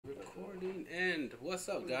And what's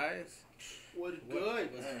up, guys? What good?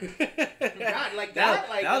 God, like that?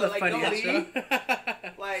 That was a like funny no intro.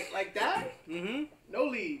 lead? like that? Mm-hmm. No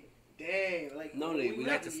lead. Dang. Like No lead. We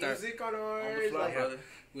like to start music on ours. On the fly, like, brother.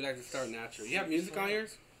 We like to start natural. You have music on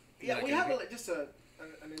yours? Yeah, Like we have anything? just an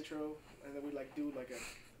intro, and then we like do like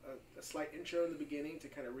a slight intro in the beginning to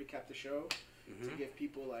kind of recap the show to give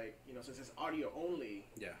people since it's audio only.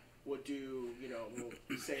 Yeah. We'll do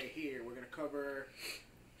we'll say here we're gonna cover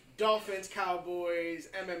Dolphins, Cowboys,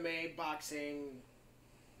 MMA, boxing.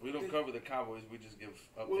 We don't cover the Cowboys. We just give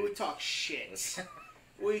updates. We talk shit.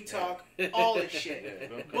 We talk all this shit. Yeah,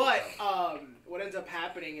 don't But cut it what ends up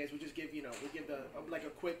happening is we just give a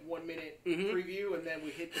quick 1 minute Mhm. preview, and then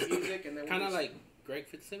we hit the music, and then Kind of like Greg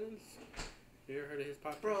Fitzsimmons. You ever heard of his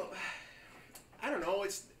podcast? bro. I don't know.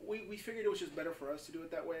 We figured it was just better for us to do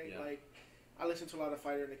it that way. Yeah. Like I listened to a lot of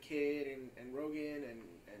Fighter and the Kid and Rogan and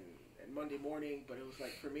Monday Morning, but it was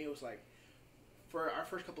like for me it was like for our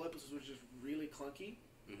first couple episodes was just really clunky.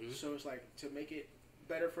 Mhm. So it's like to make it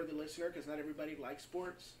better for the listener because not everybody likes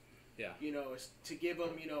sports. Yeah. It's to give them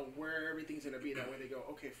where everything's gonna be. That way they go,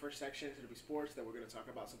 okay, first section is gonna be sports. Then we're gonna talk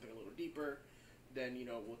about something a little deeper. Then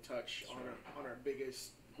we'll touch on our biggest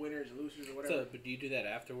winners and losers or whatever. So, but do you do that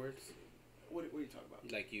afterwards? What are you talking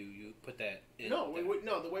about? Like you put that in? No,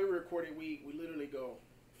 the way we record it, we literally go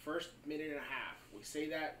first minute and a half. We say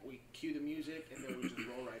that, we cue the music, and then we just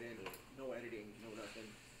roll right in. No editing, no nothing.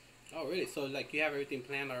 Oh, really? So, like, you have everything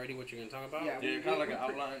planned already? What you're gonna talk about? Yeah. Yeah, kind of like an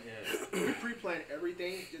outline. Yeah. We pre-plan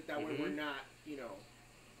everything, just that way Mhm. we're not,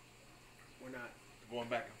 we're not. Going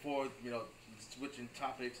back and forth, switching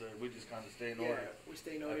topics, or we just kind of stay in Yeah, order. we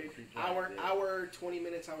stay noted. Like pre-planned, yeah. Hour 20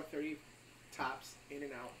 minutes, hour 30 tops, in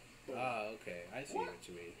and out. Boom. Okay. I see What? what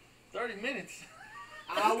you mean. 30 minutes.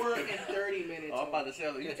 Hour and 30 minutes. Oh, I'm about to say,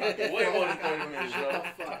 you talking way more than 30 minutes, bro. Shut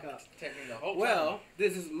the fuck up. Taking the whole Well, time.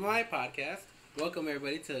 this is my podcast. Welcome,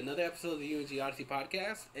 everybody, to another episode of the UNG Odyssey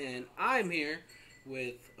podcast. And I'm here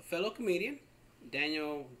with a fellow comedian,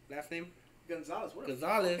 Daniel, last name? Gonzalez, what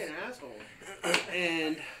Gonzalez. a fucking asshole.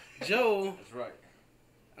 And Joe, That's right.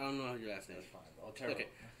 I don't know your last name. That's fine. Otero. Okay.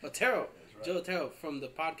 Otero. That's right. Joe Otero from the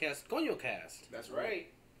podcast Coño Cast. That's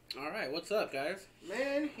right. All right, what's up, guys?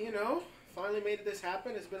 Man, finally made this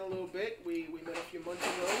happen. It's been a little bit. We met a few months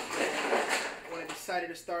ago when I decided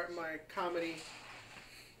to start my comedy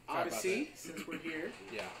Sorry about odyssey that. since we're here.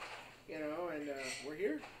 Yeah. And we're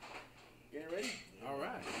here. Getting ready. All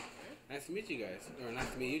right. Nice to meet you guys. Or nice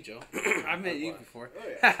to meet you, Joe. I've met you before. Oh,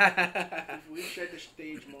 yeah. We've shared the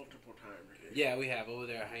stage multiple times. Yeah, we have over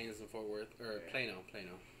there at Hines in Fort Worth. Or Yeah. Plano.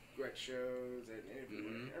 Great shows and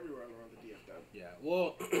everywhere. Mhm. Everywhere around the DFW. Yeah.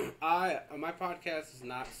 Well, my podcast is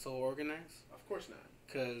not so organized. Of course not.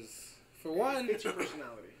 Because, for one, It's your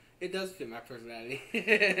personality. it does fit my personality.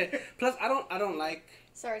 Plus, I don't like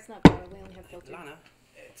Sorry, it's not bad. We only have filter. Lana.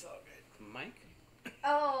 It's all good. Mike.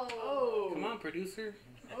 Oh. Oh. Come on, producer.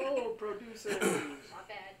 Oh, producer. Not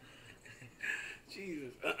bad.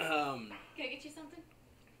 Jesus. Can I get you something?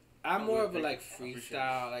 I'm Oh, more of a thank like you. I appreciate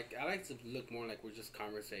freestyle. Like I like to look more like we're just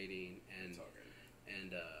conversating, and It's all good.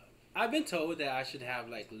 and I've been told that I should have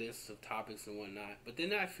like lists of topics and whatnot. But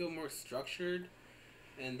then I feel more structured,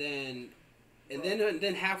 and then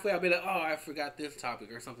halfway I'll be like, oh, I forgot this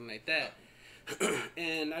topic or something like that.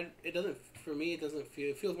 And it doesn't feel,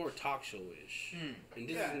 it feels more talk show-ish. And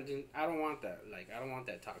this Yeah. isn't, I don't want that. Like, I don't want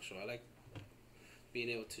that talk show. I like being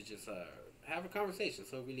able to just have a conversation.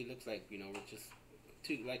 So it really looks like, we're just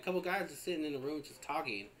a couple guys just sitting in the room just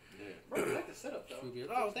talking. Yeah. Bro, you like the setup, though. Through beers.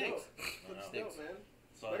 Oh, Looks thanks. dope. Looks Thanks. dope, man.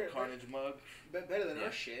 Saw the Carnage mug. Better than Yeah.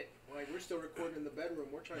 our shit. Like, we're still recording in the bedroom.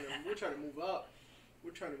 We're trying to move up.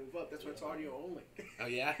 We're trying to move up. That's why it's audio only. Oh,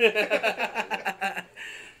 yeah?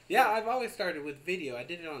 Yeah, I've always started with video. I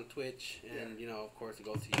did it on Twitch, and, of course, it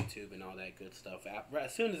goes to YouTube and all that good stuff.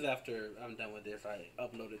 As soon as after I'm done with this, I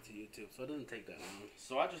upload it to YouTube, so it doesn't take that long.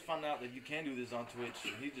 So I just found out that you can do this on Twitch.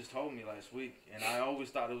 He just told me last week, and I always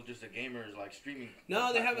thought it was just a gamer's like streaming.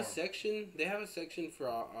 No, they have a platform. section. They have a section for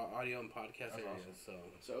our audio and podcast That's areas. awesome.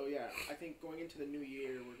 So yeah, I think going into the new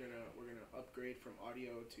year, we're gonna upgrade from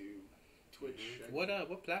audio to Twitch. So,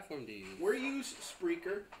 what platform do you use? We use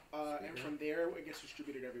Spreaker, and Spreaker. from there it gets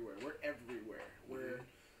distributed everywhere. We're everywhere. We're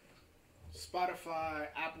Spotify,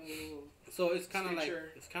 Apple. So it's kind of like Stitcher.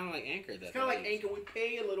 Anchor. It's kind of like Anchor. We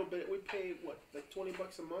pay a little bit. We pay what, like $20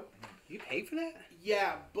 a month? You pay for that?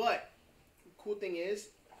 Yeah, but cool thing is,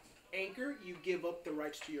 Anchor, you give up the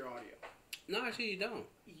rights to your audio. No, actually, you don't.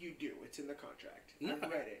 You do. It's in the contract. No, I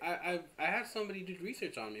read it. I had somebody do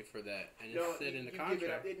research on me for that, and it said in the you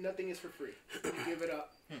contract. give it up. Nothing is for free. You give it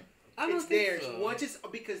up. I don't It's think theirs. so. Once it's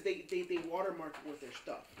because they watermark it with their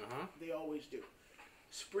stuff. Uh-huh. They always do.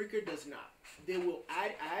 Spreaker does not. They will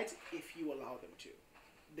add ads if you allow them to.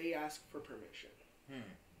 They ask for permission.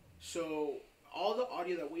 So all the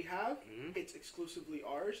audio that we have, it's exclusively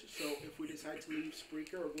ours. So if we decide to leave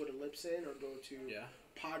Spreaker or go to Libsyn or go to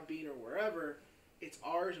Podbean or wherever, it's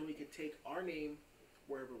ours and we can take our name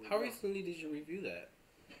wherever we go. How recently did you review that?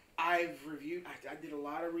 I've reviewed. I did a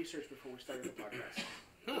lot of research before we started the podcast.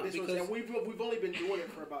 Huh, And we've only been doing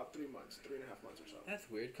it for about 3 months, 3.5 months or so. That's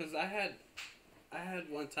weird, because I had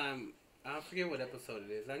one time, I forget what episode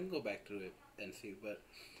it is. I can go back to it and see, but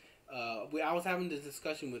I was having this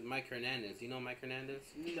discussion with Mike Hernandez. You know Mike Hernandez?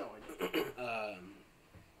 No, I don't.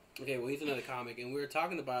 Okay, well, he's another comic, and we were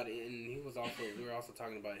talking about it, and we were also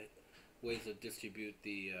talking about ways to distribute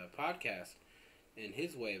the podcast and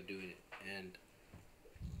his way of doing it, and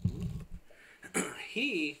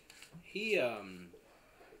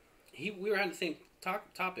we were having the same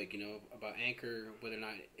topic, about Anchor, whether or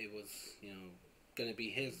not it was, going to be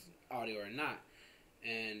his audio or not.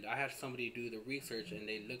 And I had somebody do the research, and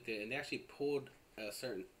they looked at it, and they actually pulled a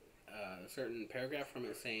certain paragraph from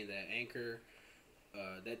it saying that Anchor,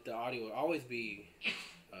 that the audio will always be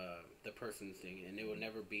the person's thing, and it will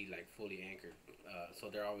never be like fully anchored. So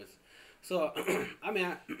they're always. So I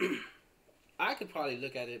mean, I could probably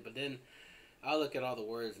look at it, but then I'll look at all the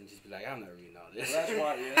words and just be like, I don't really know this.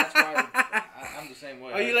 Well, that's why I'm the same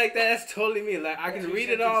way. Are you like that? That's totally me. Like, I can read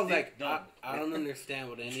it all. Like, I don't understand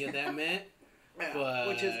what any of that meant. Yeah,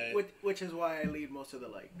 but which is why I lead most of the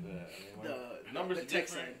the numbers, the tech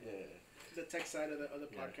different. side, the tech side of the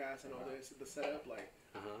podcast and all this, the setup. Like,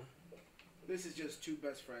 this is just two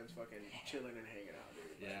best friends fucking chilling and hanging out,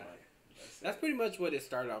 dude. Yeah, that's pretty much what it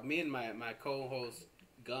started off. Me and my co-host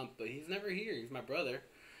Gump, but he's never here. He's my brother.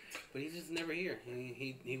 But he's just never here.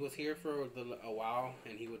 He was here for a while,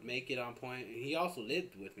 and he would make it on point. He also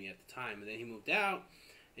lived with me at the time, and then he moved out,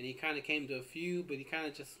 and he kind of came to a few, but he kind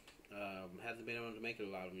of just hasn't been able to make it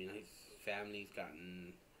a lot of them. His family's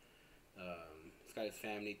gotten, he's got his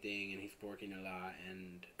family thing, and he's working a lot,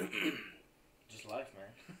 and just life,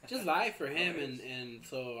 man. Just life for him, and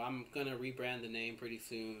so I'm gonna rebrand the name pretty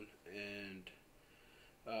soon, and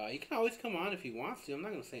he can always come on if he wants to. I'm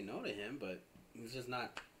not gonna say no to him, but it's just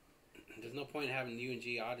not. There's no point in having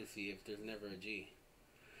U&G Odyssey if there's never a G.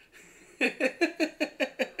 That's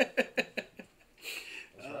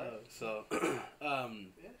right. Yeah,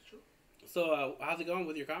 it's true. So how's it going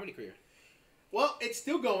with your comedy career? Well, it's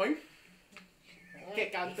still going.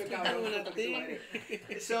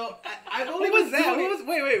 So I've only What was that? doing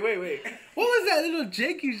it. Wait. What was that little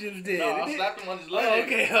jig you just did? No, I slapped him on his Oh, leg.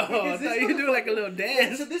 okay. I thought you were doing like a little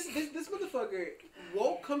dance. So this motherfucker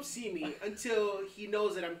won't come see me until he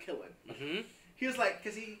knows that I'm killing. Mm-hmm. He was like, I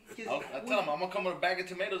I tell him I'm gonna come with a bag of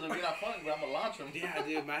tomatoes if you're not funny, but I'm gonna launch him. Yeah,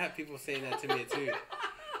 dude. I have people saying that to me too.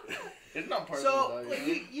 It's not personal. So though,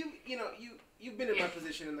 like, you know? you've been in my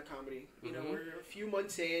position in the comedy. You know, we're a few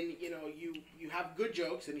months in. You know, you have good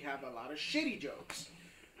jokes and you have a lot of shitty jokes,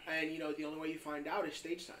 and the only way you find out is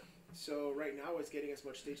stage time. So right now it's getting as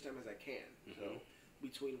much stage time as I can. So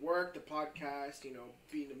between work, the podcast,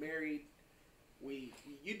 being married,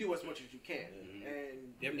 you do as much as you can.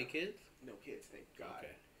 And Do you have any kids? No kids, thank God.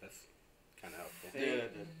 Okay, that's kind of helpful.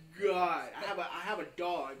 Thank God. I have a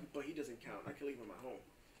dog, but he doesn't count. I can leave him at home.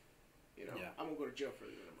 Yeah. I'm gonna go to jail for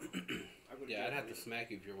leaving him. Yeah, I'd have to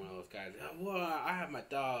smack you if you're one of those guys. Oh, well, I have my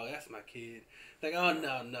dog. That's my kid. Like, oh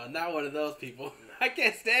no, not one of those people. I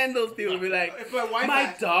can't stand those people. Be like, if my wife my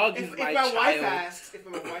asks, dog is if my my child. If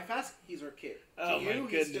my wife asks, he's her kid. Oh, to my you,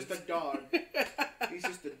 goodness. he's just a dog. He's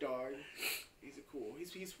just a dog. He's a cool.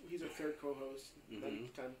 He's our third co-host. 10%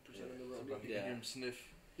 of the room. You can hear him sniff.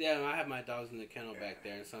 Yeah, I have my dogs in the kennel back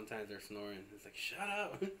there, and sometimes they're snoring. It's like, shut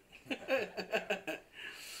up.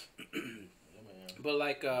 But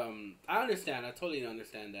like, I understand. I totally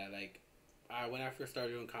understand that. Like, when I first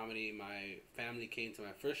started doing comedy, my family came to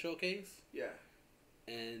my first showcase. Yeah.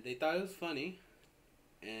 And they thought it was funny,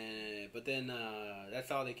 but then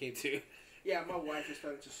that's all they came to. Yeah, my wife is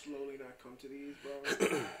starting to slowly not come to these,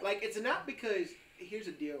 bro. Like, it's not because here's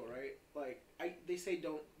the deal, right? Like, they say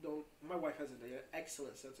don't. My wife has an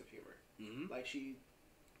excellent sense of humor. Mm-hmm. Like she's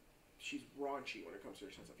raunchy when it comes to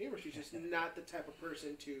her sense of humor. She's just not the type of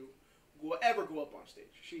person to ever go up on stage.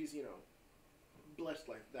 She's blessed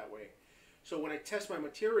like that way. So when I test my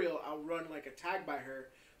material, I'll run like a tag by her,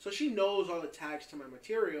 so she knows all the tags to my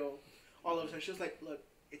material. All of a sudden, she's like, "Look,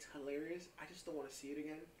 it's hilarious. I just don't want to see it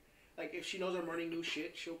again." Like, if she knows I'm running new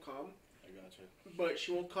shit, she'll come. I gotcha. But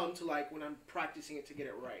she won't come to like when I'm practicing it to get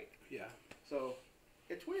it right. Yeah. So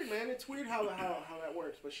it's weird, man. It's weird how that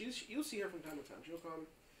works. But you'll see her from time to time. She'll come,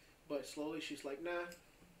 but slowly she's like, "Nah,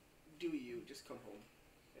 do you just come home?"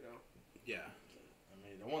 Yeah. I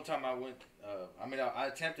The one time I went, I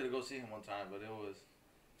attempted to go see him one time, but it was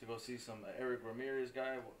to go see some Eric Ramirez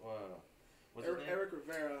guy. What's his name? Eric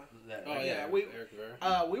Rivera. Eric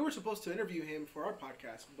Rivera. We were supposed to interview him for our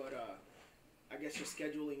podcast, but I guess just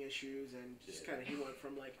scheduling issues and just kind of he went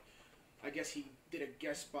from like, I guess he did a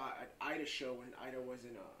guest spot at Ida show when Ida was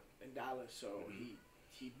in Dallas, so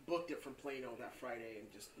he booked it from Plano that Friday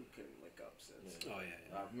and just we couldn't link up since. Oh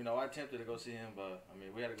yeah. I attempted to go see him, but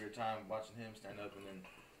we had a great time watching him stand up, and then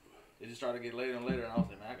it just started to get later and later, and I was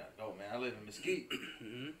like, man, I gotta go, man. I live in Mesquite,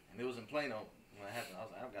 and it was in Plano when it happened. I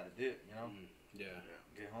was like, I've got to dip, Yeah.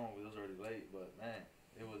 Get home. It was already late, but man,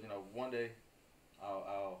 it was one day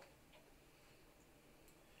I'll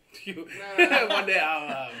One day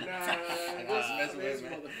I'll.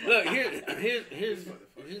 Look, here's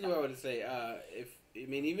what I would say.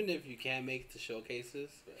 Even if you can't make the showcases,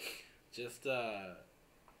 just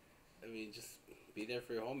just be there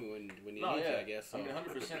for your homie when you need to, I guess. So.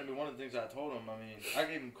 100%. One of the things I told him, I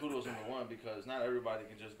gave him kudos number one because not everybody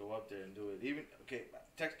can just go up there and do it.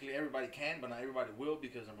 Technically everybody can, but not everybody will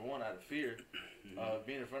because number one, out of fear of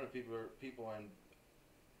being in front of people, and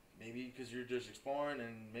maybe because you're just exploring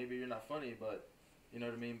and maybe you're not funny, but you know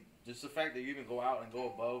what I mean. Just the fact that you even go out and go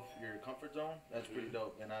above your comfort zone, that's pretty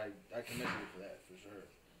dope, and I commend you for that for sure.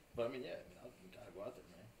 But I gotta go out there,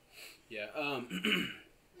 man. Yeah.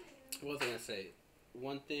 What was I gonna say?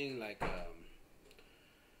 One thing like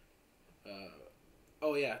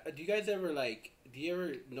oh yeah. Do you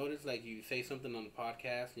ever notice like you say something on the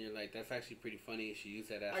podcast and you're like, that's actually pretty funny, you should use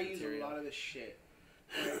that as material? I use a lot of this shit.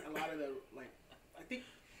 Like, a lot of the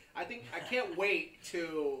I think I can't wait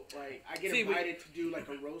till I get invited to do like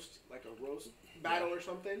a roast battle or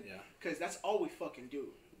something. Yeah. Because that's all we fucking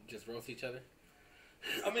do. Just roast each other.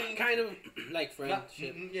 Kind of like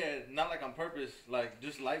friendship. Not like on purpose, like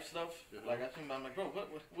just life stuff. Like I'm like, bro,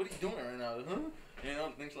 what are you doing right now? Huh?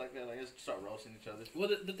 Things like that. Like just start roasting each other. Well,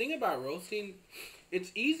 the thing about roasting,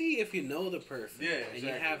 it's easy if you know the person. Yeah, exactly. And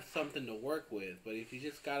you have something to work with. But if you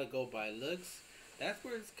just gotta go by looks, that's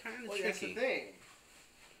where it's kind of tricky. That's the thing.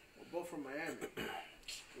 We're both from Miami.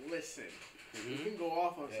 Listen, we can go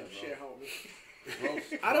off on some shit, homie.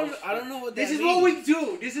 I don't know what that means. This is what we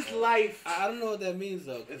do. This is life. I don't know what that means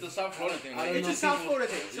though. It's a South Florida thing. It's a South Florida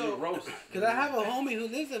thing. So roast. Because I have a homie who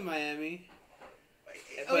lives in Miami.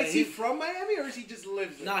 Oh, is he from Miami or is he just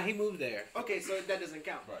lives there? Nah, he moved there. Okay, so that doesn't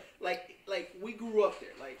count. Right. Like we grew up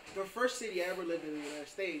there. Like the first city I ever lived in the United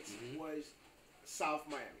States was South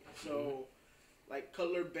Miami. So like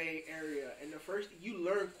Cutler Bay area, and you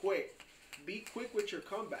learn quick. Be quick with your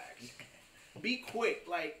comebacks. Be quick.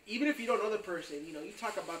 Like, even if you don't know the person, you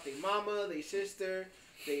talk about their mama, their sister,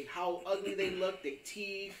 how ugly they look, their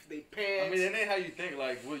teeth, their pants. It ain't how you think.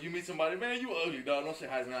 Like, you meet somebody, man, you ugly, dog. Don't say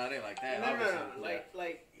hi to me. It ain't like that. No. Like,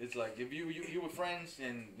 it's like if you were friends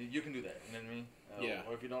and you can do that. You know what I mean? Yeah.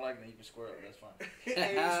 Or if you don't like it, then you can square up. That's fine.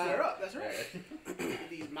 And you square up. That's right.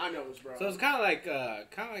 These manos, bro. So it's kind of like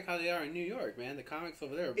how they are in New York, man. The comics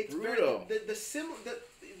over there are brutal.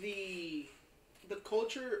 The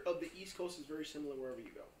culture of the East Coast is very similar wherever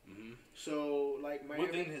you go. So, like Miami,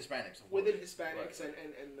 within Hispanics, right.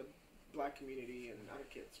 and the black community, and I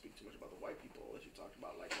can't speak too much about the white people unless you talked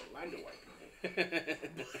about like Orlando white people.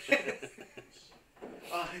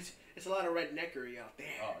 It's a lot of redneckery out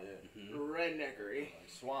there. Oh yeah, redneckery. Like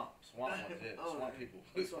swamp swamp people.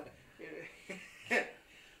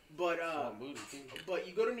 But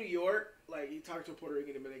you go to New York, like you talk to a Puerto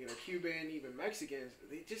Rican, Dominican, or Cuban, even Mexicans,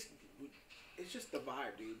 it's just the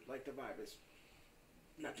vibe, dude. Like the vibe is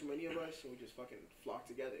not too many of us, and we just fucking flock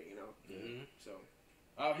together, So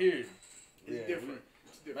out here, it's different.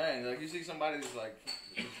 It's different. Man, like you see somebody that's like,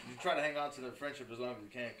 you try to hang on to their friendship as long as you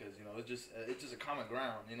can, because it's just a common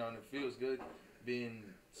ground, and it feels good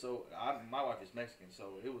being. So my wife is Mexican,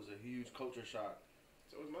 so it was a huge culture shock.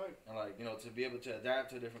 So was mine. And to be able to adapt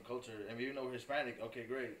to a different culture, and even though we're Hispanic, okay,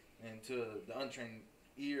 great, and to the untrained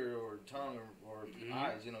ear or tongue or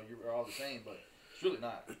eyes, you're all the same, but it's really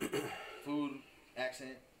not. Food,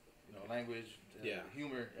 accent, language,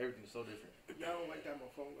 humor, everything's so different. Y'all don't like that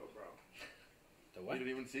mofongo, bro. The what? You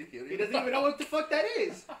didn't even see? He doesn't even know what the fuck that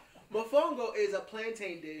is. Mofongo is a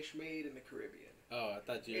plantain dish made in the Caribbean. Oh, I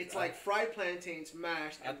thought you. It's like fried plantains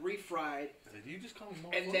mashed and refried. Did you just call me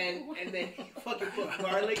mofongo? And then you fucking put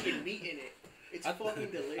garlic and meat in it. It's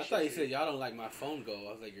fucking delicious. I thought you said y'all don't like my phone go.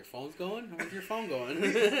 I was like, your phone's going? Where's your phone going?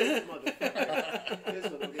 This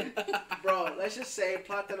motherfucker. Bro, let's just say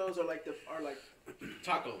platanos are like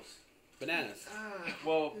tacos. Bananas.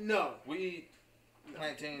 Well, no. We eat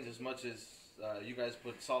plantains as much as you guys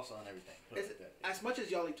put salsa on everything. As much as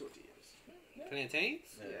y'all eat tortillas.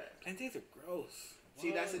 Plantains? Yeah. Plantains are gross.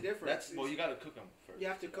 See, that's the difference. Well, you gotta cook them first. You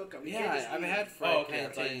have to cook them. Yeah, I've had fried okay. I thought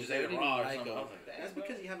you plantains. just ate it I raw or didn't something. I like was like, That's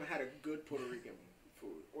because you haven't had a good Puerto Rican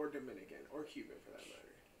food, or Dominican, or Cuban for that matter.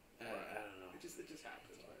 I don't know. It just happens.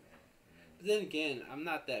 Man. But then again, I'm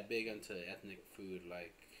not that big into ethnic food.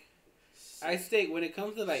 Like, I stay when it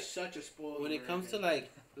comes to like such a spoiled. when it comes to like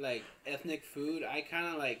ethnic food, I kind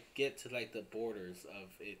of like get to like the borders of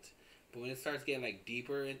it. But when it starts getting like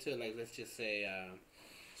deeper into like, let's just say,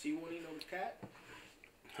 So you want to eat no cat?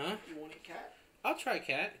 huh? You want to eat cat? I'll try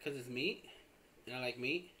cat because it's meat, and I like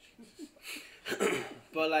meat.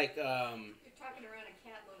 But like, You're talking around a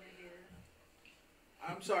cat over here.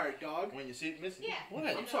 I'm sorry, dog. when you see it missing. Yeah. What?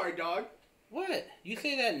 I'm sorry, dog. what? You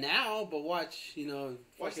say that now, but watch,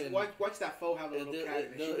 Watch fucking- that foe have a little the- cat in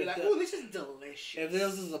it. the- She'll be like, the- "Oh, this is delicious." If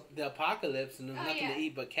this is the apocalypse and there's Oh, nothing yeah. to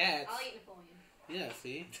eat but cats, I'll eat Napoleon. yeah,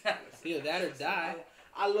 see, either that or die.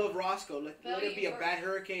 I love Roscoe. Let They'll it eat be a yours. bad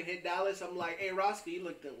hurricane hit Dallas. I'm like, "Hey, Roscoe, you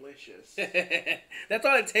look delicious." That's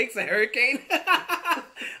all it takes, a hurricane.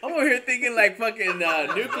 I'm over here thinking like fucking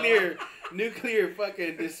nuclear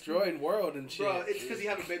fucking destroying world and shit. Bro, it's because you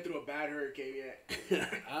haven't been through a bad hurricane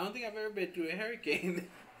yet. I don't think I've ever been through a hurricane.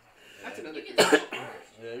 That's another. You Good can thing. still yours.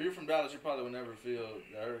 Yeah, if you're from Dallas, you probably would never feel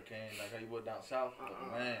the hurricane like how you would down south. But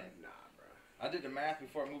man, Nah, bro. I did the math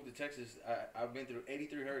before I moved to Texas. I've been through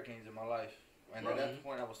 83 hurricanes in my life. And at Right. that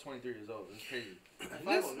point, I was 23 years old. It's crazy.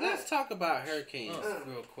 Let's talk about hurricanes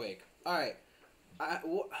real quick. All right,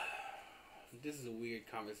 this is a weird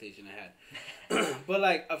conversation I had, but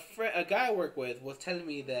like a guy I work with was telling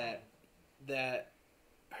me that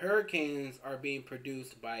hurricanes are being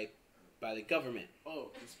produced by the government. Oh,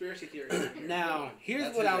 conspiracy theory. Now here's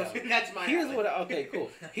That's what I was. his That's my. Here's alley. what. Okay, cool.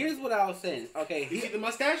 Here's what I was saying. Okay, You see the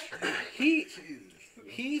mustache?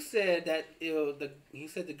 he said that he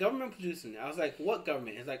said the government producing it. I was like, what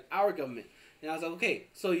government? It's like our government. And I was like, okay,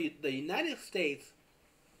 so the United States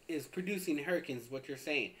is producing hurricanes. Is what you're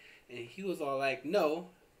saying? And he was all like, no,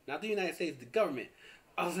 not the United States, the government.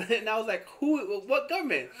 I was like, who? What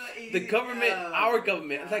government? The government, our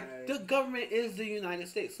government. It's like the government is the United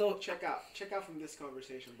States. So check out from this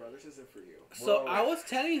conversation, bro. This isn't for you. So I was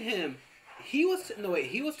telling him, he was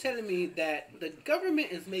telling me that the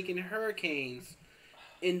government is making hurricanes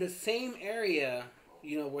in the same area,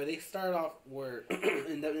 where they start off, where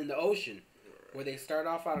in the ocean, where they start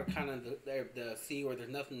off out of kind of the sea where there's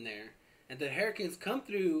nothing there, and the hurricanes come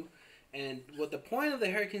through, and what the point of the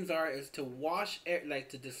hurricanes are is to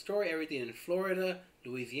to destroy everything in Florida,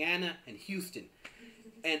 Louisiana, and Houston.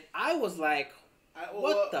 And I was like,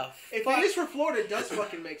 what the If fuck? it is for Florida, it does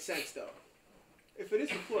fucking make sense though. If it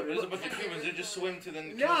is for Florida, There's a bunch of Cubans that just swim to the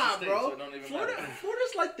nah, coastal states, bro. so it don't even Florida's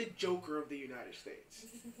matter. like the Joker of the United States.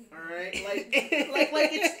 All right, like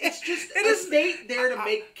it's just It a is- state there to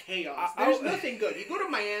make chaos. I- There's nothing good. You go to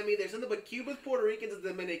Miami, there's nothing but Cubans, Puerto Ricans, and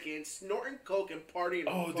Dominicans snorting coke and partying.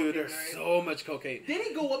 Oh, fucking dude, there's night. so much cocaine. Then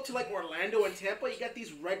you go up to like Orlando and Tampa. You got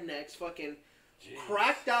these rednecks fucking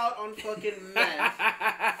cracked out on fucking meth,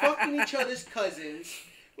 fucking each other's cousins.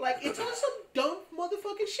 Like, it's on some dumb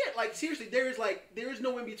motherfucking shit. Like, seriously, there is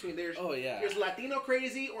no in between. There's Latino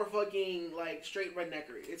crazy or fucking like straight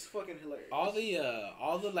redneckery. It's fucking hilarious. All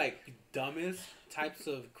the like dumbest types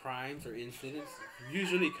of crimes or incidents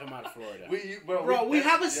usually come out of Florida. We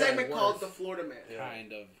have a segment worse. called the Florida Man. Yeah.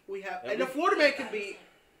 Kind of. We have, Yeah, and the Florida Man can be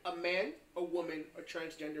a man, a woman, a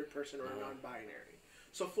transgendered person, or a non-binary.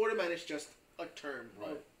 So Florida Man is just a term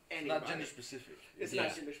Right. of It's anybody. not gender specific. It's Yeah.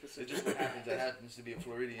 not gender It specific. just happens to be a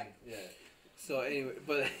Floridian. Yeah. So anyway,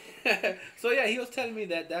 but so yeah, he was telling me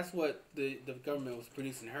that that's what the government was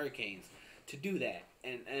producing hurricanes to do that,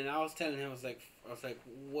 and I was telling him I was like,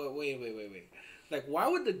 what? Wait. Like, why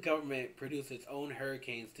would the government produce its own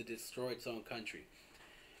hurricanes to destroy its own country?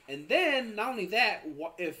 And then not only that,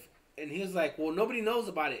 and he was like, well, nobody knows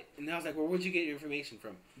about it. And I was like, well, where'd you get your information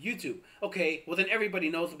from? YouTube. Okay, well then everybody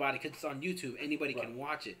knows about it because it's on YouTube. Anybody can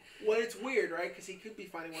watch it. Well, it's weird, right? Because he could be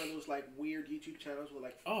finding one of those like weird YouTube channels with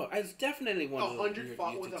like Oh, it's definitely one of those 100 weird with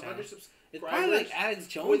YouTube 100 channels. subscribers. It's probably like Alex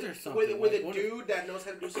Jones or something. With like a one of- dude that knows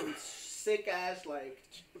how to do some sick ass like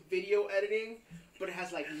video editing, but it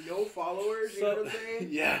has like no followers. You know what I'm saying?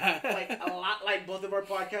 Yeah. Like a lot, like both of our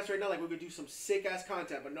podcasts right now. Like we could do some sick ass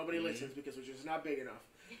content, but nobody listens because we're just not big enough.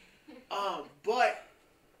 But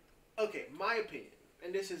okay, my opinion,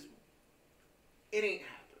 and this is, it ain't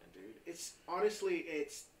happening, dude. It's honestly,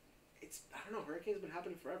 it's. I don't know. Hurricanes been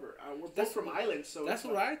happening forever. We're both That's from islands, so That's it's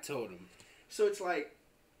what like, I told him. So it's like,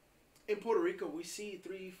 in Puerto Rico, we see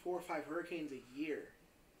 3, 4, 5 hurricanes a year.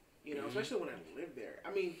 You know, especially when I lived there.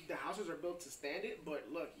 I mean, the houses are built to stand it, but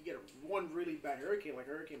look, you get one really bad hurricane, like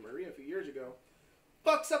Hurricane Maria a few years ago,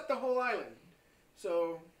 fucks up the whole island.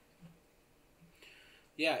 So,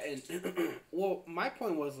 Yeah, and well, my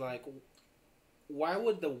point was like, why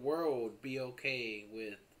would the world be okay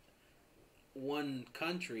with one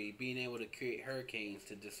country being able to create hurricanes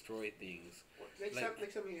to destroy things? Next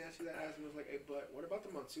Like- time he asked you that, ask him was like, hey, but what about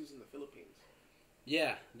the monsoons in the Philippines?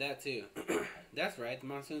 Yeah, that too. That's right. The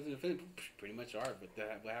monsoons in the Philippines pretty much are, but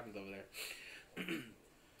what happens over there?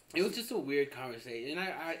 It was just a weird conversation,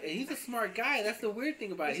 and he's a smart guy. That's the weird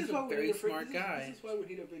thing about it. He's a very smart guy. This is why we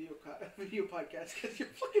need a video podcast, because your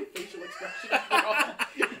fucking facial expression,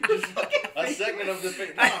 bro. Your fucking A facial- segment of this.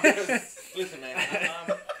 No, because, listen, man.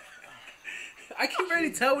 I can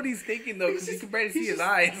barely tell what he's thinking though, because you can barely see his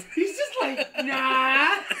eyes. He's just like,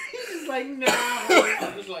 nah. He's just like, nah.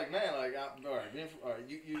 I'm just like, man, like, all right,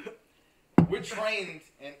 you. We're trained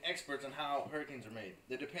and experts on how hurricanes are made.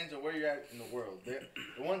 It depends on where you're at in the world.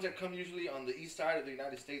 The ones that come usually on the east side of the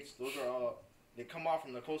United States, those are all, they come off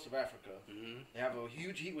from the coast of Africa. Mm-hmm. They have a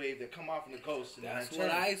huge heat wave that come off from the coast. And That's then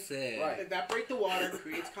what turn. I said. Right. Evaporate the water,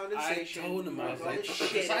 creates condensation. I told him, I was all like, this It's a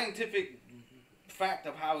shit. scientific fact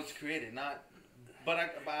of how it's created, not. But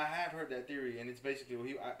I have heard that theory, and it's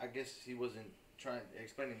basically I guess he wasn't trying to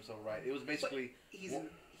explain himself right. It was basically He's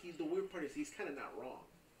the weird part is he's kind of not wrong,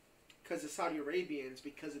 because the Saudi Arabians,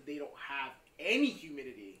 because they don't have any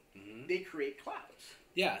humidity, Mhm. they create clouds.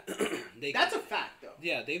 Yeah, That's a fact, though.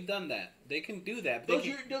 yeah. They've done that. They can do that. They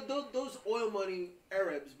Those oil money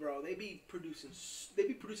Arabs, bro, they be producing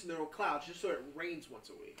their own clouds just so it rains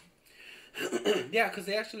once a week. yeah, because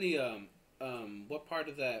they actually what part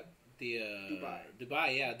of that the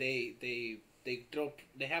Dubai, yeah,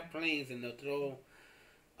 they have planes and they'll throw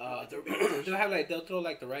they'll throw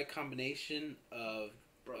like the right combination of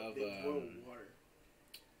Bro, they boil water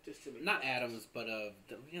just to make not atoms but of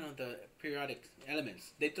the periodic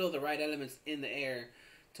elements. They throw the right elements in the air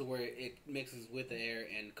to where it mixes with the air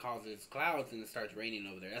and causes clouds and it starts raining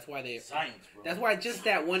over there. That's why science, bro. That's why just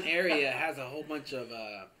that one area has a whole bunch of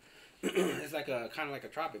it's like a kind of like a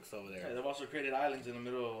tropics over there. Yeah, they've also created islands in the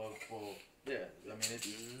middle of. Well, yeah, I mean it's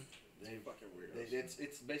they fucking weirdos.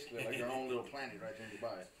 it's basically like their own little planet right there in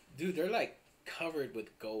Dubai. Dude, they're like covered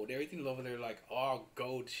with gold. Everything over there like all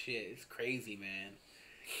gold shit. It's crazy, man.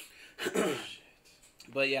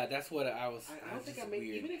 But yeah, that's what I was. I don't think I make.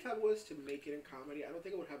 Even if I was to make it in comedy, I don't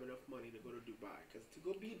think I would have enough money to go to Dubai. Because to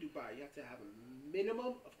go be in Dubai, you have to have a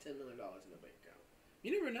minimum of $10 million in the bank account.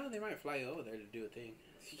 You never know. They might fly you over there to do a thing.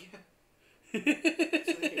 Yeah. So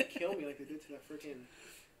they can kill me like they did to that freaking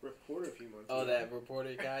reporter a few months ago. Oh, that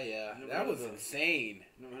reporter guy. Yeah, Never that heard was of that. insane.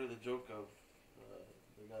 Never heard of the joke of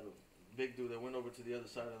they got a big dude that went over to the other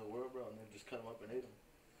side of the world, bro, and then just cut him up and ate him.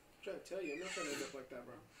 I'm trying to tell you, I'm not trying to end up like that,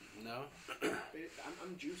 bro. No,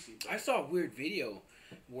 I'm juicy, bro. I saw a weird video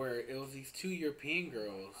where it was these two European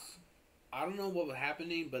girls. I don't know what was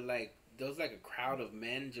happening, but like there was like a crowd of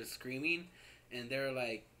men just screaming, and they're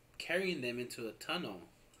like carrying them into a tunnel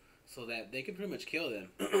so that they could pretty much kill them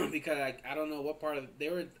because I don't know what part of they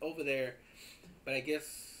were over there, but I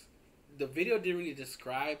guess the video didn't really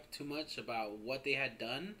describe too much about what they had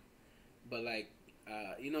done, but like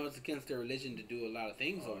it's against their religion to do a lot of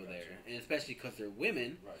things over there, and especially because they're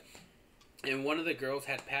women. Right. And one of the girls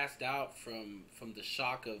had passed out from the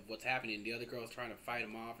shock of what's happening. The other girl's trying to fight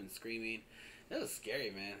them off and screaming. That was scary,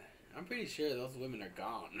 man. I'm pretty sure those women are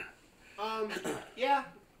gone. Yeah,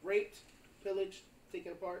 raped, pillaged,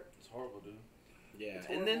 taken apart. It's horrible, dude. Yeah, It's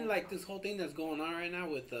and then horrible. like this whole thing that's going on right now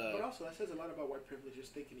with But also, that says a lot about white privilege,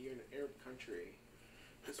 just thinking you're in an Arab country,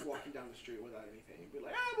 just walking down the street without anything. You'd be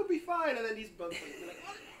like, we'll be fine. And then these bums would be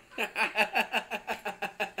like,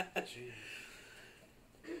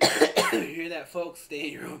 You hear that, folks? Stay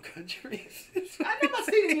in your own countries. I'm not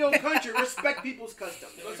staying in your own country. Respect people's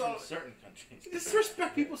customs. That's all. Certain countries. Just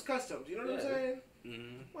respect people's customs. You know what I'm saying?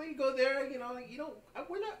 Mm-hmm. When you go there, you don't.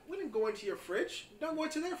 We didn't go into your fridge. Don't go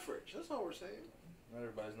into their fridge. That's all we're saying. Not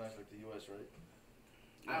everybody's nice like the U.S., right?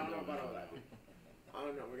 I don't know about all that. I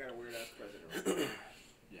don't know. We got a weird ass president. Right?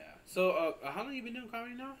 Yeah. So, how long you been doing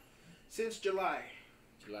comedy now? Since July.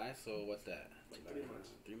 July. So what's that? Like 3 months.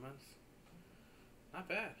 3 months. Not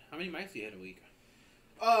bad. How many mics do you hit a week?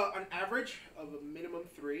 An average of a minimum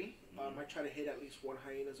 3. I try to hit at least 1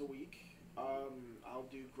 hyenas a week. I'll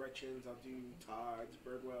do Gretchens, I'll do Todd's,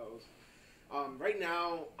 Birdwells. Right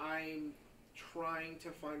now, I'm trying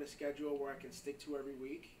to find a schedule where I can stick to every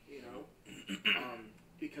week,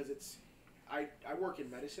 because I work in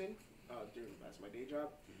medicine as my day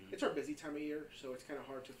job. Mm-hmm. It's our busy time of year, so it's kind of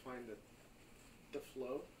hard to find the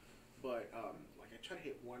flow. But I try to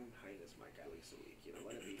hit 1 hyenas mic at least a week.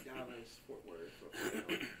 Let it be Dallas, Fort Worth, or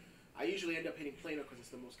Plano. I usually end up hitting Plano because it's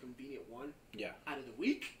the most convenient one. Yeah. Out of the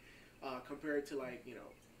week, compared to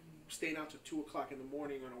staying out till 2:00 in the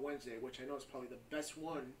morning on a Wednesday, which I know is probably the best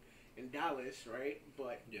one in Dallas, right?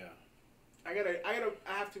 But Yeah. I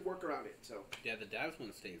have to work around it. So Yeah, the Dallas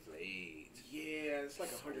one stays late. yeah, it's like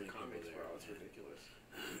So 100 many people comics, there, bro. It's man.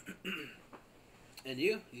 ridiculous. And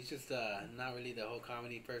you just not really the whole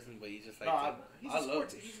comedy person, but you just like. No, He's I a love,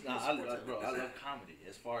 sports- he's a sports analyst. bro. I love comedy.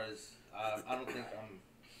 As far as I don't think I'm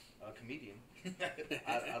a comedian.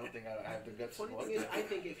 I don't think I have the guts. Funny to go thing is, up there. I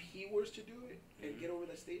think if he was to do it and get over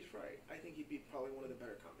that stage fright, I think he'd be probably one of the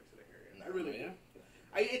better comics in the area. I really yeah.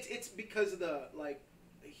 do. It's because of the like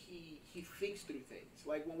he thinks through things.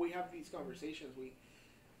 Like when we have these conversations,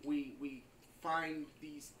 we find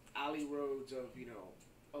these alley roads of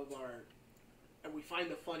of our, and we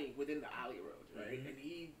find the funny within the alley roads, right? Mhm. And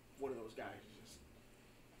he one of those guys. Just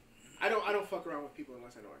I don't fuck around with people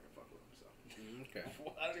unless I know I can fuck with them. So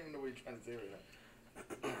Okay. I don't even know what you're trying to say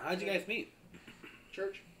right now. How'd you guys meet?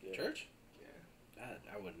 church, Yeah. Church? yeah.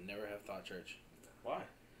 I would never have thought church. Why?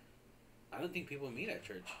 I don't think people meet at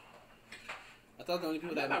church. I thought the only I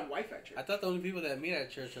people met that my wife at church. I thought the only people that meet at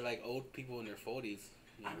church are like old people in their 40s.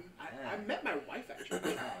 You know? I met my wife at church. Nah,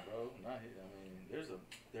 bro. Not here. I mean,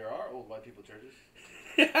 there are old white people churches.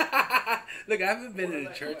 Look, I haven't been Well, in a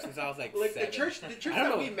like- church since I was like Like 7. the church I don't that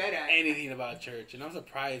know we met at. anything about church, and I'm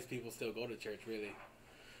surprised people still go to church. Really,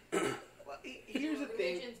 Well, here's the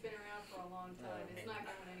thing. Religion's been around for a long time. It's not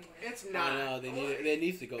going anywhere. It's I not. know they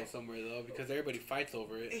need to go somewhere though because everybody fights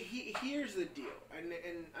over it. Here's the deal, and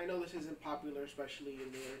I know this isn't popular, especially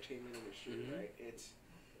in the entertainment industry, Mhm. right? It's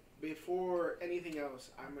before anything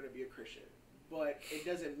else, I'm gonna be a Christian, but it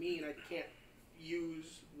doesn't mean I can't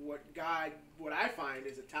use what I find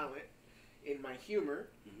is a talent in my humor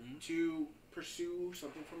Hmm. to pursue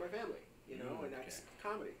something for my family, and that's Okay.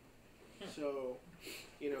 comedy. So,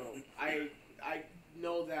 I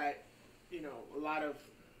know that, a lot of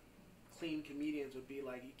clean comedians would be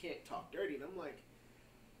like, you can't talk dirty, and I'm like,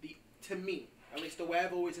 to me, at least the way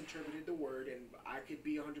I've always interpreted the word, and I could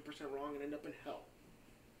be 100% wrong and end up in hell.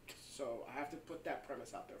 So I have to put that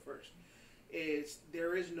premise out there first. Is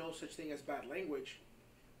there is no such thing as bad language.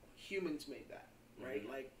 Humans made that, right? Mhm.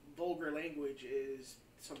 Like vulgar language is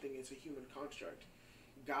something, it's a human construct.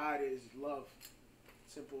 God is love.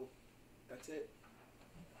 Simple. That's it.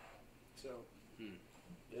 So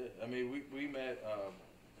Yeah, I mean, we met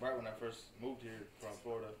right when I first moved here from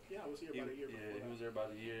Florida. yeah, I was here about a year before he that. was there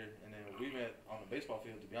about a year, and then we met on the baseball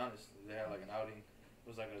field. To be honest, they had like an outing. It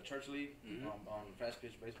was like a church league Mhm. on fast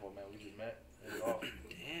pitch baseball. Man, we just met. It was off.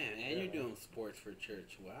 Damn, and Yeah, you're man. doing sports for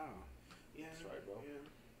church. Wow. Yeah, That's right, bro. Yeah.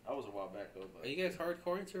 I was a while back though, Are but you guys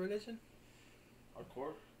hardcore into religion?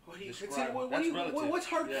 hardcore. What do you Describe- consider? that's relative. What's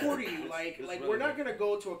hardcore Yeah, to you? it's- Like it's we're not relative. gonna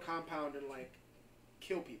go to a compound and like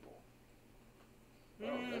kill people. Bro,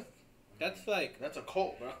 Mm. That's like. that's a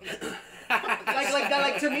cult, bro. like that.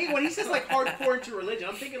 Like to me, when he says like hardcore into religion,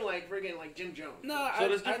 I'm thinking like friggin' like Jim Jones. No, So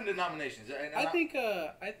there's different denominations. And I think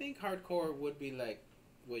hardcore would be like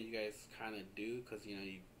what you guys kind of do because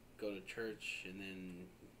you go to church and then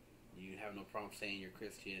you have no problem saying you're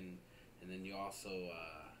Christian, and then you also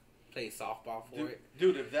play softball for it.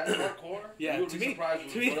 Dude, if that's hardcore, Yeah, you would to be me- surprised to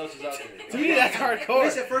with me- what else is out there. To me, that's hardcore.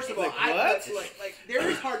 Listen, first of all, Like, I what? like there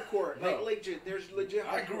is hardcore. No. Like legit, there's legit.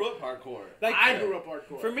 I Hardcore. grew up hardcore. Like I grew up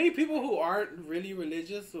hardcore. For me, people who aren't really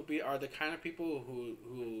religious are the kind of people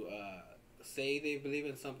who say they believe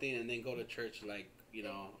in something and then go to church like They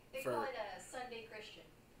for call it a Sunday Christian.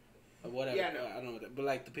 whatever. Yeah, no. I don't know, but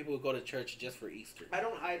like the people who go to church just for Easter. I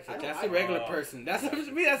don't hide. So I don't that's hide. a regular Oh. person. That's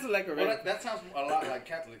to me. That's like a Well, regular. that sounds a lot like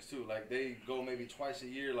Catholics too. Like they go maybe twice a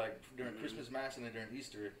year, like during Mhm. Christmas Mass and then during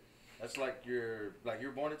Easter. That's like you're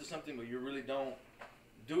born into something, but you really don't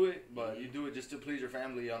do it. But you do it just to please your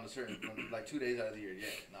family on like 2 days out of the year. Yeah,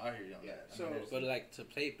 no, I hear you on that. I So- mean, there's- But like to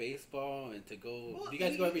play baseball and to go. Well, Do you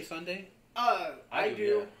guys go every Sunday? I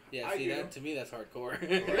do. Yeah. I See do. that to me, that's hardcore.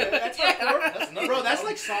 Yeah, that's hardcore. That's nothing, Bro, that's bro.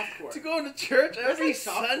 like softcore. to go to church That's every like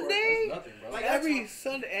softcore. Sunday. That's nothing, bro. Like, Every that's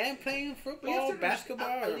Sunday and playing But you have football, to understand, basketball,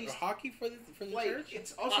 at or least- hockey for the Like church.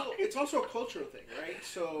 it's also a cultural thing, right?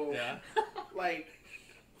 So Yeah. like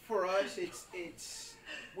for us, it's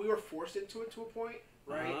we were forced into it to a point,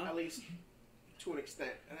 right? Uh-huh. At least to an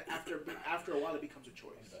extent. And after a while, it becomes a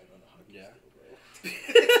choice. Yeah.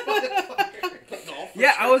 Golf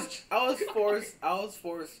Yeah, for I church. was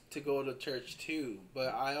forced to go to church too,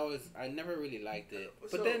 but I never really liked it.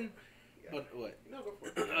 But So- then, Yeah. but what? No, go for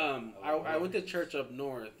it. I went to church up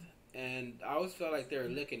north, and I always felt like they were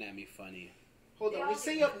looking at me funny. Hold They on. all We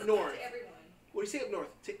say get up to north. everyone. What do you say up north?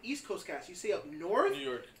 To East Coast cast, you say up north. New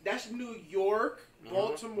York. That's New York, Uh-huh.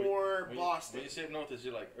 Baltimore, When Boston. you say up north, is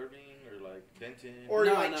it like Irving or like Denton? Or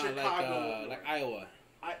no, like no, Chicago. like Iowa.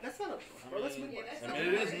 That's not up north, bro. That's I mean, Midwest. I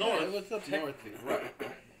mean, it is north. Yeah, what's up north? Right.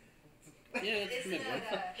 Yeah, it's It's Midwest.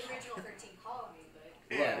 the original 13 colonies,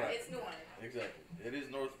 but Yeah, right. it's north. Exactly. It is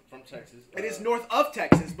north from Texas. It is north of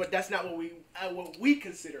Texas, but that's not what we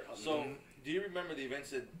consider. So, do you remember the events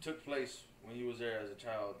that took place when you was there as a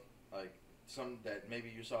child? Like, some that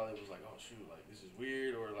maybe you saw that was like, oh, shoot, like, this is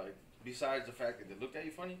weird, or like, besides the fact that they looked at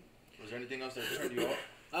you funny? Was there anything else that turned you off?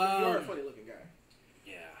 You're a funny looking guy.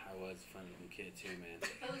 Yeah, I was a funny little kid too, man.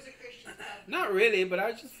 Those are Christians. Not really, but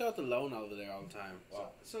I just felt alone over there all the time. Wow.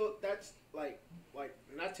 So that's like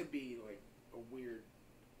not to be like a weird.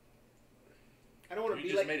 I don't want to You be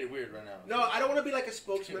just like. made it weird right now. No, I don't want to be like a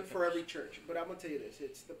spokesman for every church, but I'm gonna tell you this: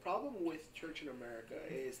 it's the problem with church in America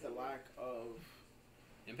is the lack of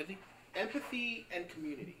Empathy? empathy and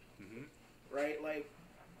community. Mm-hmm. Right? Like,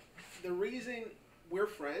 the reason we're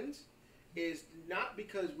friends is not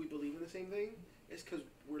because we believe in the same thing. It's because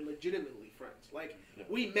we're legitimately friends. Like, Yeah.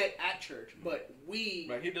 we met at church, but we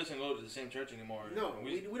Like, he doesn't go to the same church anymore. no, and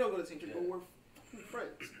we don't go to the same church, but Yeah. we're fucking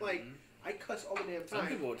friends. Like, Mhm. I cuss all the damn Some time.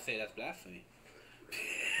 people would say that's blasphemy.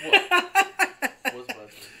 What's blasphemy?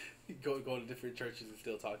 Go to different churches and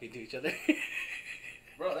still talking to each other.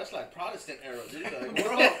 Bro, that's like Protestant era, dude. Like,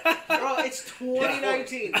 Bro, it's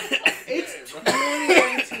 2019. It's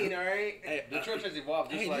 2019, all right? Hey, the church has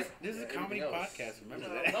evolved just hey, like this is a comedy everything else. podcast. Remember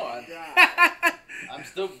No, that? No, I'm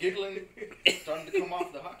still giggling, starting to come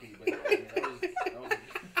off the hockey, but I mean, that was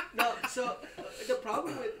No, so the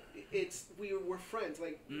problem with we're friends.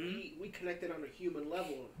 Like, Mhm. we connected on a human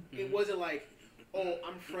level. It Mhm. wasn't like, oh,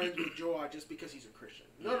 I'm friends with Joa just because he's a Christian.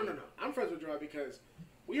 No. I'm friends with Joa because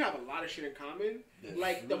we have a lot of shit in common. Yeah,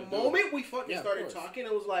 Like, we the really do. moment we fucking Yeah, of started course. talking,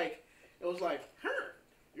 it was like,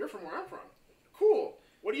 you're from where I'm from. Cool.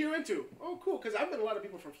 What are you into? Oh, cool. Because I've met a lot of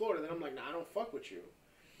people from Florida. Then I'm like, nah, I don't fuck with you.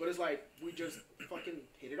 But it's like, we just fucking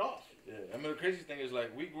hit it off. Yeah, I mean, the crazy thing is,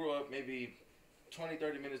 like, we grew up maybe 20,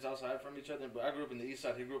 30 minutes outside from each other, but I grew up in the east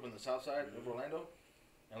side, he grew up in the south side of Orlando,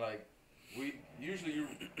 and, like,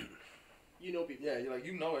 You know people. yeah,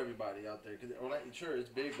 you know everybody out there, because Orlando, sure, it's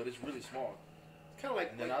big, but it's really small, It's kind of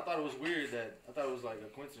like, and then I thought it was weird I thought it was, like, a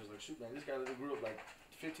coincidence, like, shoot, man, this guy that grew up, like,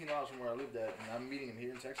 15 miles from where I lived at, and I'm meeting him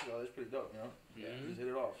here in Texas, oh, that's pretty dope, you know? Mhm. Just hit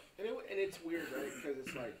it off. and it's weird, right? Because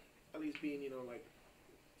it's like, at least being, like,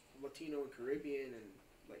 Latino and Caribbean and,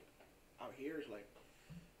 like, out here is like,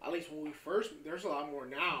 at least when we first, there's a lot more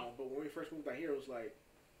now, but when we first moved out here, it was like,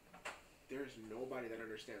 there's nobody that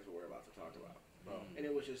understands what we're about to talk about. Bro. And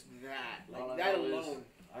it was just that. Like, All I that know is alone.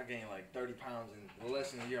 I gained like 30 pounds in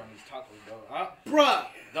less than a year on these tacos, bro. Bruh!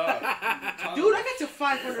 Dog. Dude, I got to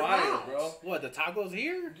 500 Fire, pounds. bro. What, the tacos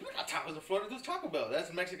here? You got tacos in Florida. There's Taco Bell. That's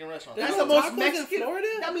a Mexican restaurant. That's There's the most tacos in Mexican. Florida?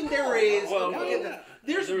 I mean, there is. Well, Look well, at that.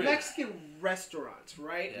 There's there is. Mexican restaurants,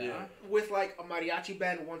 right? Yeah. With like a mariachi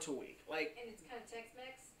band once a week. Like, And it's kind of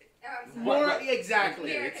Tex-Mex. Oh, I'm sorry. more, Right.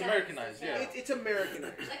 exactly. Yeah, it's Americanized, yeah. It's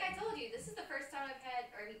Americanized. Like I told you, this is the first time I've had,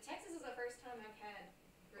 or I mean, Texas is the first time I've had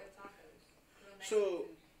real tacos. Real Mexican So- food.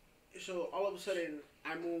 So all of a sudden,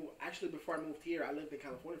 I moved. Actually, before I moved here, I lived in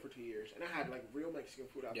California for 2 years, and I had like real Mexican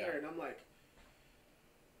food out Yeah. there, and I'm like,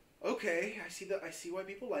 okay, I see why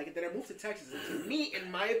people like it. Then I moved to Texas, and to me, in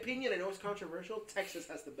my opinion, I know it's controversial. Texas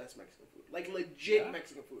has the best Mexican food, like legit Yeah.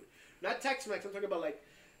 Mexican food, not Tex-Mex. I'm talking about like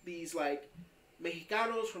these like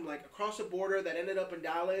Mexicanos from like across the border that ended up in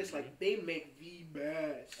Dallas. Like they make the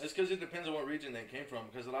best. It's because it depends on what region they came from.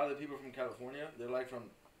 Because a lot of the people from California, they're like from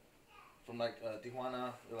like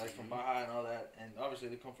Tijuana, they're like from Baja and all that, and obviously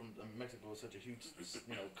they come from Mexico. Is such a huge,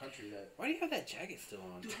 country that. Why do you have that jacket still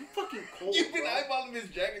on? Dude, I'm fucking cold. You've been bro. eyeballing this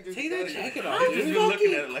jacket. Dude. Take that jacket off, I'm dude. You've been looking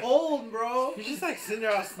fucking at it like- cold, bro. You're just like sitting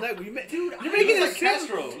there all snug. Dude, you're I- making He it looks like seem-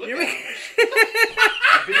 Castro. Look You're at making.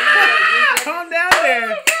 him. Calm down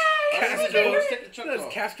there. Castro. Let's take the truck That's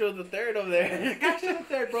off. Castro the third over there. Gosh, the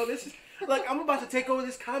third, bro. This is like I'm about to take over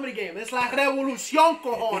this comedy game. It's like revolución,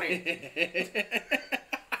 cojones.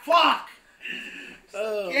 Fuck.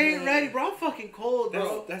 Oh, Get man. ready, bro. I'm fucking cold,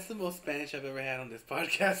 bro. That's the most Spanish I've ever had on this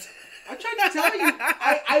podcast. I'm trying to tell you.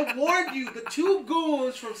 I warned you. The two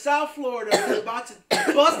goons from South Florida are about to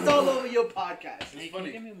bust all over your podcast. It's Hey, can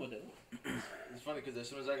you funny. give me a modelo? It's funny because as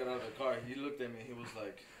soon as I got out of the car, he looked at me and he was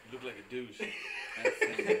like, "You look like a douche." I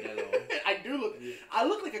said modelo. I do look. I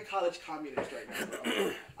look like a college communist right now,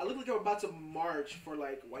 bro. I look like I'm about to march for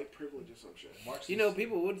like white privilege or some shit. Marxist. You know,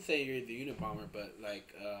 people would say you're the Unabomber, but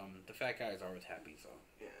like the fat guy is always happy, so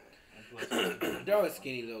Yeah. they're always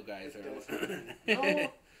skinny little guys.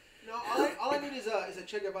 No, all I need is a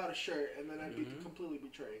Che Guevara shirt, and then I'd be completely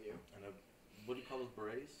betraying you. And what do you call those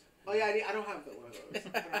berets? Oh yeah, I don't have one of those.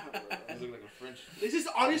 I don't have one of You those. look like a French. This is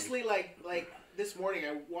honestly like this morning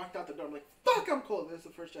I walked out the door. I'm like, fuck, I'm cold. This is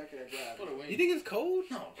the first jacket I grabbed. What a win. You think it's cold?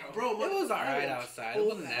 No, Bro, It was I alright was outside. It cold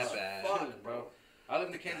wasn't that as bad. fuck, Chilling, bro. I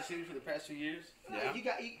lived in Kansas City for the past 2 years. Yeah. You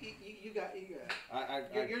got.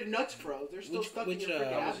 I Your nuts froze. They're still Which- stuck which, in your freaking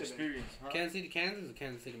that was abdomen. experience, huh? Kansas City, Kansas, or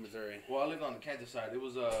Kansas City, Missouri? Well, I lived on the Kansas side. It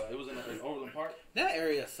was in Overland Park. That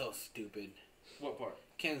area is so stupid. What part?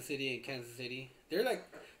 Kansas City and Kansas City. They're like,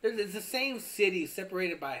 it's the same city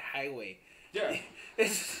separated by highway. Yeah.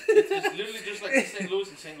 It's It's literally just like St. Louis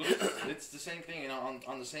and St. Louis. It's the same thing,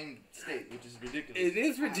 on the same state, which is ridiculous. It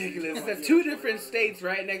is ridiculous. I have no That's idea two what's different going on. states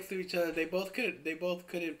right next to each other. They both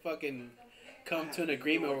couldn't fucking come to an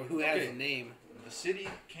agreement over who has Okay. the name. The city,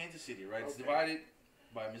 Kansas City, right? It's divided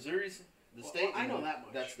by Missouri's, the Well, state. I and know that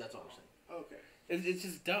much. That's all I'm saying. Okay. It's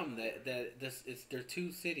just dumb that they're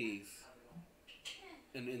two cities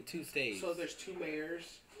in two states. So there's two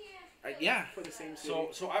mayors Yeah. for the same city.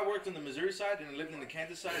 So I worked on the Missouri side and I lived in the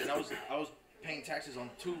Kansas side, and I was paying taxes on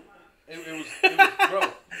two. It was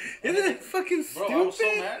bro. Isn't it fucking Bro, stupid? I was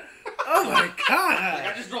so mad. Oh my Like, god.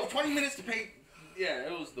 I just drove 20 minutes to pay. Yeah,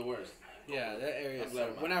 it was the worst. Yeah, that area. I'm glad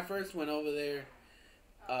I'm When I first went over there,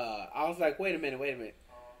 I was like, wait a minute.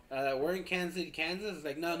 We're in Kansas City, Kansas. It's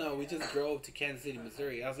like, no, we just drove to Kansas City,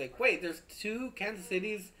 Missouri. I was like, wait, there's two Kansas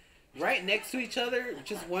Cities right next to each other.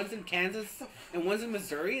 Just one's in Kansas and one's in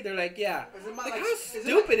Missouri. They're like, yeah. Isn't my, Like, like, how isn't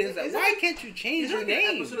stupid it- is that? isn't Why it- can't you change Is your there an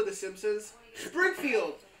name? episode of The Simpsons?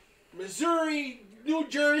 Springfield, Missouri, New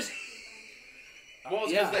Jersey, Well,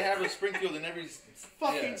 it's because Yeah. they have a Springfield in every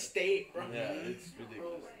fucking yeah. state, bro. Yeah, it's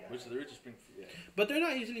ridiculous. Which is the richest Springfield? Yeah. But they're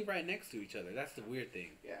not usually right next to each other. That's the weird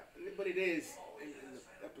thing. Yeah, but it is in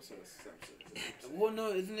the episode of Simpsons. Well,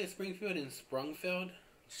 no, isn't it Springfield and Sprungfield?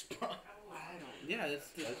 I don't. Yeah, that's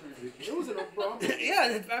the. That's ridiculous. It was an problem.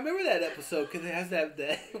 Yeah, I remember that episode because it has that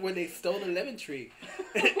where they stole the lemon tree,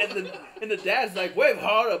 and the dad's like, "Wave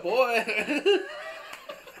harder, boy."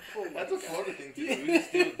 Oh my That's a God. Florida thing too. We just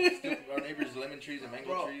steal our neighbors' lemon trees and mango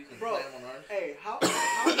Bro, trees and bro. plant them on ours. Hey, how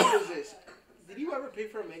good is this? Did you ever pay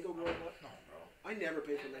for a mango growing up? No, bro. I never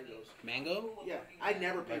paid for mangoes. Mango? Yeah, I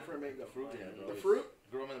never paid for a mango. The fruit, yeah, bro. The fruit?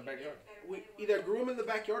 Grow them in the backyard. We either grew them in the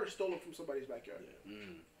backyard or stole them from somebody's backyard.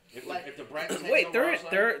 Mm. If the branch is Wait, hanging they're over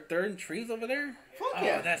outside, they're in trees over there? Fuck Oh,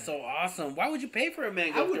 yeah. that's so awesome. Why would you pay for a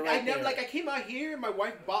mango? I if would. they're right I never there? like. I came out here. My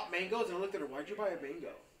wife bought mangoes, and I looked at her. Why'd you buy a mango?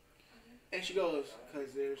 And she goes,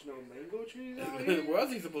 "Cause there's no mango trees out here." Where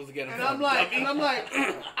else are you supposed to get them And from? I'm like,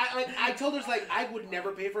 I told her it's like I would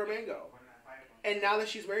never pay for a mango. And now that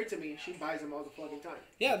she's married to me, she buys them all the fucking time.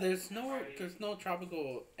 Yeah, there's no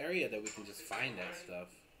tropical area that we can just find that stuff.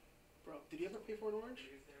 Bro, did you ever pay for an orange?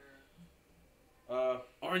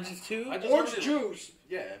 Oranges too? I just Orange ordered- juice.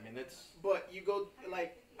 Yeah, I mean that's But you go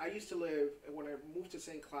like I used to live when I moved to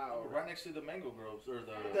St. Cloud. right next to the mango groves or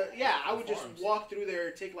I would just farms. walk through there,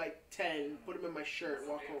 take like 10, put them in my shirt,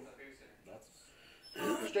 walk home.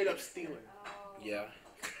 That's Straight up stealing. Yeah.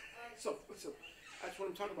 So that's what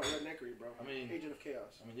I'm talking about, redneckery, bro. I mean- Agent of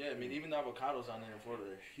Chaos. even the avocados on there in Florida,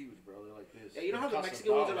 they're huge, bro. They're like this. Yeah, you know how It the costs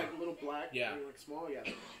Mexican ones are $1. like little black, Yeah. and like small. Yeah,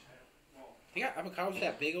 They got avocados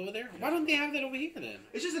that big over there? Why don't they have that over here then?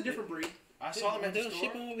 it's just a different breed. I saw them at They the don't ship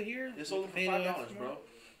store. them over here? They sold them Pay for the $5, extra bro. more?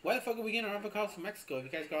 Why the fuck are we getting our avocados from Mexico if you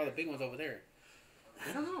guys got all the big ones over there?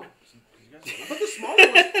 I don't know. You guys are- But the smaller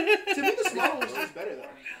ones, to me, the smaller ones taste better though.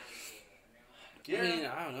 Yeah. I mean,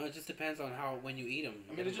 I don't know. It just depends on when you eat them.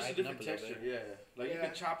 I mean, it's just a different texture. Yeah, like you Yeah.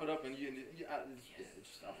 can chop it up and it's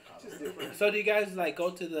just avocado. It's just different. So do you guys like go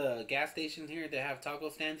to the gas stations here that have taco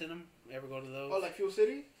stands in them? Ever go to those? Oh, like Fuel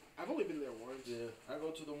City? I've only been there once. Yeah, I go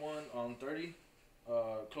to the one on 30,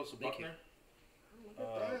 close to Thank you. Buckner. Oh,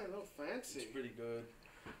 look at that, no fancy. It's pretty good.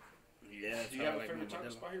 Yeah. Do you have a favorite taco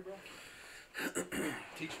spot here, bro?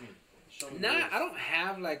 Teach me. Show me. Nah, yours. I don't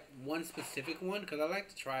have like one specific one because I like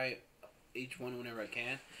to try each one whenever I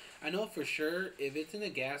can. I know for sure if it's in a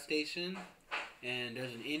gas station and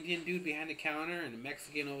there's an Indian dude behind the counter and a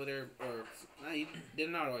Mexican over there, or they're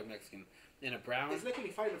not always Mexican, and a brown, It's like when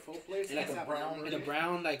you find a full place. and like it's a happening, brown, and a right?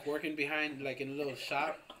 brown like working behind like in a little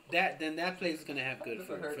shop. Then that place is gonna have good I've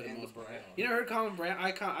food never heard for the Andy most part. Brown. You never heard Colin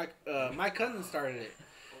Brown? My cousin started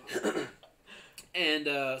it. And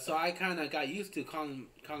so I kind of got used to calling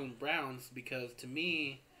Browns because to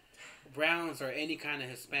me, Browns are any kind of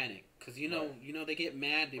Hispanic. Because you know they get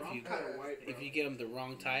mad if Bro, you I'm kind of white, bro. if you get them the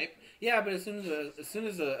wrong type. Yeah, but as soon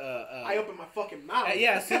as I open my fucking mouth.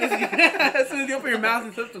 yeah, as soon as you open your mouth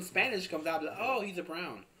and some Spanish comes out, like, oh, he's a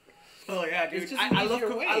brown. Oh yeah, dude. It's just I an love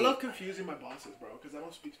easier way. I love confusing my bosses, bro, because I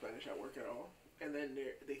don't speak Spanish at work at all. And then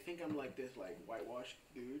they think I'm like this like whitewashed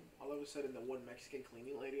dude. All of a sudden, the one Mexican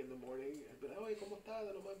cleaning lady in the morning, I'd be like, "Oye, cómo estás?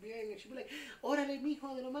 De lo más bien," and she'd be like, "Órale,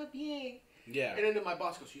 mijo, de lo más bien." Yeah. And then my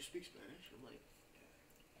boss goes, "You speak Spanish?" I'm like,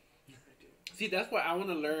 "Yeah, I do." See, that's why I want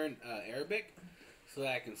to learn Arabic so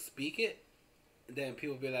that I can speak it. And then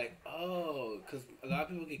people be like, "Oh," because a lot of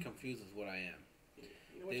people get confused with what I am.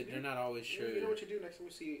 You know what you do? They're not always sure. You know what you do next time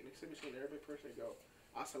you see an Arabic person, you go,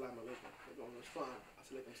 "Assalamu alaikum." They're going to respond,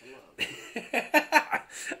 "Assalamu salam."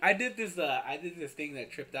 I did this thing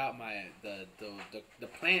that tripped out the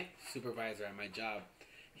plant supervisor at my job.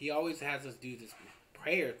 He always has us do this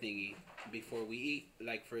prayer thingy before we eat,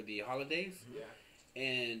 like for the holidays. Yeah.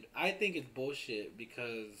 And I think it's bullshit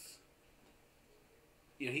because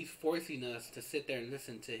he's forcing us to sit there and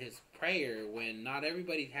listen to his prayer when not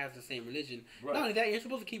everybody has the same religion. Right. Not only that, you're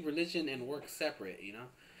supposed to keep religion and work separate,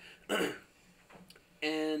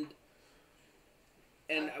 and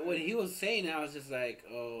when he was saying that, I was like,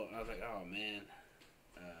 oh man,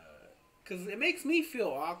 because it makes me feel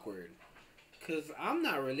awkward, because I'm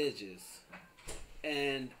not religious,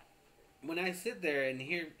 and when I sit there and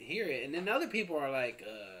hear it, and then other people are like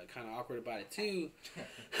kind of awkward about it too.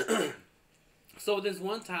 So this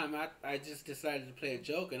one time, I just decided to play a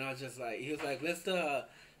joke, and I was just like, he was like, let's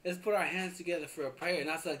put our hands together for a prayer, and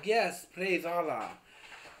I was like, yes, praise Allah,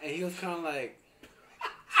 and he was kind of like,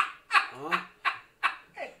 huh?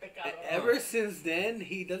 Ever since then,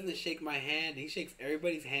 he doesn't shake my hand. He shakes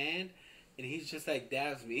everybody's hand, and he's just like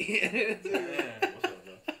dabs me. Man, what's up,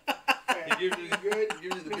 bro? He gives you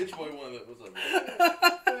the bitch boy one. What's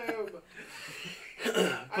up,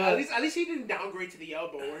 bro? At least he didn't downgrade to the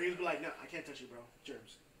elbow where he was like, "No, I can't touch you, bro.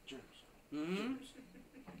 Germs." Mm-hmm.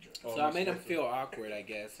 Oh, So I made him feel awkward, I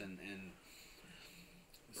guess, and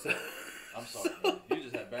so. I'm sorry, man. You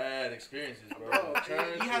just had bad experiences, bro.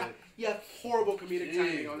 You have horrible comedic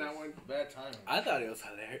timing on that one. Bad timing. I thought it was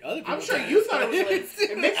hilarious. Other people I'm sure you thought it was hilarious.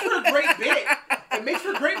 It makes for a great bit. It makes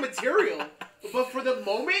for great material. But for the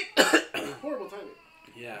moment, horrible timing.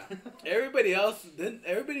 Yeah. Everybody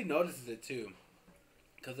notices it too.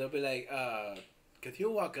 Because they'll be like, because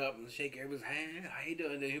he'll walk up and shake everybody's hand. How you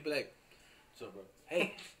doing? And then he'll be like, What's up, bro?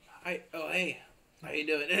 hey, hey, how you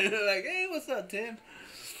doing? And they're like, hey, what's up, Tim?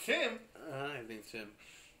 Tim? His name's Tim.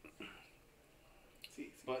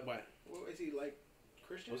 But what? Well, is he like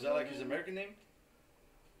Christian? Was that like his American name?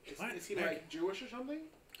 Is he like Jewish or something?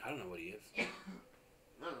 I don't know what he is. I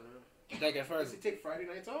don't know. Like as far as Does he take Friday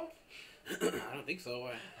nights off? I don't think so.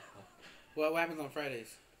 Why? What happens on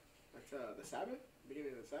Fridays? That's the Sabbath?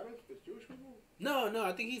 Beginning of the Sabbath with Jewish people? No,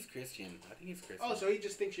 I think he's Christian. Oh, so he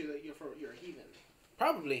just thinks you're a heathen.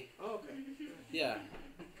 Probably. Oh, okay. Yeah.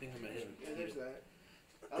 I think I'm a heathen. Yeah, there's that.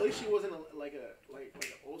 At least she wasn't like an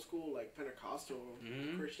old school like Pentecostal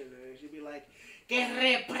Christian, and she'd be like, "Que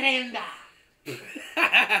reprenda."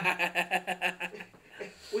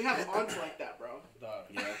 We have aunts like that, bro.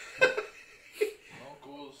 Yeah.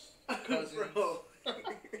 Uncles, cousins. Bro.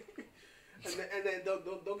 and then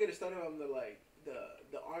they'll get it started on the like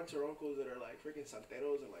the aunts or uncles that are like freaking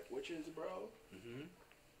santeros and like witches, bro. Mm-hmm.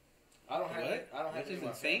 I don't have Witches any of my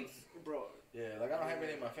and saints? Bro. Yeah, like I don't have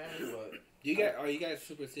any in my family, but Are you guys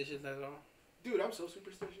superstitious at all? Dude, I'm so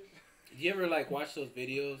superstitious. Do you ever like watch those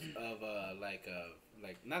videos of like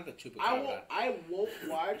not the chupacabra? I won't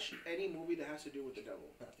watch any movie that has to do with the devil.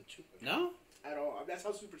 not the chupacabra. No? At all. That's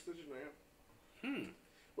how superstitious I am. Hmm.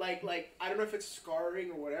 Like I don't know if it's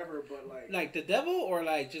scarring or whatever, but Like the devil or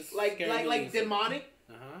like just like demonic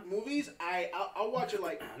Uh-huh. movies. I'll watch it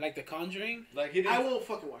like Like The Conjuring? Like he didn't. I won't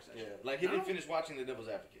fucking watch that. Yeah, Shit. like he No? didn't finish watching The Devil's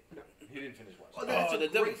Advocate. No. He didn't finish watching. Oh, that's a The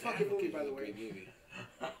great Devil's fucking movie, Advocate by the is a way. great movie.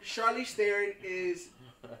 Charlize Theron is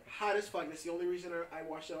hot as fuck. That's the only reason I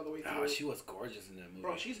watched it all the way through. Oh, she was gorgeous in that movie.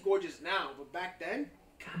 Bro, she's gorgeous now, but back then,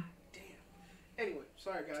 god damn. Anyway,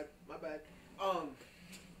 sorry, God, my bad. I'm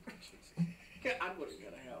gonna go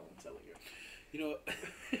to hell. I'm telling you. You know,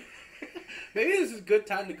 maybe this is a good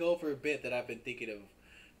time to go for a bit that I've been thinking of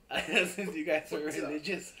since you guys are What's up?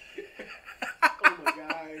 religious. Oh my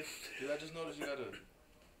god. Did I just notice you got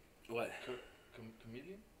a What?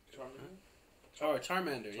 comedian? Charmander? Oh,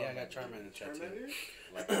 Charmander. Yeah, I got Charmander tattoo.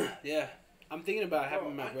 Charmander? Yeah. I'm thinking about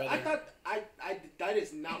having Bro, my brother. I thought that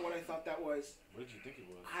is not what I thought that was. What did you think it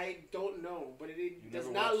was? I don't know, but it does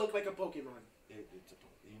never not watched- look like a Pokemon. It's a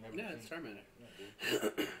you never Yeah, seen it's it? Charmander. Yeah,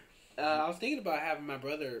 dude. I was thinking about having my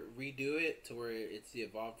brother redo it to where it's the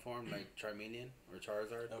evolved form, like Charmeleon or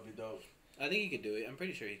Charizard. That would be dope. I think he could do it. I'm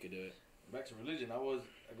pretty sure he could do it. Back to religion.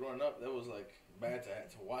 Growing up, that was like bad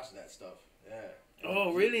to watch that stuff. Yeah.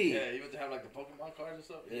 Oh, really? Yeah, even to have like the Pokemon cards and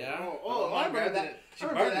stuff. Yeah. Oh, My I mom remember grabbed that. it. She I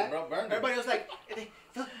remember burned that. it, bro. Burned it. Everybody was like,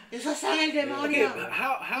 "Eso son el demonio." Okay, but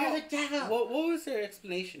how? You're the devil. What was their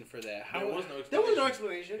explanation for that? How? There was no explanation. There was no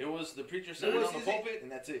explanation. It was the preacher sitting was- on the pulpit,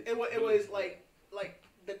 and that's it. It was like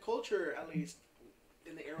the culture, at least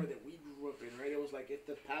in the era that we grew up was like if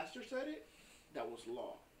the pastor said it, that was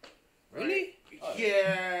law. Really? Oh,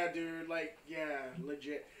 Yeah, dude. Like, yeah,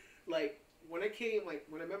 legit. Like when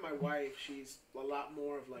I met my wife, she's a lot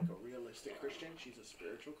more of like a realistic Christian. She's a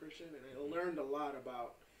spiritual Christian, and I learned a lot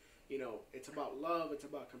about, it's about love, it's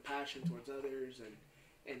about compassion towards others, and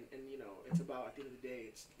it's about, at the end of the day,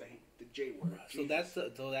 it's the J word. So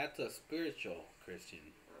that's a spiritual Christian.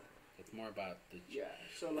 It's more about the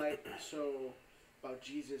So about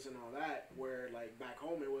Jesus and all that. Where like back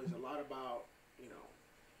home, it was a lot about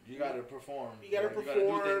You gotta perform. You gotta do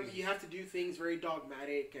perform. things. You have to do things very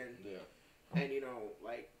dogmatic and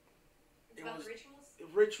like It's about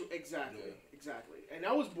rituals. ritual. Exactly. And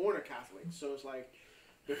I was born a Catholic, so it's like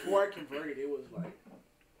before I converted, it was like.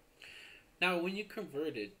 Now, when you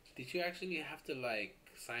converted, did you actually have to like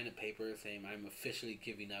sign a paper saying I'm officially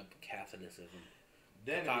giving up Catholicism?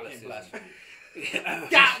 Then it became blasphemy.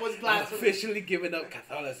 That was I'm blasphemy. officially giving up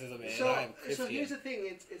Catholicism, and I'm Christian. So here's the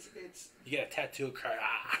thing. It's. You get a tattoo card.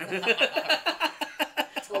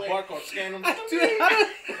 A barcode, scan them.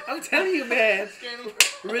 I'm telling you, man. Scan them.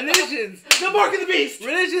 Religions. The mark of the beast.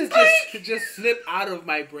 Religions just slip out of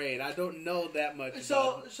my brain. I don't know that much.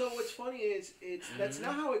 So what's funny is that's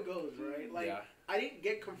not how it goes, right? Like Yeah. I didn't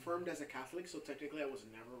get confirmed as a Catholic, so technically I was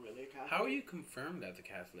never really a Catholic. How are you confirmed as a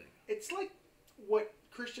Catholic? It's like what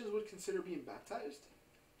Christians would consider being baptized.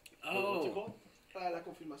 What's it called? La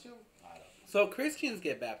confirmación. So Christians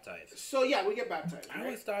get baptized. So yeah, we get baptized. I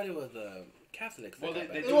always thought it was Catholics. Well,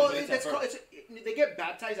 that they got do. baptized. They get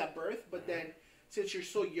baptized at birth, but then since you're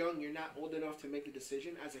so young, you're not old enough to make the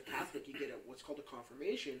decision. As a Catholic, you get what's called a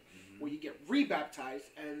confirmation, where you get rebaptized,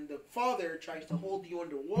 and the father tries to hold you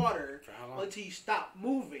underwater For how long? until you stop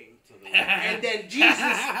moving, and then Jesus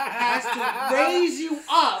has to raise you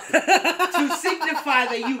up to signify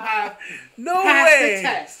that you have No passed way. the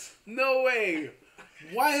test. No way.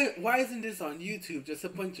 Why isn't this on YouTube? Just a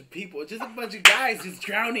bunch of people, just a bunch of guys just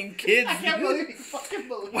drowning kids. I can't believe you fucking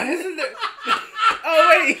believe. Why isn't there?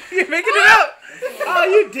 Oh wait, you're making it up. Oh,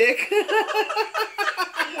 you dick.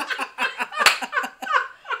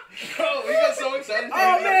 Bro, we got so excited.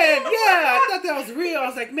 Oh man, yeah, I thought that was real. I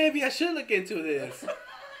was like, maybe I should look into this.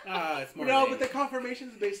 It's more. No, lame. but the confirmation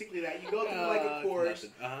is basically that you go through like a course.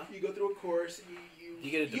 Uh-huh. You go through a course. You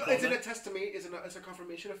get a It's diploma? in a testament. It's a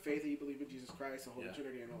confirmation of faith that you believe in Jesus Christ, the Holy Yeah.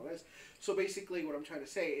 Trinity, and all this. So basically, what I'm trying to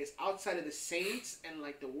say is, outside of the saints and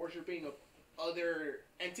like the worshiping of other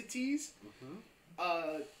entities,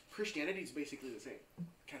 Christianity is basically the same.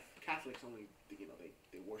 Catholics only,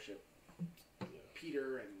 they worship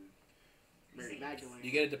Peter and Mary Magdalene.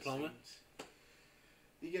 You get a diploma? Saints.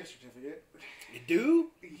 You get a certificate. You do?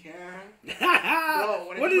 Yeah. No,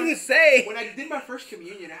 when I What did does my- it say? When I did my first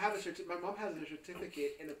communion, I have a my mom has a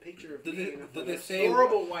certificate and a picture of Did me it- in a did it say-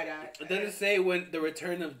 horrible white eye. Does it say when the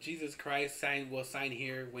return of Jesus Christ will sign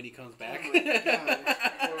here when he comes back? Oh my God,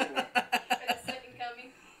 it's horrible. For the second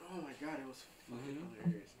coming. Oh my god, it was fucking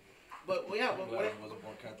hilarious. But well, yeah, I'm but glad when I wasn't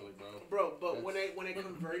born Catholic, bro. but when I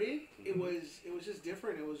converted, it was just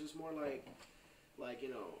different. It was just more like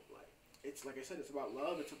it's like I said, it's about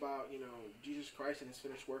love. It's about Jesus Christ and His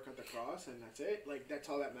finished work at the cross, and that's it. Like that's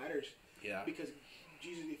all that matters. Yeah. Because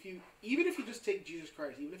Jesus, even if you just take Jesus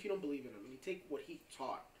Christ, even if you don't believe in Him, and you take what He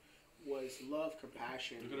taught was love,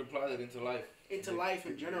 compassion, You could apply that into life. into life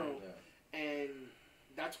in general. Yeah. And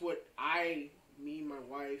that's what me and my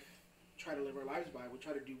wife try to live our lives by. We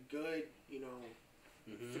try to do good,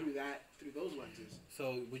 through those lenses.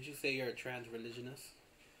 So, would you say you're a trans religionist?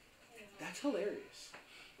 That's hilarious.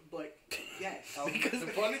 But, yes. Because the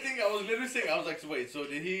funny thing, I was literally saying, I was like, wait, so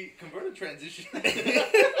did he convert a transition?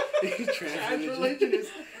 Trans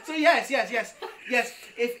religionist. So, yes.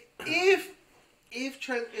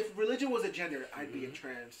 If religion was a gender, I'd be a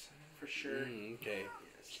trans, for sure. Okay.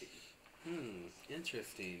 Yes.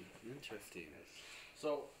 Interesting.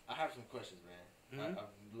 So, I have some questions, man. Mhm.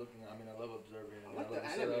 I'm looking, I love observing. I and like love the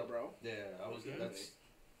setup. anime, bro. Yeah, I'm taking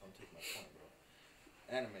my point, bro.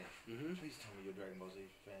 Anime. Mm-hmm. Please tell me you're a Dragon Ball Z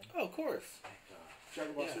fan. Oh, of course. Thank God.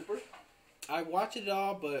 Dragon Ball Yeah. Super? I watch it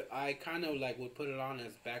all, but I kind of would put it on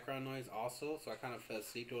as background noise also, so I kind of fell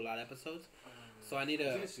asleep to a lot of episodes. So I need Is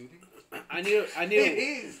a, it soothing? I need It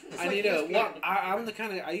is. It's I like need a. ESPN. Well, I'm the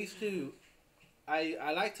kind of I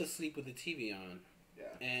like to sleep with the TV on, Yeah.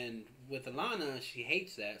 and with Alana, she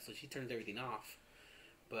hates that, so she turns everything off.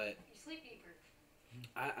 But You sleep deeper.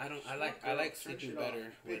 I don't. I Smart like girl. sleeping Turn shit better.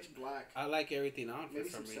 off. Pitch black. I like everything on for Maybe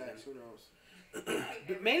some some reason. sex. Who knows?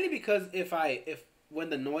 But mainly because if when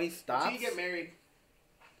the noise stops, Until you get married.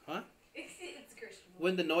 It's Christian.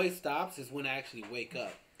 when the noise stops is when I actually wake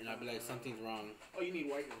up, and I'll be like, something's wrong. Oh, you need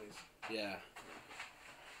white noise. Yeah.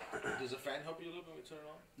 Does a fan help you a little bit when you turn it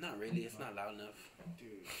on? Not really. It's not loud enough. Dude.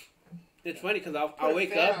 It's funny because I'll Put a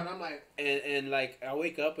wake fan up on, I'm like, and like I'll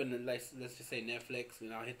wake up and then like let's just say Netflix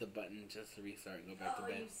and I'll hit the button just to restart and go back to Oh,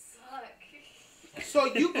 bed. you suck. so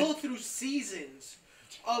you go through seasons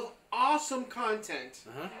of awesome content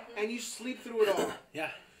Uh huh. and you sleep through it all.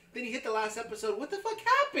 Yeah. Then you hit the last episode. What the fuck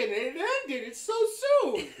happened? And it ended. It's so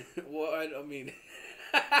soon. Well, I mean, He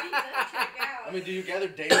does check out. I mean, do you gather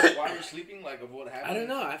data while you're sleeping, like of what happened? I don't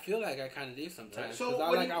know. I feel like I kind of do sometimes. So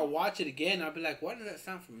Because when I'll watch it again. I'll be like, why does that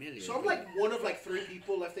sound familiar? So I'm like one of like 3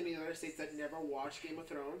 people left in the United States that never watched Game of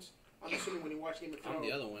Thrones. I'm assuming when you watch Game of Thrones. I'm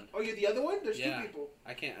the other one. Oh, you're the other one? There's Yeah. 2 people.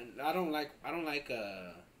 I can't. I don't like. I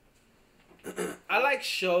like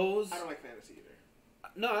shows. I don't like fantasy either.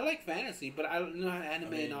 No, I like fantasy, but I don't know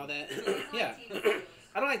anime and all that. You don't Yeah. like TV shows.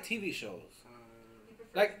 I don't like TV shows. You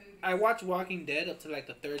prefer Like movies. I watched Walking Dead up to like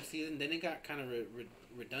the 3rd season, then it got kind of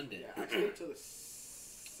redundant. Yeah, I stayed till the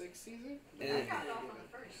 6th season. I Yeah. got off on the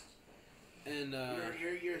first. And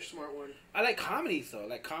You're a smart one. I like comedies though,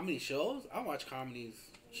 like comedy shows. I watch comedies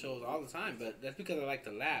shows all the time, but that's because I like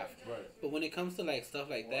to laugh. Right. But when it comes to like stuff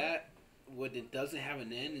like that, when it doesn't have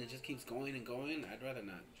an end and it just keeps going and going, I'd rather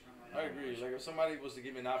not. I agree. Like if somebody was to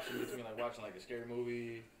give me an option between like watching like a scary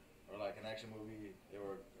movie or like an action movie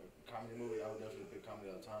or a comedy movie, I would definitely pick comedy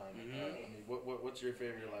all the time. Mhm. I mean, what's your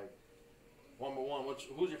favorite like? One by one,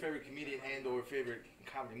 who's your favorite comedian and or favorite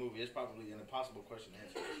comedy movie? It's probably an impossible question to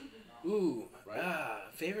answer. Ooh, Right.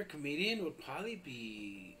 favorite comedian would probably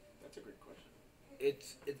be That's a great question.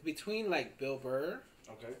 it's between like Bill Burr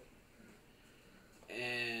Okay.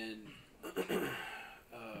 and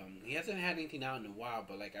he hasn't had anything out in a while,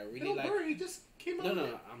 but like I really Bill like. Burr, he just came out.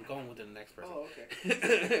 No, I'm going with the next person. Oh,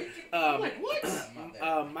 okay. I'm um, like, what?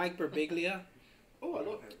 Mike Birbiglia. Oh, I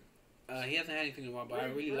love him. He hasn't had anything in a while, but I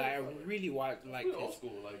Very, really very like. I funny. really like Pretty old his.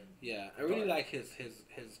 school, like Yeah, I really Dark. like his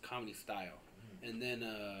comedy style, and then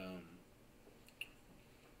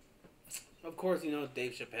of course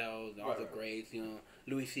Dave Chappelle, all Right, the right. greats,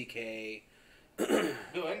 Louis C.K. Bill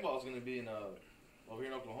Engvall's gonna be in over here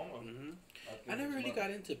in Oklahoma. hmm think I never next really month.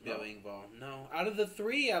 got into Bill No? Engvall. No, out of the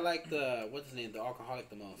 3, I like the what's his name, the alcoholic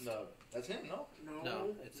the most. No, that's him. No. No,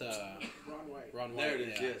 it's Ron White. Ron White. There it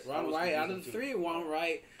is, yeah. yes. I Ron was White. Out of the confusing 3, Ron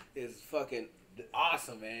White is fucking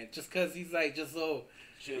awesome, man. Just cause he's like just so.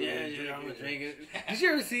 Yeah, I'm gonna drink it.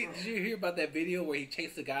 Did you hear about that video where he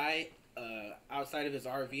chased a guy outside of his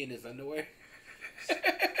RV in his underwear?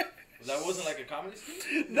 That wasn't like a comedy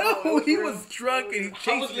skit. No, No, it was he real. was drunk and he I was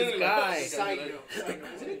chased this literally guy. like, Side note.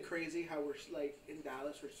 Isn't it crazy how we're like in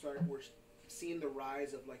Dallas? We're seeing the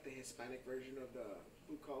rise of like the Hispanic version of the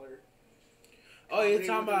blue collar. Oh, you're comedy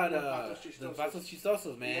talking with about the the Patos Patos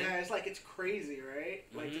Chistosos, man. Yeah, it's like it's crazy, right?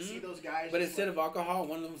 Like to see those guys. But just, instead like, of alcohol,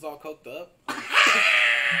 one of them's all coked up. right?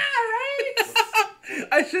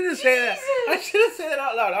 I shouldn't say that. I shouldn't say that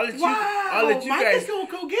out loud. I'll let you. Wow, I'll let you Mike guys. is gonna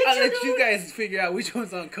go get I'll you, let you dude. guys figure out which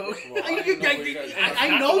one's on coke. First of all, I- I didn't know what you guys did. I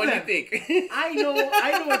Not know the one them. you think. I know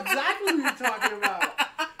exactly what you're talking about.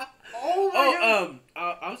 Oh my god.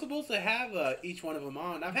 I'm supposed to have each one of them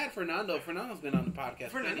on. I've had Fernando. Fernando's been on the podcast. many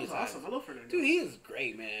Fernando's times. awesome. I love Fernando. Dude, he is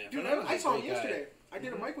great, man. Dude, Fernando's I a saw him great guy. yesterday. I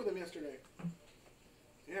did a mic with him yesterday.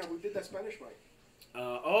 Yeah, we did that Spanish mic.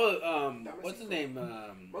 What's his name?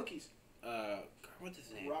 Monkeys. What's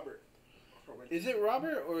his name? Robert. Is it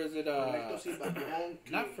Robert or is it Roberto Silva.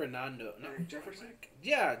 not Fernando? No, Jefferson?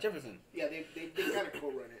 Yeah, Jefferson. Yeah, they kind of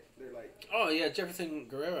co-run it. They're like Oh yeah, Jefferson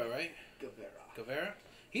Guerrero, right? Guevara. Guevara.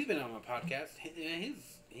 He's been on my podcast.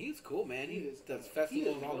 He's cool, man. He is does he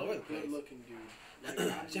festivals is all one over the place. Good looking dude.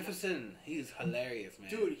 Like, Jefferson, he's hilarious, man.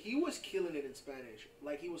 Dude, he was killing it in Spanish.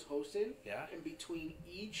 Like he was hosting, Yeah. and between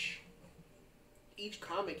each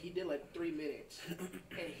comic, he did like 3 minutes,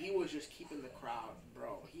 and he was just keeping the crowd,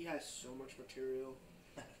 bro. He has so much material.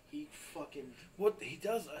 He fucking What he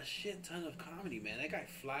does a shit ton of comedy, man. That guy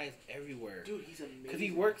flies everywhere. dude, he's amazing. Because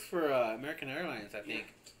he works for American Airlines, I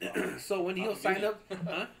think. So when he'll sign up,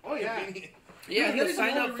 huh? Oh yeah, Yeah, Dude, he'll there's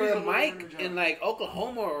sign another up for a reason why I'm mic gonna in like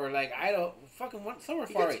Oklahoma or like Idaho, fucking somewhere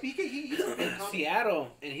he far can away. speak it. He's a big comic.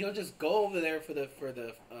 Seattle, and he'll just go over there for the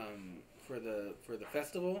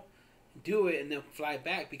festival, do it, and then fly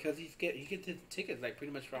back because he gets his tickets like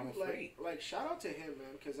pretty much for almost free. Like shout out to him,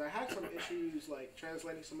 man, because I had some issues like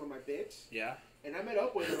translating some of my bits, Yeah. and I met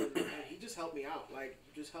up with him, and he just helped me out. Like,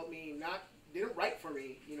 just helped me didn't write for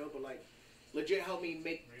me, but like legit helped me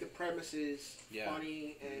make the premises Yeah.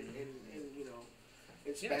 funny and in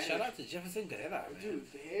Yeah, Spanish. shout out to Jefferson Guerrera, man. Dude,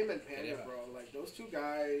 him and Panda, Guerrera. bro. Like those two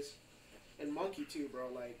guys, and Monkey too, bro.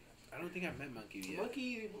 Like I don't think I've met Monkey yet.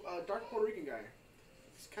 Monkey, dark Puerto Rican guy.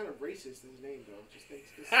 It's kind of racist, his name, though. Just thinks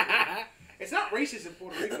it's not racist in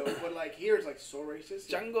Puerto Rico, but like here it's like so racist.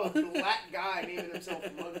 Jungle. A black guy naming himself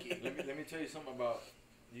Monkey. Let me tell you something about.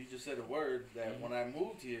 You just said a word that when I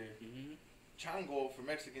moved here, chango for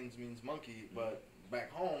Mexicans means monkey, but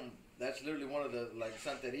back home that's literally one of the like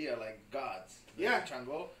santeria, like gods. Yeah.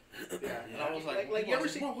 Chango. Yeah. And I was like, you ever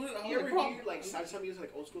see? bro, You ever hear like salsa music,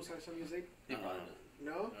 like old school salsa music? No.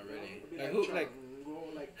 Not really. It'd be Like who?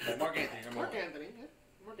 Like Like Mark Anthony. Mark Anthony. Yeah.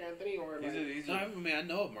 Mark Anthony or like. no, I mean I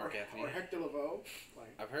know of Mark Anthony. Or Hector Lavoe.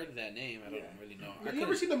 Like. I've heard of that name. I don't really know. Have you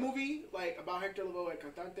ever seen the movie like about Hector Lavoe, El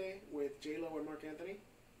Cantante, with J Lo and Mark Anthony?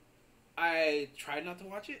 I tried not to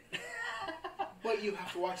watch it. But you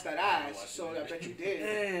have to watch that ass, so I bet you did.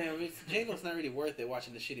 Damn, J-Lo's not really worth it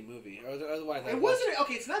watching the shitty movie. Or otherwise, It wasn't.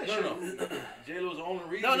 Okay, it's not a shit No. movie. J-Lo's the only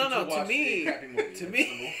reason No. to To watch me, a crappy movie. to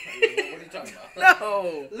me. What are you talking about?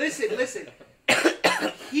 No. Listen.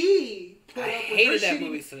 He put I up with her hated that shitty,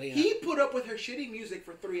 movie, Selena. He put up with her shitty music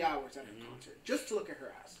for 3 hours at her concert just to look at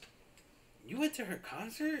her ass. You went to her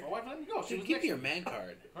concert? My wife let me go. She Dude, was give next me your to man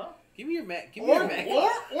card. Huh? Give me your man. Give me your man. Or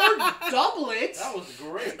double it. That was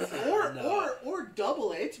great. Or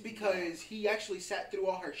double it because he actually sat through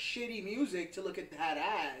all her shitty music to look at that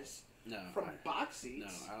ass No. from box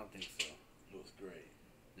seats. No, I don't think so. It was great.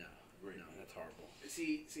 No. Great. No, that's horrible.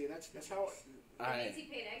 See, that's how. That means he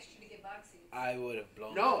paid extra to get box seats. I would have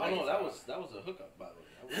blown. No, Oh no, that was a hookup by the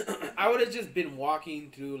way. I would have just been walking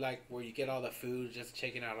through like where you get all the food, just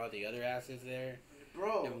checking out all the other asses there,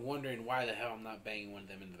 Bro. and wondering why the hell I'm not banging one of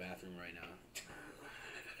them in the bathroom right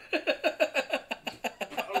now.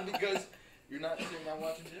 Probably because you're not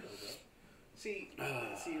watching J-Lo, bro. See,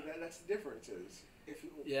 that's the difference. Is if you,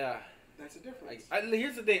 Yeah. that's the difference.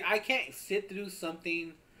 Here's the thing: I can't sit through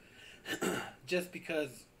something just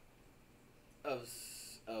because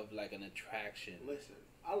of like an attraction. Listen,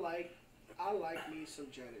 I like me some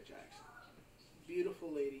Janet Jackson. Beautiful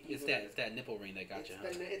lady. It's that nipple ring that got you. Huh?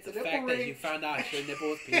 It's The the fact nipple that ring. you found out her nipple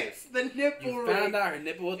was It's pierced. the nipple You ring. found out her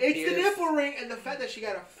nipple was It's pierced. the nipple ring and the fact that she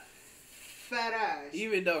got a fat ass.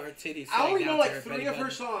 Even though her titties. I only sang know down like to her 3 belly of her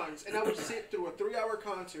button. songs, and I would sit through a 3-hour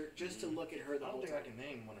concert just to look at her the I whole don't time. think I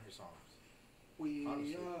can name one of her songs. We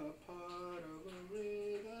Honestly. are part of a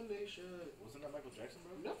rhythm nation. Wasn't that Michael Jackson,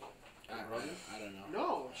 bro? No, I don't know.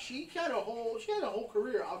 no, she had a whole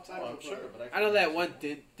career outside Oh, of I'm her sure, brother. but I know that one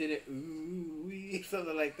did it ooh wee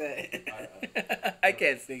something like that. I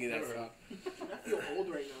can't sing it that Never song. I feel old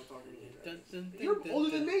right now talking to you guys. Dun, dun, dun, You're dun, older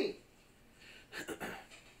dun. than me.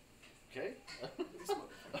 Okay. This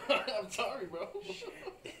motherfucker. I'm sorry, bro.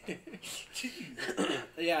 Jeez.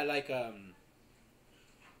 Yeah, like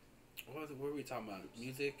what were we talking about?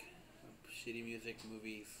 Music, shitty music,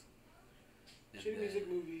 movies. And, Shitty music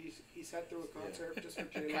movies. He sat through a concert just for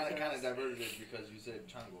J-Lo's Kind of ass. diverted it because you said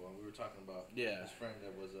Chango, and we were talking about Yeah. his friend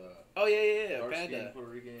that was Oh yeah, dark Panda, skinned Puerto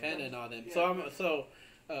Rican. Panda, and all them.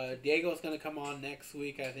 Yeah. Diego's gonna come on next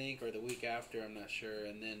week, I think, or the week after. I'm not sure.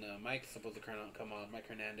 And then Mike's supposed to come on, Mike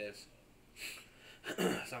Hernandez.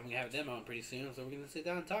 So I'm gonna have them on pretty soon. So we're gonna sit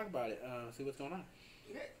down and talk about it, see what's going on.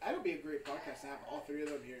 Yeah, that'd be a great podcast to have all 3 of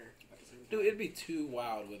them here at the same time. Dude, it'd be too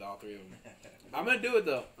wild with all 3 of them. I'm gonna do it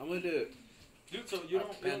though. I'm gonna do it. Dude, so you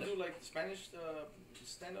don't Panda. do like Spanish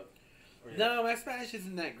stand up? No, my Spanish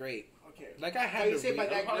isn't that great. Okay. Like I How had you to say by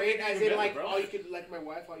read. that probably great, getting as even in better, like bro. all you could, like my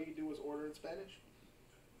wife, all you could do was order in Spanish?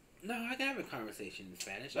 No, I can have a conversation in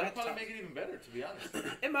Spanish. That'd I probably talk- make it even better, to be honest.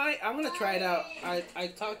 It might. I'm gonna try it out. I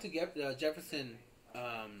talked to Jefferson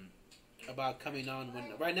about coming on.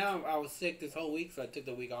 Right now I was sick this whole week, so I took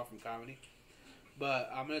the week off from comedy. But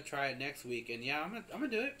I'm gonna try it next week, and yeah, I'm gonna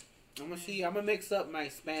do it. I'm gonna see. I'm gonna mix up my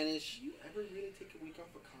Spanish. Do you ever really take a week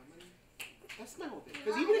off of comedy? That's my whole thing.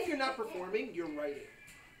 Because even if you're not performing, you're writing.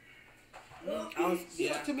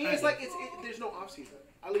 To me, it's like there's no off season.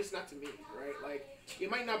 At least not to me, right? Like you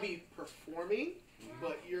might not be performing,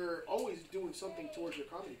 but you're always doing something towards your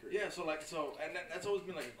comedy career. Yeah, and that's always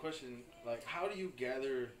been like a question. Like, how do you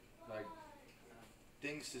gather like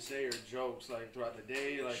things to say or jokes like throughout the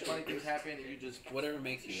day? Like, funny things happen, and you just Whatever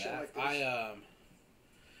makes you Shit laugh. like this.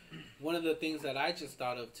 One of the things that I just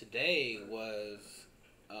thought of today was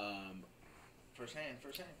first hand.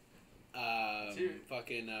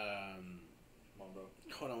 fucking Come on, bro.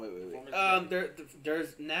 hold on, wait. Performance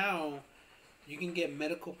There's now you can get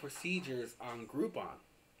medical procedures on Groupon.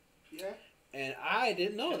 Yeah. And I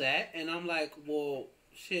didn't know that, and I'm like, well,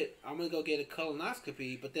 shit, I'm gonna go get a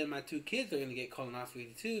colonoscopy, but then my 2 kids are gonna get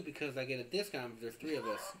colonoscopy too because I get a discount because there's 3 of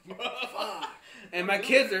us, Fuck. and Don't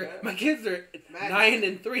do that, my kids are Imagine. 9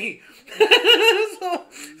 and 3. So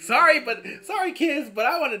sorry kids, but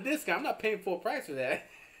I want a discount. I'm not paying full price for that.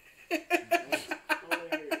 That's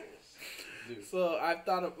hilarious. Dude. So I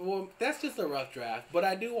thought of, well, that's just a rough draft, but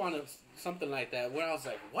I do want something like that where I was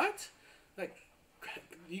like, what? Like,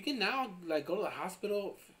 you can now like go to the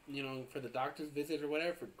hospital, you know, for the doctor's visit or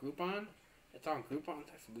whatever for Groupon. It's on Groupon.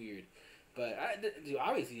 That's weird, but dude,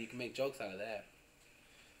 obviously you can make jokes out of that.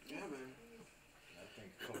 Yeah, man. I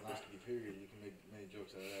think colonoscopy period, you can make many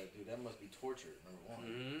jokes out of that. Dude, that must be torture, number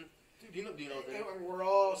one. Mm-hmm. Dude, do you know that? And we're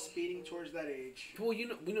all speeding towards that age. Well, you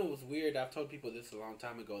know what's weird? I've told people this a long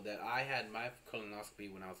time ago that I had my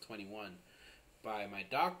colonoscopy when I was 21 by my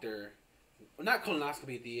doctor. Well, not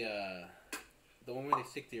colonoscopy, the one where they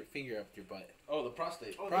stick your finger up your butt. Oh, the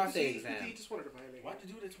prostate. Oh, Prostate he exam. just wanted to violate. Why'd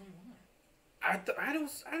you do it at 21? I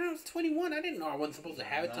was 21. I didn't know I wasn't supposed to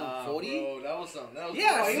have it till 40. Bro, that was something. That was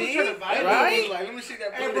Yeah, Oh, he was see? trying to violate. Right? He was like, let me see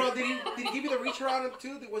that. Hey, bro, did he give you the reach around him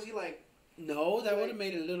too? Was he like, No, that would have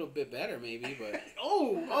made it a little bit better, maybe, but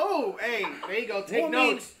hey, there you go. Take Well, I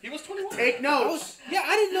mean, notes. He was 21. Take I notes. was, yeah,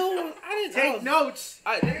 I didn't know. I didn't I Take was- notes.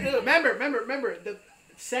 Remember, Remember the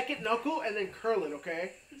second knuckle and then curl it,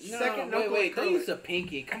 okay? Second knuckle wait, and don't curl use it. the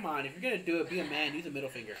pinky. Come on, if you're gonna do it, be a man. Use a middle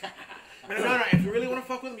finger. No. If you really want to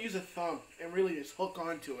fuck with him, use a thumb and really just hook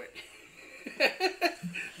onto it.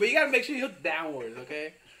 But you gotta make sure you hook downwards,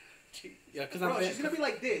 okay? Yeah, because Bro, I'm. she's gonna be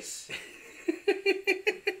like this.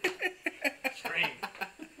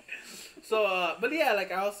 So, but yeah,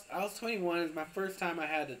 like I was 21. It was my first time I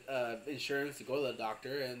had insurance to go to the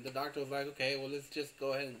doctor, and the doctor was like, "Okay, well, let's just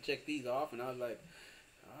go ahead and check these off." And I was like,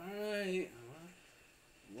 "All right,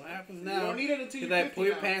 what happens You now?" don't need it until He's you're like, 50 "Pull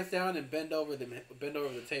your now. pants down and bend over the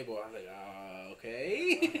table." I was like,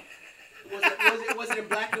 "Okay." Was it in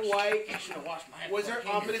black and white? I should have washed my hands. Was there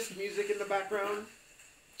ominous music in the background?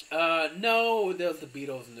 No, there was the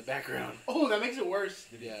Beatles in the background. Oh, that makes it worse.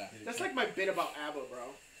 Yeah. That's like my bit about ABBA, bro.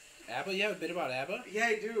 ABBA? You have a bit about ABBA? Yeah,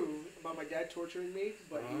 I do. About my dad torturing me,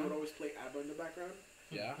 but he Uh-huh. would always play ABBA in the background.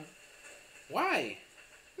 Yeah. Why?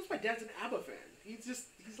 Because my dad's an ABBA fan. He's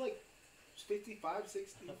like 55,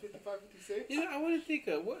 60, 55, 56. You know, I want to think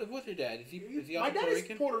of what's your dad? Is he My also dad Puerto is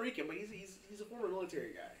Rican? Puerto Rican, but he's a former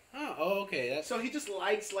military guy. Oh, okay. That's So he just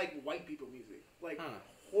likes like white people music, like huh.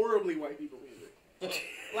 horribly white people music.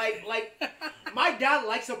 like my dad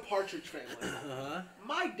likes a Partridge Family. Uh-huh.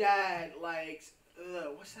 My dad likes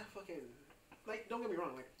what's that fucking like? Don't get me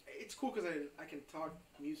wrong, like it's cool because I can talk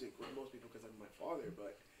music with most people because I'm my father,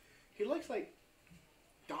 but he likes like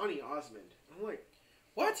Donny Osmond. I'm like,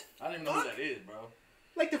 What? I don't even know who that is, bro.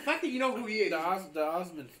 like the fact that you know who he is. The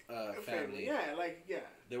Osmond family. Yeah, like yeah.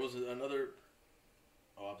 There was another.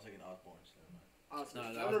 Oh, I was thinking Osbournes.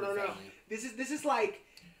 Osmond. No, the No. Osmond family. This is like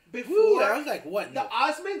before Woo, I was like, what? the No.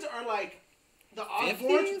 Osmonds are like the 50s?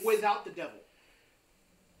 Osbournes without the devil.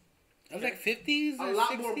 I was like 50s A or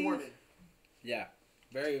lot 60s? more Mormon. Yeah.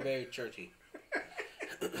 Very, very churchy.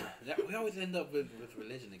 We always end up with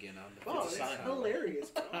religion again on the Oh, It's it's a sign. hilarious,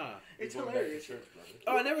 bro. Huh. It's We're going back to hilarious. church, brother.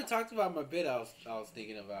 Oh, I never talked about my bit I was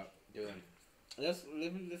thinking about doing. Let's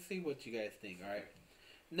see what you guys think, alright?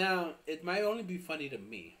 Now, it might only be funny to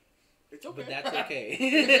me, It's okay. but that's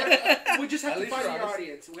okay. We just have At to least find you're your honest.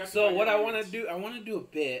 audience. We have to So find what your I want audience. to do, I want to do a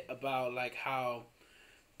bit about like how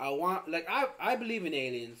I believe in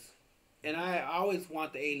aliens, and I always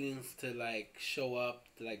want the aliens to like show up,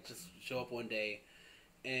 to like just show up one day,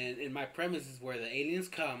 and in my premise is where the aliens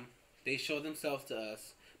come, they show themselves to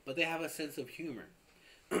us, but they have a sense of humor.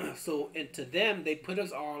 So and to them, they put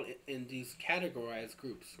us all in these categorized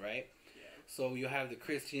groups, right? So you have the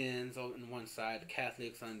Christians on one side, the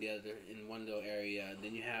Catholics on the other, in one little area. And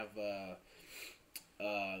then you have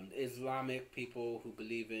Islamic people who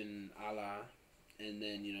believe in Allah, and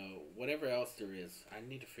then whatever else there is. I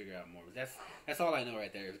need to figure out more. That's all I know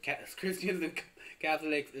right there. Christians and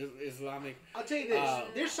Catholics, Islamic. I'll tell you this.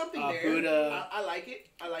 There's something there. Buddha. I like it.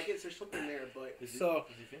 There's something there, but Is So-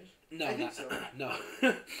 he finished? No, I think not, so.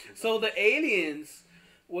 no. So the aliens,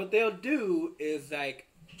 what they'll do is like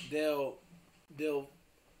they'll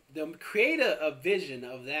create a vision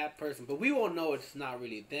of that person, but we won't know it's not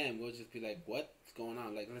really them. We'll just be like, what's going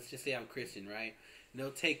on? Like, let's just say I'm Christian, right? And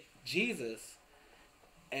they'll take Jesus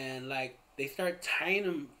and like they start tying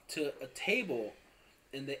him to a table,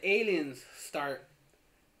 and the aliens start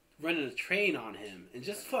running a train on him and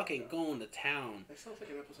just fucking going to town. that sounds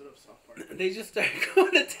like an episode of South Park. They just start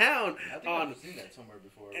going to town I think on. I've seen that somewhere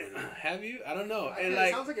before. already. Have you? I don't know. It And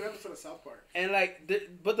like, sounds like an episode of South Park. and like,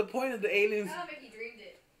 but the point of the aliens, I don't think you dreamed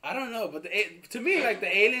it. I don't know. But to me, like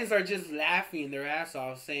the aliens are just laughing their ass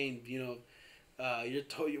off, saying,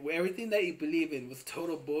 everything that you believe in was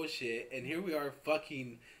total bullshit, and here we are,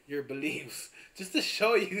 fucking your beliefs, just to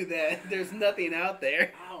show you that there's nothing out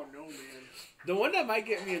there. I don't know, man. The one that might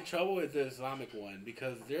get me in trouble is the Islamic one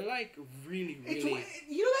because they're like really. It's,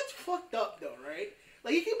 you know that's fucked up though, right?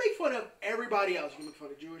 Like you can make fun of everybody else. You can make fun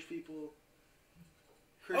of Jewish people.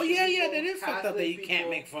 Oh Christian yeah, people, that is fucked up Catholic that you can't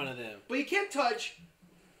people, make fun of them. But you can't touch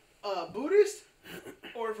Buddhist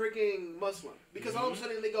or freaking Muslim because all of a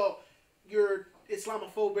sudden they go, you're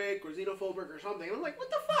Islamophobic or xenophobic or something. And I'm like,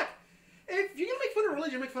 what the fuck? If you're gonna make fun of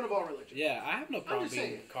religion, make fun of all religion. Yeah, I have no problem just being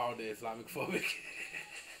saying. called Islamic phobic.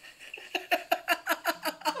 You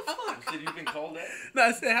said you've been called that? No,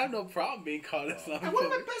 I said I have no problem being called Islamic And one of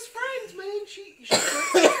my phobic. best friends, man,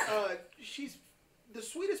 she's the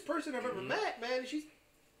sweetest person I've ever met, man. She's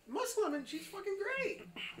Muslim and she's fucking great.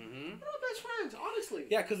 Mm-hmm. One of my best friends, honestly.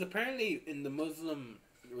 Yeah, because apparently in the Muslim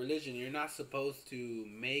religion, you're not supposed to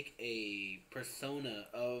make a persona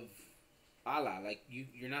of Allah. Like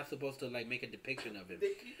you're not supposed to like make a depiction of him.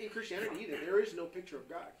 In Christianity either, there is no picture of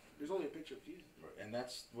God. There's only a picture of Jesus. Right. And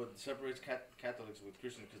that's what separates Catholics with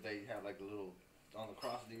Christians because they have like the little on the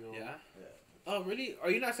cross deal. Yeah. Yeah. Oh, really?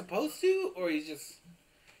 Are you not supposed to, or you're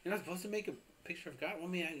not supposed to make a picture of God? Well,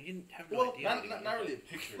 I mean, you have no Well, idea. Not really a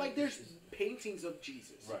picture. Like there's It's paintings of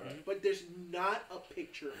Jesus, Right. but there's not a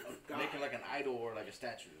picture of God. making like an idol or like a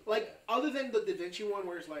statue. Like other than the Da Vinci one,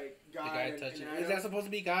 where it's like The God guy and touching. Adam, Is that supposed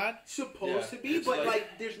to be God? supposed Yeah, to be, it's but like- like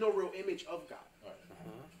there's no real image of God.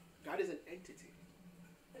 Uh-huh. God is an entity.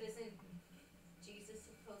 But isn't Jesus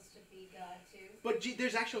supposed to be God too? But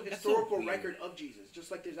there's actual That's so historical weird. record of Jesus, just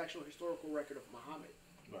like there's actual historical record of Muhammad.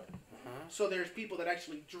 Right. Uh-huh. So there's people that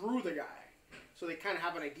actually drew the guy, so they kind of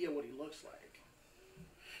have an idea what he looks like.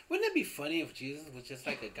 Wouldn't it be funny if Jesus was just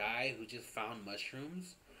like a guy who just found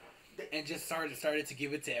mushrooms and just started to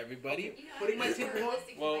give it to everybody? You know, But he I might think take more-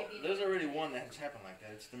 realistic he Well, might be there's doing- already one that's happened like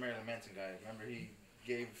that. It's the Marilyn Manson guy. Remember he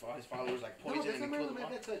gave all his followers like No, poison that's not and he Marilyn killed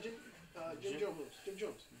them Manson. all. That's Jim Jones. Jim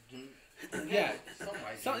Jones. Yeah. Some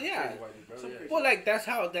white So- dude, yeah. crazy white dude, bro, Some yeah. crazy- Well, like that's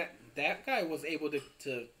how that guy was able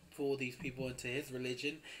to fool these people into his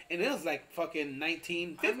religion, and it was like fucking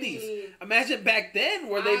 1950s. I mean, Imagine back then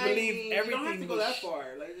where they believed You everything don't have to go was that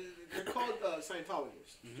far. Like they're called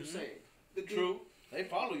Scientologists. Just Mhm. saying. The dude- True. They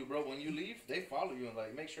follow you, bro. When you leave, they follow you and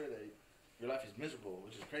like make sure that your life is miserable,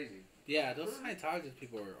 which is crazy. Yeah, those Scientologist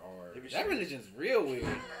people are Have you that seen- religion's real weird.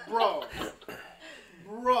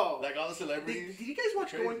 bro. Like all the celebrities. Did you guys watch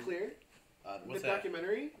Crazy. Going Clear? What's the that?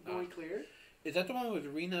 documentary, Going Clear? Is that the one with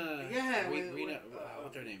Rena? Yeah, Rena. with,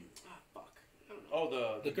 what's her name? Ah, fuck. I don't know.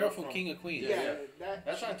 Oh, The girl from King of Queens. Yeah. That's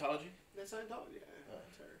That's Scientology. Scientology. Yeah,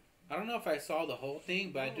 that's her. I don't know if I saw the whole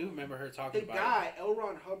thing, but I do remember her talking The about it. guy, L.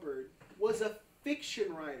 Ron Hubbard, was a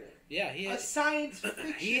fiction writer, Yeah, he a has. science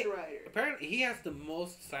fiction he- writer. Apparently, he has the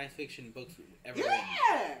most science fiction books ever written.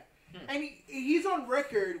 Yeah, and he's on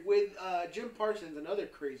record with Jim Parsons, another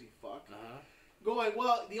crazy fuck, Uh-huh. going,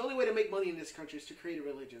 well, the only way to make money in this country is to create a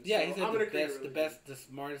religion. Yeah, so he said I'm gonna create a the religion. best, the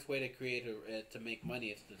smartest way to create to make money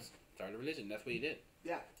is to start a religion. That's what he did.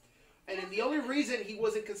 And then the only reason he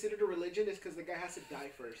wasn't considered a religion is because the guy has to die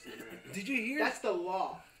first in America. Did you hear? That's the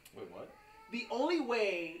law. Wait, what? The only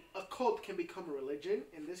way a cult can become a religion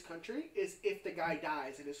in this country is if the guy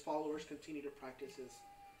dies and his followers continue to practice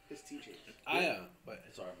his teachings. But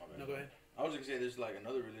Sorry, my bad. no, go ahead. I was gonna say there's like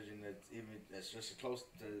another religion that's just as close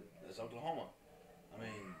to as Oklahoma. I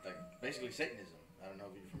mean, like basically Satanism. I don't know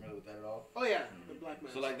if you're familiar with that at all. Oh yeah, the black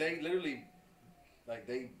man. So like they literally, like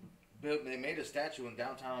they made a statue in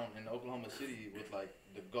downtown in Oklahoma City with like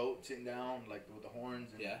the goat sitting down like with the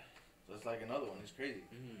horns. And Yeah. So it's like another one. It's crazy.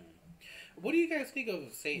 What do you guys think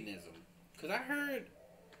of Satanism? Because I heard,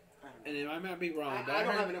 I don't know. and I might be wrong, but I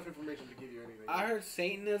don't heard, have enough information to give you anything. I heard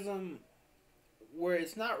Satanism, where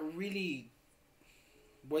it's not really,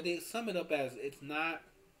 where they sum it up as it's not,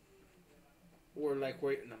 or like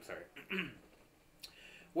where I'm sorry,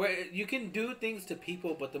 where you can do things to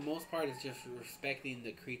people, but the most part is just respecting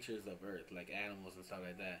the creatures of Earth, like animals and stuff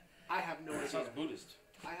like that. I have no It idea. sounds Buddhist.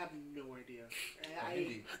 I have no idea. Or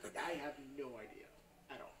Hindi. I have no idea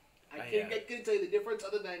at all. I Yeah. couldn't tell you the difference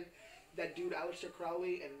other than that dude Aleister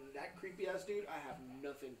Crowley and that creepy ass dude. I have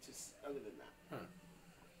nothing to other than that.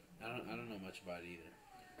 I don't know much about it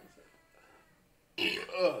That's it. either.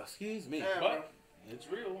 Oh, excuse me. Yeah, But bro. it's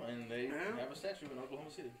real, and they Yeah. have a statue in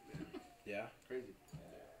Oklahoma City. Yeah. Crazy.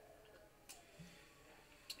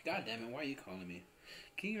 God damn it! Why are you calling me?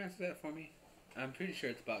 Can you answer that for me? I'm pretty sure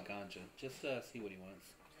it's about ganja. Just see what he wants.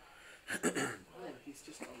 Oh, he's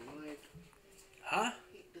just alive. Huh?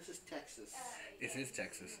 This is Texas. This is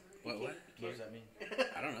Texas. What? What does that mean?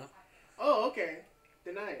 I don't know. Oh, okay.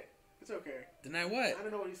 Deny it. It's okay. Deny what? I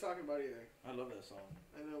don't know what he's talking about either. I love that song.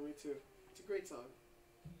 I know, me too. It's a great song.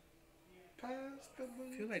 Pass the I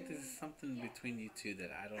feel like this is something between you two that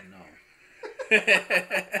I don't know.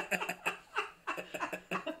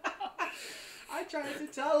 I tried to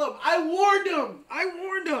tell him. I warned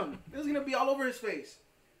him. This is gonna be all over his face.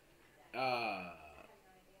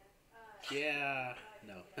 Yeah,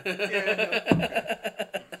 no.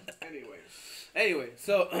 Anyway,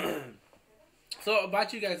 so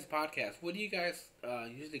about you guys' podcast, what do you guys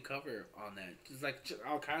usually cover on that? Just like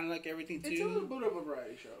kind of like everything too. it's a little bit of a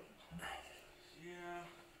variety show. Yeah.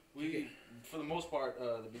 We, for the most part,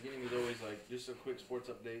 the beginning is always like just a quick sports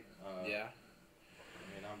update. Yeah.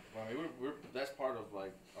 I mean, we're that's part of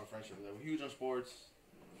like our friendship. Like, we're huge on sports.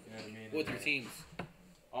 You know what I mean? With your teams,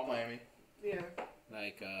 All Miami. Yeah.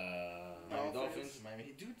 like Miami Dolphins.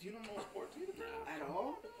 Miami. Dude, you don't know sports either, bro? At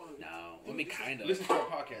all? no. I mean, kind of. Listen to our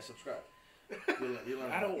podcast. Subscribe. You'll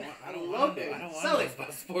learn I don't Love want it. I don't Sell want it.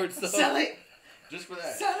 about sports. Though. Sell it. just for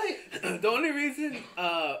that. Sell it. The only reason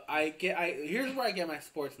here's where I get my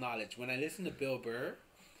sports knowledge when I listen to Bill Burr.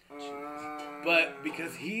 But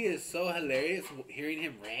because he is so hilarious, hearing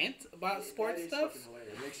him rant about sports stuff,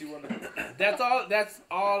 It makes you wonder. that's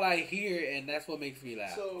all I hear, and that's what makes me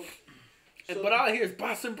laugh. But all I hear is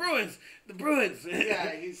Boston Bruins, the Bruins. yeah,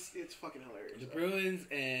 it's fucking hilarious. The Bruins,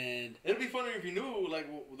 and It'd be funnier if you knew, like,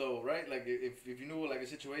 though, right? Like, if you knew, like, a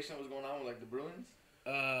situation that was going on with, like, the Bruins.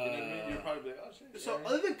 You know what I mean? You'd probably be like, oh, shit. So, yeah.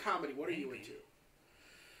 other than comedy, what are you into?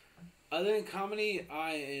 other than comedy,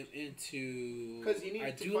 I am into. 'Cause you need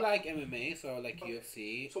I to do like MMA, so I like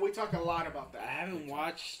UFC. So, we talk a lot about that. I haven't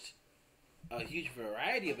watched a huge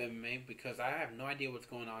variety of MMA because I have no idea what's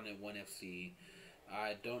going on in ONE FC.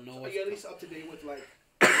 I don't know Are what's you at least up to date with, like,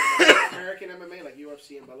 American MMA, like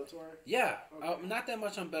UFC and Bellator? Yeah, Okay. not that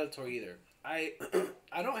much on Bellator either. I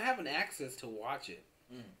I don't have an access to watch it,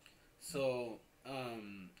 so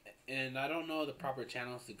and I don't know the proper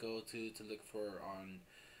channels to go to look for on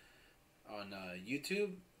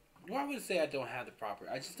YouTube. Well, I would say I don't have the proper.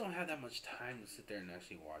 I just don't have that much time to sit there and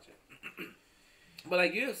actually watch it. But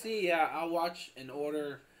like UFC, yeah, I'll watch in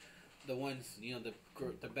order the ones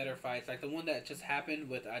the better fights, like the one that just happened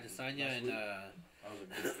with Adesanya and. That was a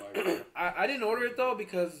good fight. I didn't order it though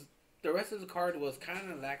because the rest of the card was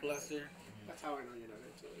kind of lackluster. That's how I know you're not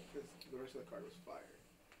into it, because the rest of the card was fire.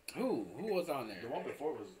 Who was on there? The one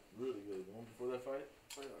before was really good. The one before that fight?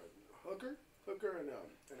 Hooker and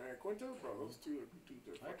Iaquinta, bro, those two dudes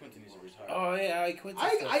are Iaquinta needs to retire. Oh yeah,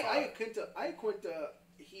 Iaquinta,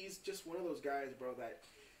 he's just one of those guys, bro, that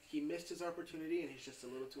he missed his opportunity and he's just a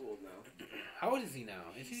little too old now. How old is he now?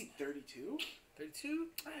 Is He's he 32? 32?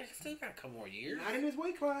 I still got a couple more years. Not in his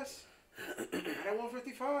weight class. Not at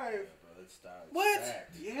 155. Bro, that's What?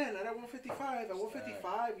 stacked. Yeah, not at 155. At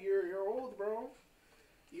 155, you're old, bro.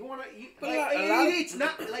 You wanna eat? But Like, a lot of- it's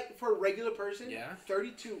not like for a regular person. Yeah.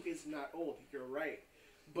 32 is not old. You're right.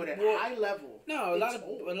 But at Well, high level, No, it's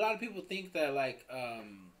old. a lot of people think that like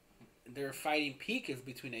their fighting peak is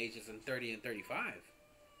between the ages of 30 and 35.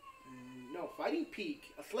 No, fighting peak,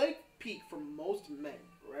 athletic peak for most men,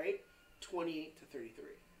 right? 28 to 33.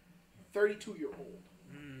 32, you're old.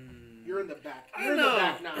 You're in the back. I You're don't in the know.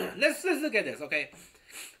 back now. Let's look at this, okay?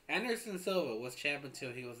 Anderson Silva was champ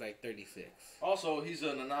until he was like 36. Also, he's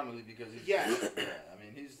an anomaly because he's... Yeah. I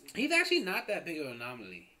mean, He's actually not that big of an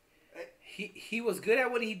anomaly. He was good at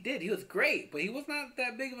what he did. He was great, but he was not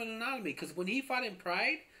that big of an anomaly because when he fought in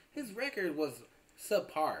Pride, his record was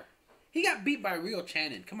subpar. He got beat by Rio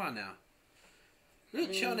Channon. Come on now.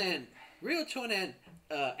 Rio Chonan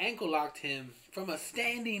ankle locked him from a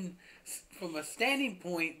standing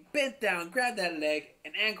point, bent down, grabbed that leg,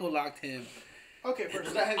 and ankle locked him. Okay,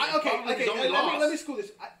 first. That has probably his Okay. only Let loss. me school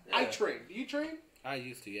this. I train. Do you train? I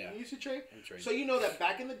used to, yeah. You used to train? I'm trained. So you know that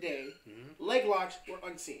back in the day, leg locks were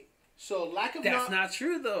unseen. So lack of That's not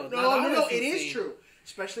true though. No, it is true.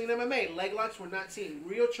 Especially in MMA, leg locks were not seen.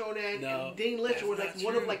 Rio Chonan and Dane Lister were like that's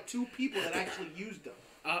one true. of like two people that actually used them.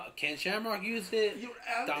 Ken Shamrock used it. You-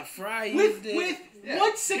 Don Fry with used it. with Yeah, what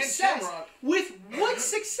Ken success? Shamrock. With what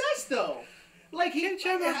success though? Like Ken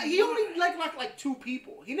Shamrock- he only leg locked like two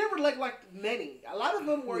people. He never leg locked many. A lot of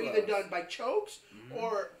them were Who either else? done by chokes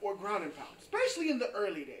or ground and pound, especially in the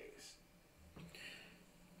early days.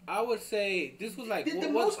 I would say this was like The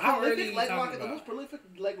what, most how early prolific you leg talking lock, the about? most prolific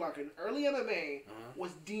leg lock in early MMA Uh-huh.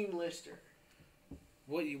 was Dean Lister.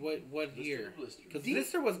 What year? Lister. Because Dean-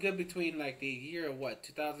 Lister was good between like the year of what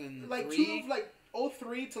 2003. Like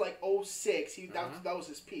 03 to like 06, that was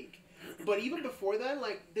his peak. But even before then,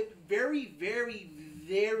 like very, very,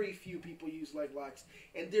 very few people use leg locks,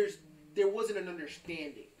 and there wasn't an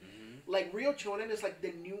understanding. Like Rio Chonan is like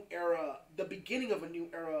the new era, the beginning of a new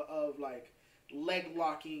era of like leg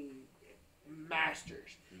locking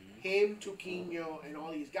masters. Him, Tuquinho, and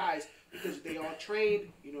all these guys, because they all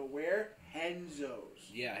trained, you know where? Henzo's.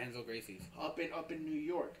 Yeah, Henzo Gracie's. Up in New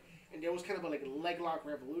York. And there was kind of a like leg lock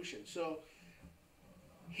revolution. So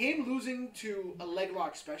him losing to a leg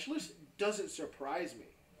lock specialist doesn't surprise me.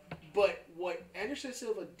 But what Anderson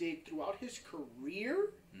Silva did throughout his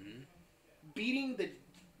career, beating the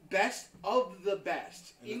best of the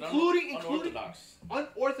best, And including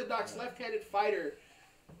unorthodox left-handed fighter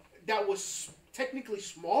that was technically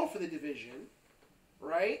small for the division,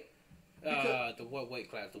 right? The what weight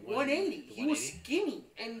class? The 180. He was skinny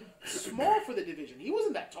and small for the division. He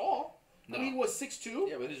wasn't that tall. No. I mean, he was 6'2".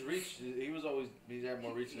 Yeah, but his reach, he had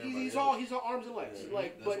more reach than everybody He's else. all arms and legs. Yeah,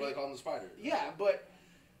 Like, that's but why they call him the Spider. yeah, but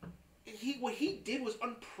what he did was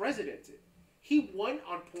unprecedented. He won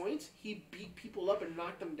on points. He beat people up and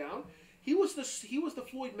knocked them down. He was the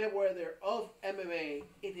Floyd Mayweather of MMA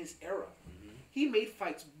in his era. He made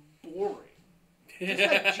fights boring. Just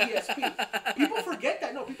like GSP. People forget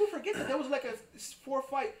that. No, people forget that there was like a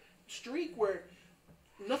 4-fight streak where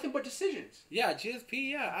nothing but decisions. Yeah,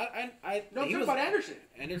 GSP. Yeah, I. No, I'm talking about Anderson.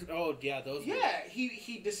 Anderson. Oh, yeah, those. Yeah,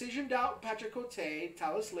 he decisioned out Patrick Cote,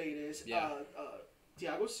 Talis Laitis,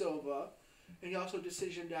 Thiago Silva, and he also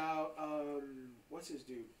decisioned out what's his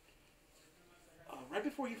dude? Right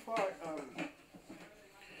before he fought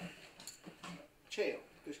Chael,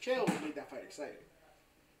 because Chael made that fight exciting.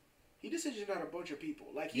 He decisioned out a bunch of people.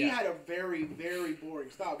 Like, he had a very, very boring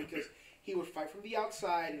style because he would fight from the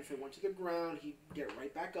outside, and if it went to the ground, he'd get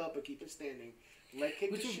right back up and keep it standing. Leg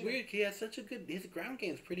kick Which the is shit. weird. He has such a good. His ground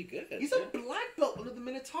game's pretty good. He's a black belt under the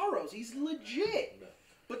Minotauros. He's legit. Yeah.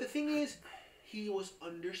 But the thing is, he was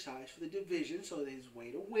undersized for the division, so his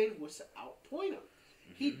way to win was to outpoint him.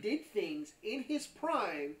 He did things in his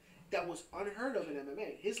prime that was unheard of in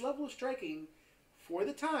MMA. His level of striking, for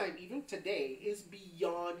the time, even today, is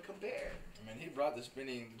beyond compare. I mean, he brought the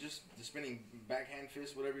spinning backhand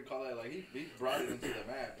fist, whatever you call it. Like, he brought it into the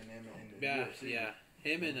map in the UFC. Yeah.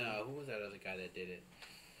 Him and who was that other guy that did it?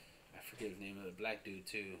 I forget his name. The black dude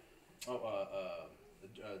too.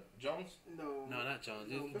 Jones? No, No, not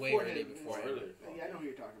Jones. It was before way him. early before him. Earlier. Yeah, I know who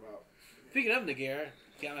you're talking about. Speaking of Nogueira,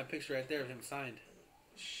 got my picture right there of him signed.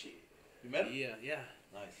 Shit. You met him? Yeah.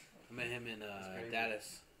 Nice. I met him in crazy.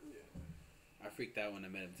 Dallas. Yeah. I freaked out when I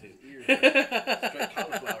met him too. Ears, straight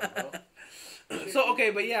cauliflower, bro. So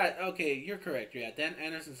you're correct. Yeah, Dan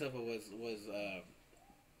Anderson Silva was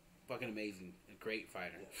fucking amazing, a great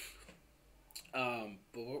fighter. But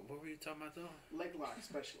what were you talking about though? Leg lock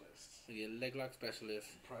specialists. Yeah, leg lock specialist.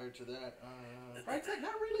 Prior to that, Right, like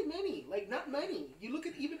not really many. Like not many. You look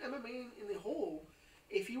at even MMA in the whole.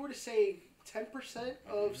 If you were to say 10%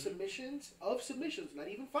 of submissions, not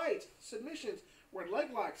even fights, submissions were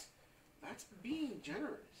leg locks, that's being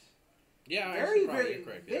generous. Yeah, Very, probably very,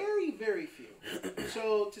 correct, yeah. very, very few.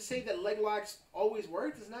 So to say that leg locks always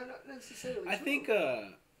worked is not necessarily true.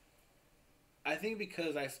 I think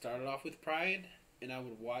because I started off with Pride and I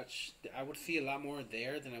would see a lot more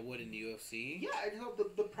there than I would in the UFC. Yeah, I know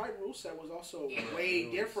the Pride rule set was also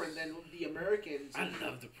way different than the Americans. I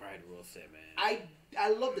love the Pride rule set, man. I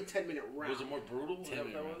love the 10-minute round. was it more brutal?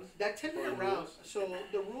 10-minute round. That 10-minute Or round. rules? So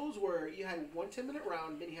the rules were you had one 10-minute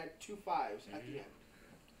round, then you had 2 5s at the end.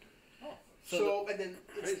 Oh. So and then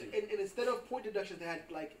Crazy. and instead of point deductions, they had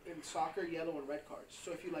like in soccer yellow and red cards.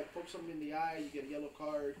 So if you like poke someone in the eye, you get a yellow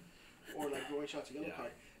card, or like throwing shots, a yellow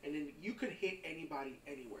card. And then you could hit anybody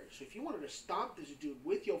anywhere. So if you wanted to stomp this dude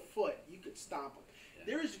with your foot, you could stomp him. Yeah.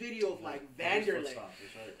 There is video of like That's Vanderlei,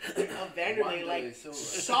 right. of Vanderlei like Wanderlei Silva.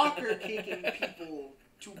 soccer kicking people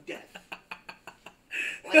to death.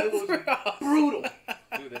 Like it was brutal.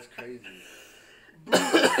 Dude, that's crazy. But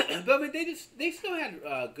I mean, they still had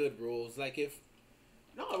good rules. Like if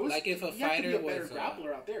No, it was Like if a you have to be fighter a better was,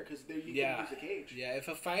 grappler out there because there you yeah, can use the cage. yeah, if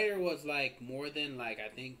a fighter was like more than like I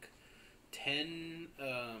think 10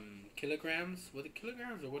 kilograms, was it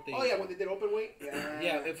kilograms or what they? Oh yeah, when they did open weight. Yeah.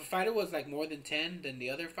 Yeah, if a fighter was like more than 10 than the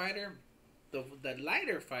other fighter, the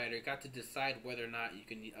lighter fighter got to decide whether or not you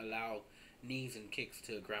can allow knees and kicks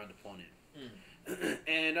to a ground opponent.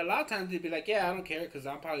 And a lot of times they'd be like, "Yeah, I don't care because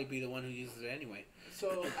I'll probably be the one who uses it anyway."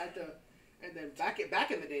 So and then back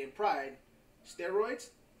in the day in Pride, steroids.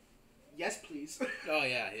 Yes, please. Oh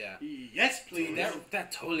yeah, yeah. Yes, please.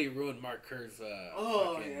 That totally ruined Mark Kerr's.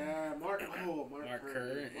 Oh fucking- yeah, Mark Mark Kerr.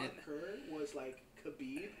 Kerr. Mark Kerr was like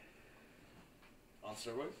Khabib On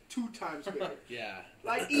steroids? 2 times bigger. Yeah.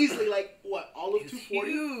 Like easily, like what? All of He was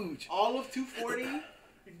 240. huge. All of 240.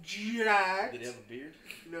 Jacked. Did he have a beard?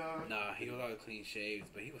 No. Nah, he was all clean shaves,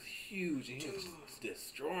 but he was huge and he was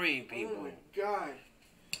destroying people. Oh my god.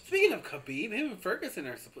 Speaking of Khabib, him and Ferguson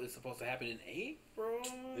are supposed to happen in April.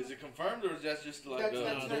 Is it confirmed or is that just like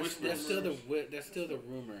That's- the that's whisper? That's still the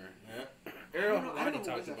rumor. Yeah. Earl I don't already know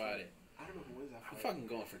talked who about it. I don't know who wins that I'm fight. fucking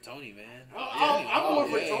going for Tony, man. I'm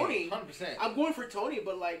going for yeah. Tony. 100%. I'm going for Tony,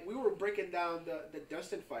 but like we were breaking down the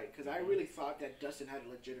Dustin fight because I really thought that Dustin had a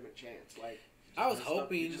legitimate chance. Like, I was messed up.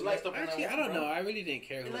 hoping. You just messed up on that Actually, I one, don't bro. know. I really didn't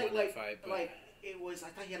care who won that fight. But it was. I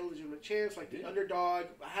thought he had a legitimate chance. Like the Yeah. underdog,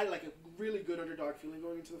 I had like a really good underdog feeling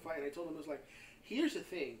going into the fight, and I told him it was like, here's the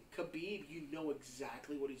thing, Khabib, you know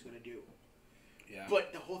exactly what he's gonna do, yeah,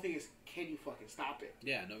 but the whole thing is, can you fucking stop it?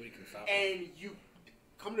 yeah, nobody can stop him. And you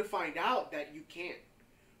come to find out that you can't.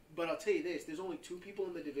 But I'll tell you this: there's only two people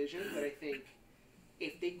in the division that I think,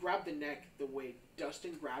 if they grab the neck the way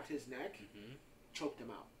Dustin grabbed his neck, Mhm. choked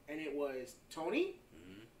him out. And it was Tony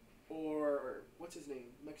Mhm. or what's his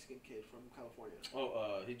name, Mexican kid from California.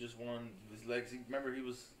 Oh, he just won his legs. Remember he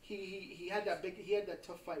was. He had that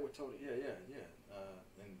tough fight with Tony. Yeah.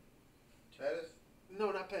 And Pettis?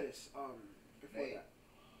 No, not Pettis. Before Nate. that.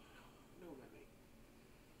 No, not Nate.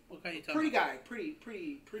 What guy you talking Pretty about? guy,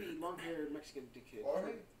 pretty long-haired Mexican kid.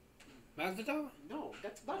 Jorge? Masvidal? No,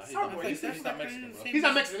 that's No, not he's Starboy. not He's, Mexican. not Mexican, bro. He's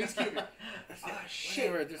not Mexican. He's Cuban. Whatever,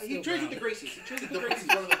 Shit. they're He still trains with brown. the Gracies. He trains with the He's Gracies.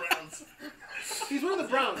 one of the Browns. He's one of the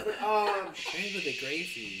Browns, but Trains with the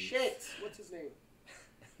Gracies. Shit, what's his name?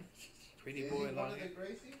 Pretty Is boy, he one long of the hair.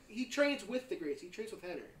 Gracies? He trains with the Gracies. He trains with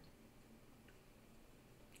Henry.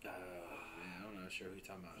 Man, I'm not sure who you're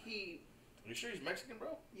talking about. You sure he's Mexican,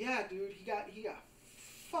 bro? Yeah, dude, he got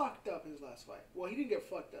fucked up his last fight. Well, he didn't get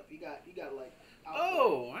fucked up. He got like. outplayed.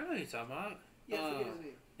 Oh, I know who you're talking about. Yeah, I forget his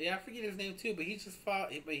name. Yeah, I forget his name too, but he just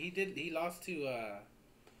fought. But he lost to.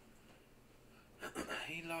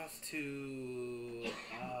 He lost to.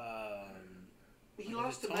 He Was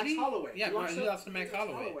lost it to Max Tony? Holloway. Yeah, he lost to Max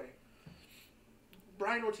Holloway.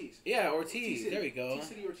 Brian Ortiz. Yeah, Ortiz. T-City. There we go.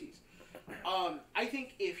 T-City Ortiz. I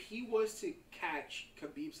think if he was to catch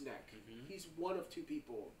Khabib's neck, Mhm. he's one of two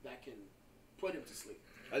people that can put him to sleep.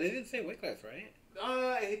 Oh, they didn't say weight class, right?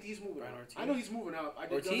 He's moving Brian up. Ortiz? I know he's moving up. I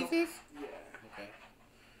just Ortiz don't know. is? Yeah. Okay.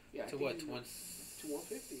 Yeah. I To think what? he's- To To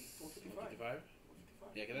 150. 155. 155?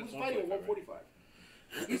 Yeah, 'cause He that's was fighting at 145,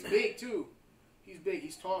 145. He's big too. He's big.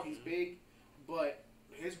 He's tall. He's big, but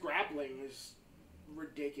his grappling is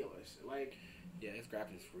ridiculous. Like Yeah, his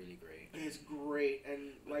grappling's really great. it's great,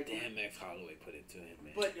 and like Damn, Max Holloway put it to him,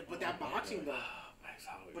 man. But that boxing though. Max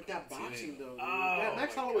Holloway. But put that it to boxing him. though, dude. Oh, That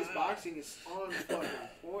Max my Holloway's God. boxing is on fucking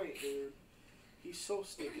point, dude. He's so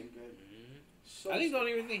stinking good. Mhm. So I think the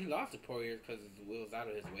only reason he lost to Poirier is because Will's out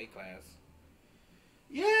of his weight class.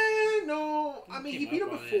 Yeah, no. I mean, he Came beat him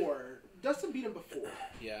up on it. before. Dustin beat him before.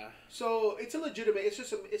 Yeah. So it's a legitimate. It's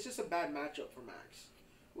just a bad matchup for Max.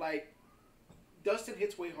 Like Dustin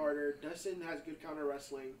hits way harder. Dustin has good counter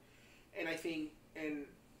wrestling, and I think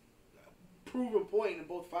proven point in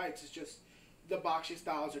both fights is just the boxing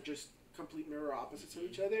styles are just complete mirror opposites of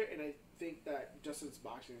each other, and I think that Dustin's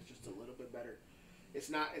boxing is just a little bit better. It's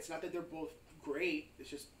not that they're both great. It's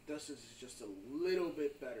just Dustin's is just a little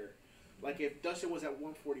bit better. Like if Dustin was at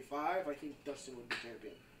 145, I think Dustin would be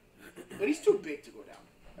champion. But he's too big to go down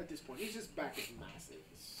at this point. He's just back is massive.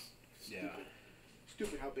 It's stupid. Yeah.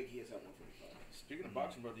 Stupid how big he is at 145. Speaking of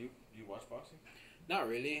boxing, bro, do you watch boxing? Not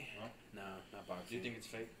really. No? No, not boxing. Do you think it's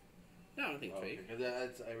fake? No, I don't think it's fake. Because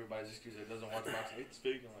that's everybody's excuse that doesn't watch boxing. It's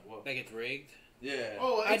fake. I'm like, what? Like it's rigged. Yeah.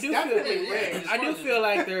 Oh, I it's do definitely feel- rigged. yeah. I do feel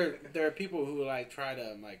like there are people who like try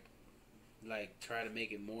to try to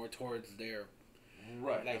make it more towards their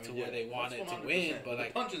right. like to where they want that's it to 100%. win, but The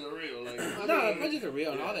like punches are real. Like, I no, mean, punches are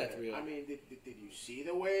real and all yeah, that's real. I mean, did you see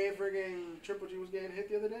the way friggin' Triple G was getting hit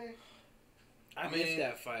the other day? I I missed mean,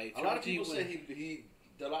 that fight. a lot of Triple people G say went- he.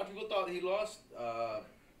 A lot of people thought he lost. to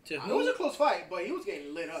It who? was a close fight, but he was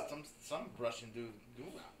getting lit up. Some Russian dude.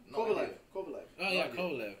 No Kovalev. idea. Kovalev. Oh yeah, idea.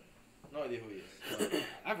 Kovalev. No idea who he is.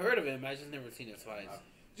 I've heard of him. I just never seen his fights.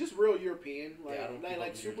 Just real European, like Yeah, I don't keep up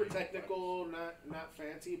like with super European technical, not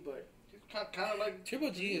fancy, but Kind of like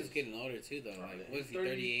Triple G is getting older too, though. Like, what is he?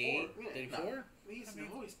 38, 34. 34? he's I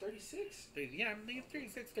mean- he's 36. Yeah, I think he's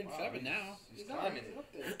 36, 37 Wow, now. He's up, climbing he's it.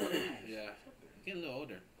 up there. Yeah, he's getting a little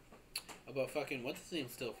older. But fucking what's his name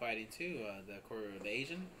still fighting too? The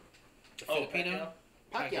Asian, the Oh, Filipino.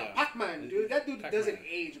 Pacquiao, Pacquiao. Pac-Man, dude, that dude Pac-Man. doesn't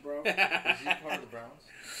age, bro. Is he part of the Browns?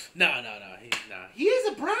 No, he's not. He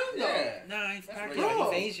is a brown though. Yeah. Nah, he's That's Pacquiao.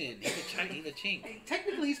 right. He's Asian. He's a chink. Hey,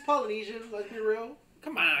 technically, he's Polynesian. Let's be real.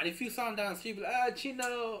 Come on, if you saw him down the street, you'd be like,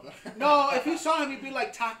 Chino. No, if you saw him, he'd be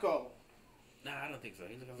like Taco. Nah, I don't think so.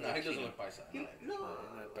 He looks No, like he doesn't Chino. look paisa. He, no,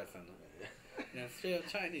 Not paisano. Yeah, straight up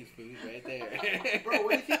Chinese food right there. bro.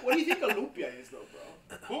 What do you think a lumpia is, though,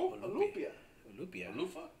 bro? Who? A lumpia. Lupia.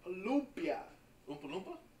 Lufa? A lumpia. Oompa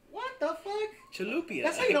Loompa? What the fuck? Chalupia.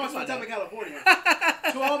 That's how you know I Come on spent time in now. California.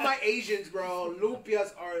 To all my Asians, bro,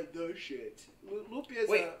 lupias are the shit. Lupias.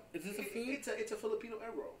 Wait, is this a food? It's a Filipino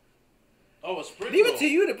egg roll. Oh, a sprinkle. Leave it to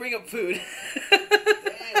you to bring up food. Damn, was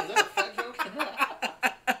that a fat joke?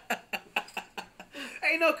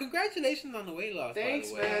 Hey, no, congratulations on the weight loss.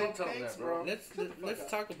 Thanks, by the way. man. Don't tell me Thanks, that, bro. bro. Let's Shut the fuck let's up.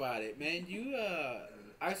 talk about it, man. You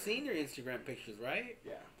I've seen your Instagram pictures, right?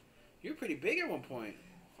 Yeah, You're pretty big at one point.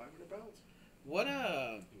 500 pounds. What He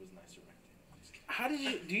was nicer back then. Just kidding. How did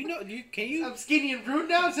you? Do you know? Can you? I'm skinny and rude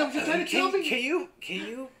now. Is that what you're trying to tell me? Can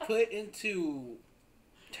you put into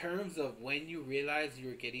terms of when you realized you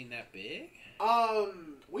were getting that big?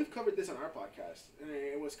 We've covered this on our podcast, and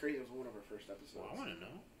it was crazy. It was one of our first episodes. Well, I want to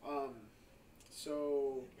know.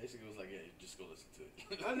 So Basically, it was like, yeah, just go listen to it.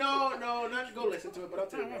 no, not to go listen to it, but I'll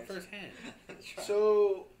tell I you want guys. firsthand.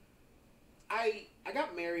 So, I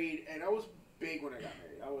got married, and I was big when I got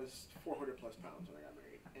married. I was 400 plus pounds when I got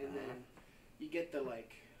married, and then you get the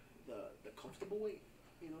comfortable weight.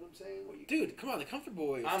 You know what I'm saying? What you, Dude, come on, the comfortable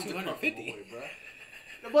weight I'm is the 250. comfortable way,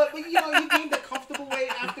 but you know you gain the comfortable weight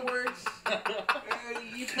afterwards.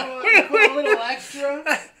 You put a little extra.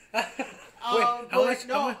 How much?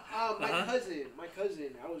 No, How much? my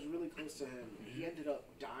cousin, I was really close to him. He ended up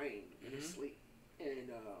dying in his sleep, and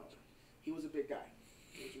he was a big guy.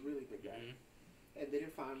 He was a really big guy, and they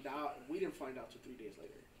didn't find out. We didn't find out till 3 days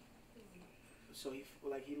later. So he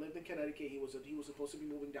lived in Connecticut. He was supposed to be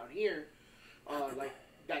moving down here, like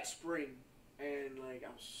that spring, and like I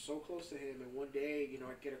was so close to him. And one day, you know,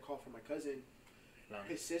 I get a call from my cousin, Lana.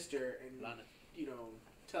 his sister, and Lana. you know,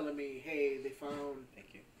 telling me, hey, they found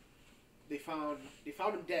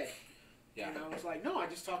him dead. Yeah. And I was like, no, I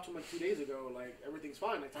just talked to him like 2 days ago. Like, everything's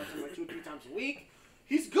fine. I talked to him like 2 or 3 times a week.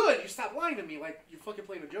 He's good. You stop lying to me. Like, you're fucking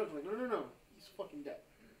playing a joke. I'm like, no. He's fucking dead.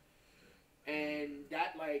 And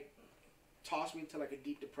that, like, tossed me into, like, a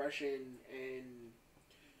deep depression. And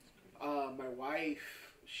my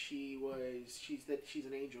wife, she's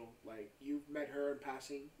an angel. Like, you've met her in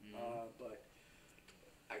passing. But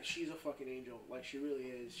she's a fucking angel. Like, she really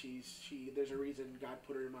is. There's a reason God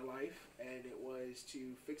put her in my life, and it was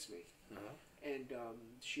to fix me. And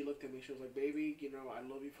she looked at me. She was like, "Baby, you know, I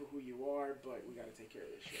love you for who you are, but we got to take care of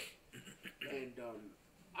this shit." And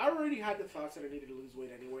I already had the thoughts that I needed to lose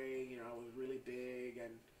weight anyway. You know, I was really big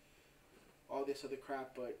and all this other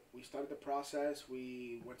crap. But we started the process.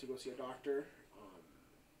 We went to go see a doctor.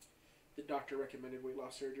 The doctor recommended weight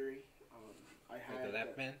loss surgery. I had the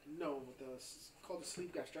lap band? No, it's called a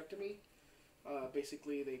sleeve gastrectomy.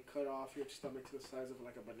 Basically, they cut off your stomach to the size of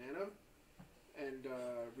like a banana, and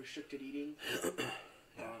restricted eating.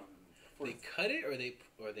 They cut it or they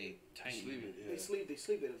tighten Sleeve it? it, They sleeved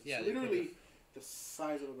it. It's Yeah, they put literally the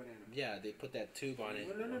size of a banana. Yeah, they put that tube on it.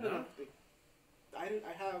 No. I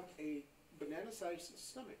have a banana-sized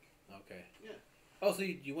stomach. Okay. Yeah. Oh, so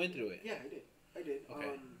you went through it? Yeah, I did.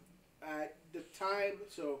 Okay. At the time,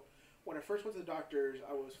 so when I first went to the doctors,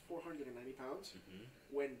 I was 490 pounds.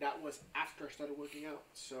 When that was after I started working out,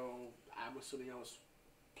 so I'm assuming I was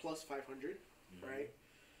plus 500, right?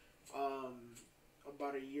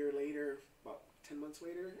 About a year later, about 10 months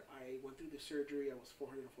later, I went through the surgery. I was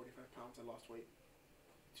 445 pounds. I lost weight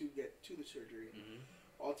to get to the surgery.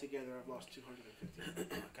 Altogether, I've lost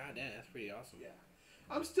 250. God damn, that's pretty awesome. Yeah.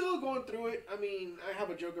 I'm still going through it. I mean, I have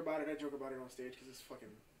a joke about it. I joke about it on stage because it's fucking,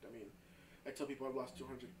 I mean, I tell people I've lost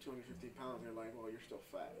 250 pounds. They're like, well, you're still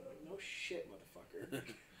fat. I'm like, no shit, motherfucker.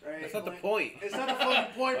 Right? That's not the Like, point. It's not the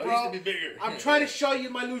fucking point, I bro. used to be bigger. I'm trying to show you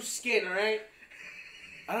my loose skin, all right?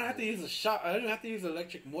 I don't have to use a shot. I don't have to use an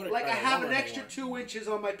electric motor. Like, I car have an anymore. extra 2 inches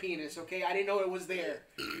on my penis, okay? I didn't know it was there.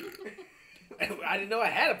 I didn't know I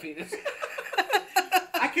had a penis.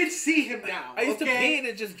 I can see him now. I used to okay? pee and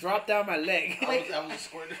it just dropped down my leg. I was a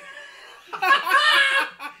squirter.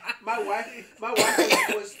 My wife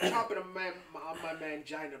was chopping on my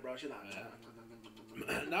mangina, bro. She's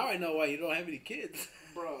like, Now I know why you don't have any kids.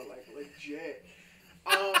 bro, like legit.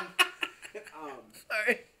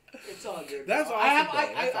 Sorry. It's all good. That's bro. awesome,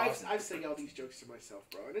 though. That's awesome. I say all these jokes to myself,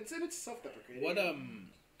 bro, and it's self-deprecating. What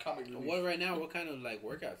Comic relief. What right now? What kind of like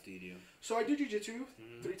workouts do you do? So I do jiu-jitsu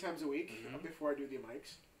 3 times a week before I do the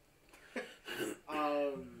mics.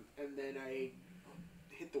 And then I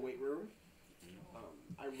hit the weight room.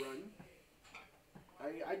 I run.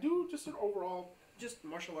 I do just an overall just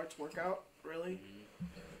martial arts workout, really.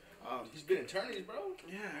 He's been in tourneys, bro.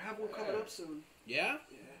 Yeah, I have one coming up soon. Yeah.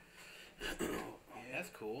 Yeah. That's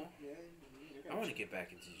cool. Yeah. I want to get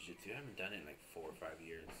back into jiu-jitsu. I haven't done it in like 4 or 5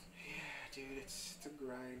 years. Yeah, dude, it's a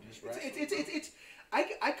grind. Just It's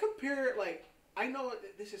I compare it, like, I know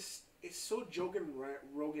that this is, it's so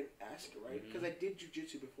Rogan-esque, right? Because I did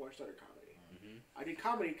jiu-jitsu before I started comedy. I did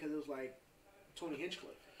comedy because it was like Tony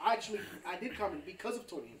Hinchcliffe. I did comedy because of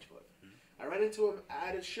Tony Hinchcliffe. I ran into him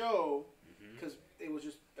at a show because it was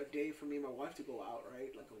just a day for me and my wife to go out,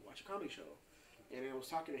 right? Like, go watch a comedy show. And I was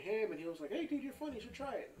talking to him, and he was like, "Hey, dude, you're funny. You should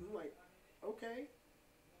try it." And I'm like, "Okay."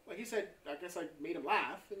 Like he said, I guess I made him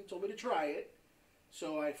laugh, and he told me to try it.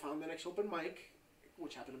 So I found the next open mic,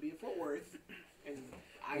 which happened to be in Fort Worth. And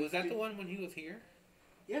was that the one when he was here?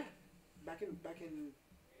 Yeah, back in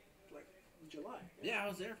like July. Yeah, I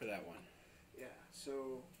was there for that one. Yeah,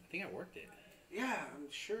 so I think I worked it. yeah, I'm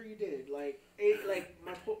sure you did. Like,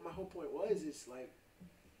 my whole point was is like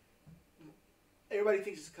everybody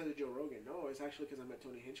thinks it's because of Joe Rogan. No, it's actually because I met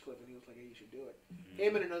Tony Hinchcliffe and he was like, "Hey, you should do it."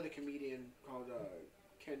 Him and another comedian called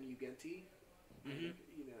Ken Ugenti. You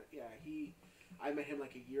know, yeah, I met him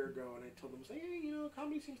like a year ago, and I told him, "Hey, you know,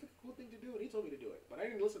 comedy seems like a cool thing to do," and he told me to do it. But I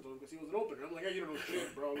didn't listen to him because he was an opener. I'm like, "Hey, you don't know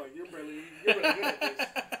shit, bro. Like, you're really good at this."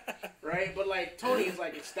 Right, but like Tony is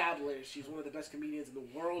like established. He's one of the best comedians in the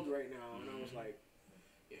world right now, and I was like,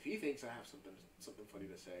 if he thinks I have something funny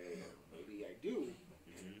to say, maybe I do.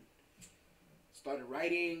 And started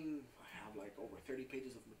writing. I have like over 30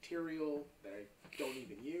 pages of material that I don't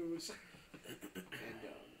even use. And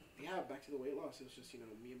yeah, back to the weight loss. It was just, you know,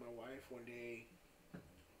 me and my wife. One day,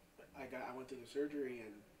 I went through the surgery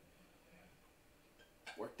and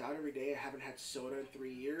worked out every day. I haven't had soda in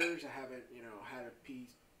 3 years. I haven't, you know, had a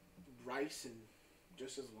piece rice in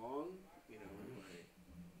just as long. You know,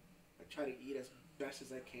 I try to eat as best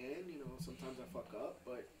as I can. You know, sometimes I fuck up,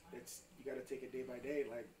 but you got to take it day by day.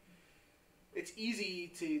 Like, it's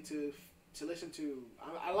easy to listen to.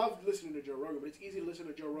 I love listening to Joe Rogan, but it's easy to listen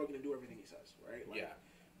to Joe Rogan and do everything he says, right? Like, yeah.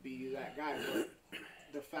 Be that guy. But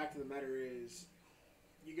the fact of the matter is,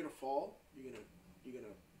 you're gonna fall. You're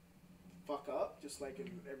gonna fuck up just like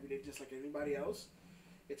every day, just like anybody else.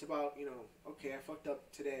 It's about, you know, okay, I fucked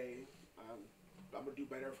up today. I'm gonna do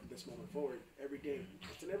better from this moment forward. Every day,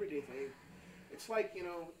 it's an everyday thing. It's like, you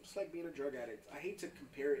know, it's like being a drug addict. I hate to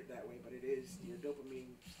compare it that way, but it is. Your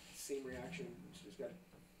dopamine, same reaction. You just gotta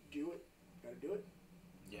do it. Gotta do it.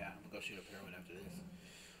 Yeah, I'm gonna go shoot up heroin after this.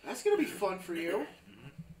 That's gonna be fun for you.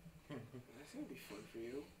 That's gonna be fun for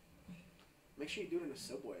you. Make sure you do it in a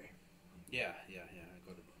subway. Yeah. I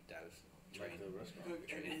go to Dallas. Train.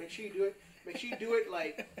 And make sure you do it. Make sure you do it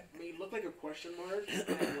like, I mean, look like a question mark,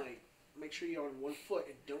 and like, make sure you're on one foot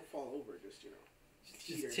and don't fall over. Just, you know.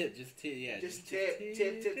 Just tip, yeah. Just tip,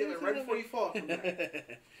 and right before you fall, come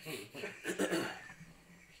back.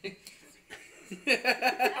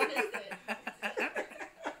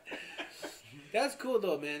 That's cool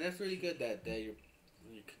though, man. That's really good that you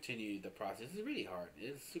continue the process. It's really hard.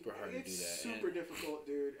 It's super hard to do that. It's super difficult,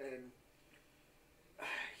 dude. And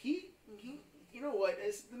he, you know what?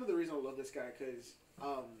 It's another reason I love this guy because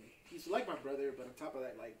he's like my brother. But on top of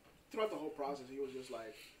that, like throughout the whole process, he was just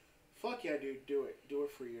like, "Fuck yeah, dude, do it. Do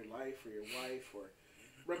it for your life, for your wife," or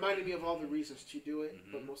reminded me of all the reasons to do it.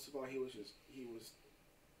 But most of all, he was just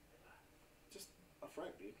a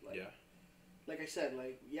friend, dude. Like, yeah. Like I said,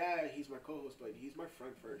 like, yeah, he's my co-host, but he's my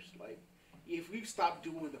friend first. Like, if we stopped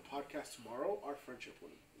doing the podcast tomorrow, our friendship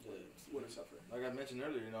wouldn't suffer. Like I mentioned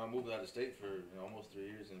earlier, you know, I moved out of state for almost 3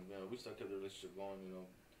 years, and you know, we still kept the relationship going. You know,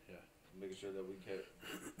 making sure that we kept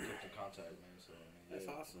in contact, man. So that's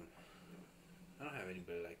awesome. I don't have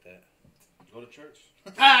anybody like that. Go to church.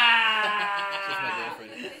 Just my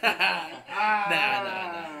girlfriend.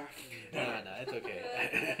 Nah, it's okay.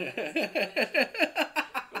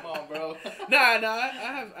 Come on, bro.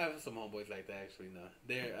 I have some homeboys like that actually. No,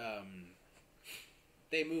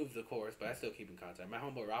 they moved, of course, but I still keep in contact. My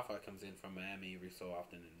homeboy Rafa comes in from Miami every so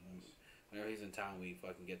often, and whenever he's in town, we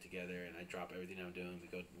fucking get together, and I drop everything I'm doing.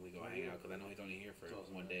 We go hang out because I know he's only here for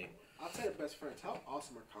one day. I'll tell you, best friends. How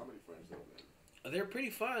awesome are comedy friends, though, man? They're pretty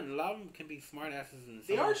fun. A lot of them can be smart asses, and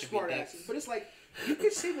they are smart asses. But it's like you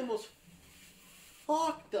can say the most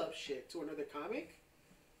fucked up shit to another comic.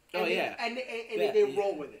 And they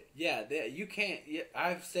roll with it. Yeah, you can't. Yeah,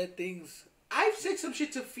 I've said things. I've said some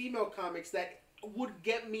shit to female comics that would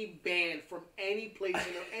get me banned from any place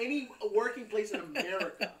any working place in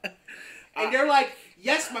America. And they're like,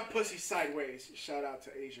 "Yes, my pussy's sideways." Shout out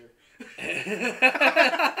to Asia.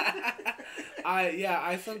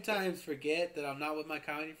 I sometimes forget that I'm not with my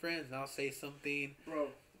comedy friends, and I'll say something, bro,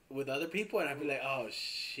 with other people, and I'll be like, "Oh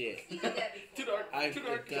shit." You did that before. I've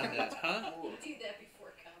done that, huh? You did that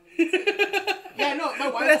before comedy. Yeah, no, my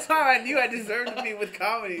wife. But that's how I knew I deserved to be with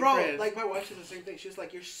comedy friends. Like my wife says the same thing. She's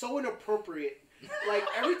like, "You're so inappropriate." Like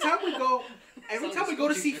every time we go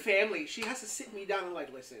to see family, she has to sit me down and like,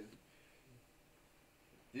 "Listen,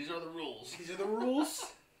 these are the rules. These are the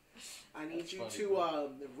rules. I need That's you funny, to bro.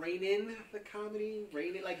 rein in the comedy.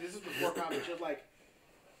 Rein in, like, this is before comedy. She was like,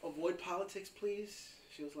 avoid politics, please.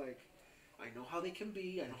 She was like, I know how they can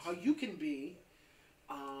be. I know how you can be.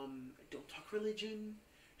 Don't talk religion.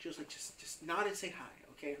 She was like, just nod and say hi,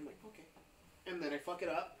 okay? I'm like, okay. And then I fuck it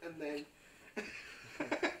up, and then,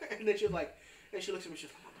 and then she was like, and she looks at me, she's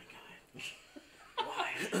like, oh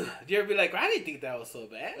my god, why? Do you ever be like, I didn't think that was so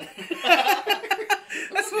bad?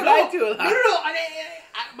 That's what I do a lot. No.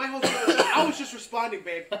 My whole thing was, I was just responding,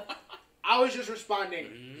 babe. I was just responding.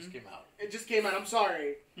 Just came out. It just came out. I'm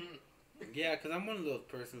sorry. Yeah, because I'm one of those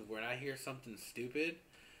persons when I hear something stupid,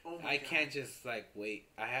 Oh my I God. can't just, like, wait.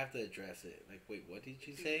 I have to address it. Like, wait, what did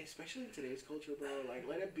you say? Especially in today's culture, bro. Like,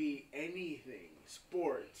 let it be anything.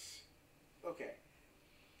 Sports. Okay.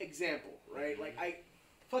 Example, right? Like,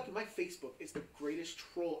 fucking my Facebook is the greatest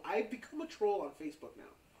troll. I've become a troll on Facebook now.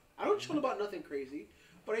 I don't chill about nothing crazy,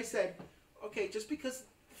 but I said, okay, just because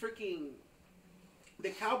freaking the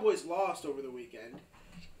Cowboys lost over the weekend,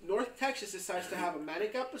 North Texas decides to have a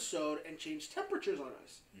manic episode and change temperatures on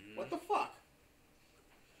us. What the fuck?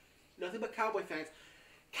 Nothing but Cowboy fans.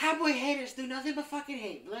 Cowboy haters do nothing but fucking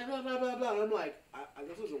hate. Blah, blah, blah, blah, blah. And I'm like,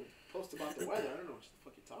 this was a post about the weather. I don't know what the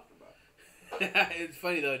fuck you're talking about. It's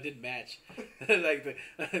funny, though. It didn't match. Like,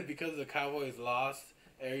 because the Cowboys lost,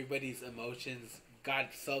 everybody's emotions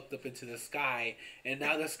got sucked up into the sky, and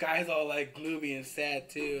now the sky's all, like, gloomy and sad,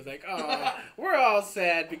 too. It's like, oh, we're all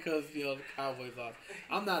sad because, you know, the Cowboys lost.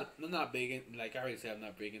 I'm not big in, like I already said, I'm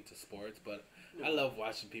not big into sports, but I love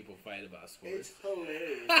watching people fight about It's sports.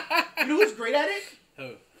 hilarious. You know who's great at it?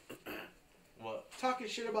 Oh. What? Talking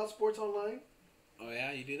shit about sports online. Oh,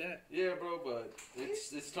 yeah? You do that? Yeah, bro, but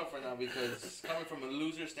it's tough right now because coming from a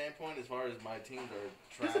loser standpoint, as far as my teams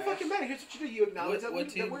are trash. Doesn't fucking matter. Here's what you do. You acknowledge that, What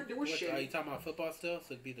that team? we're Are shitty. you talking about football still?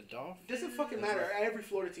 So it'd be the Dolphins? Doesn't fucking That's matter. right. Every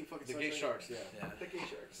Florida team fucking The sucks Gay right Sharks, yeah. Yeah. now. The Gay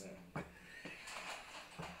Sharks. Yeah.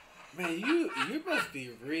 Man, you must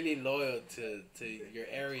be really loyal to your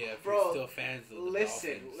area if Bro, you're still fans of the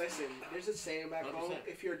Listen. Dolphins. There's a saying back home. 100%.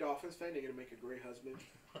 If you're a Dolphins fan, you're gonna make a great husband.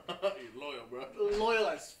 You're loyal, bro. Loyal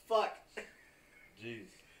as fuck. Jeez.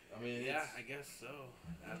 I mean, Yeah, it's- I guess so.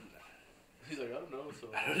 he's like, I don't know. So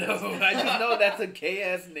I don't know. I just know that's a gay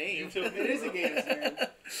ass name. It is a gay ass name.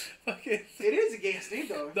 Fucking It is a gay ass name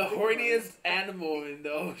though. the Think about it. horniest animal in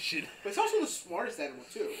the ocean. But it's also the smartest animal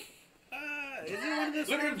too. Is it one of the Look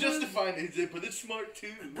at him smart ones? justifying it. He's like, but it's smart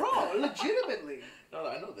too. Bro, legitimately. No,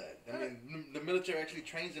 I know that. I mean, the military actually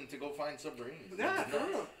trains them to go find submarines. Yeah, It's for nuts.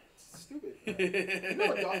 real. It's stupid. You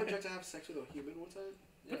know a dolphin tried to have sex with a human one time?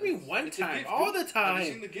 Yeah, I mean, it's- one it's a time, gift, all dude. the Have time.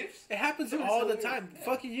 you seen the gifts? It happens Dude, it's all so the weird. time. Yeah.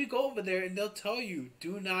 Fucking, you go over there and they'll tell you,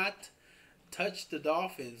 do not touch the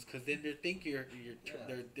dolphins, because then they think they're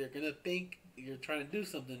gonna think you're trying to do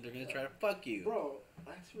something. They're gonna try to fuck you. Bro,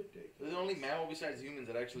 that's ridiculous. They're the only mammal besides humans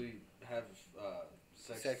that actually have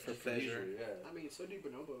sex for just pleasure. Yeah. I mean, so do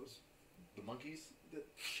bonobos. The monkeys. The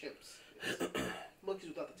chimps. Monkeys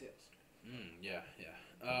without the tails. Yeah.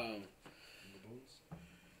 Baboons.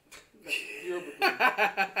 You're a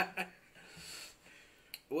baboon.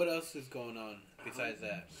 What else is going on besides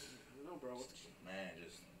that? I don't know, bro. Man,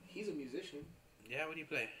 just He's a musician. Yeah, what do you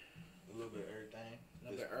play? a little bit of everything.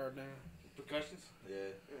 Another Just Erdogan. percussions.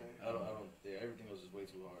 Yeah. Yeah. I don't. Yeah, everything was just way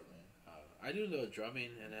too hard, man. I do a little drumming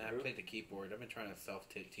and I Really? play the keyboard. I've been trying to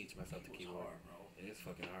teach myself the It was keyboard. hard, bro. It is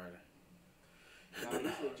fucking hard. Nah,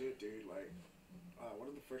 he's legit, dude. Like, one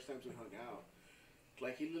of the first times we hung out,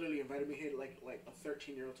 like he literally invited me here, like a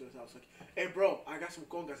 13-year-old to his house. Like, hey, bro, I got some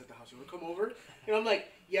congas at the house. You wanna come over? And I'm like,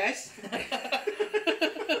 yes.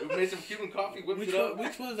 We made some Cuban coffee, whipped it up.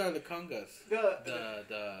 Which ones are the congas?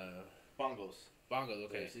 The Bongos. bongos.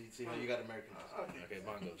 Okay. See how you got Americanized. Okay,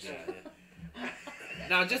 bongos. Yeah.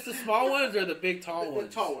 Now, just the small ones or the big tall The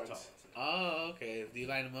ones? tall ones. Oh, okay. Do you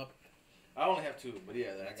line them up? I only have two, but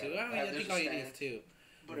yeah, I got Too? it. I mean, I there's think a all you stand. need is two.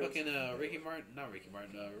 But it was- Fucking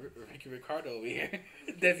Ricky Ricardo over here.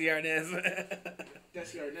 Desi Arnaz.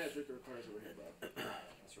 Desi Arnaz, Ricky Ricardo's over here, bro.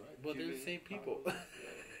 That's right. Well, they're the Cuban, same people. It's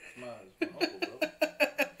my uncle, bro.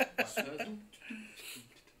 My cousin.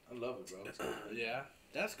 I love it, bro. It's cool. Yeah,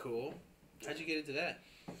 that's cool. How'd you get into that?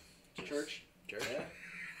 Church. Church? Yeah.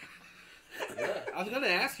 Yeah. I was gonna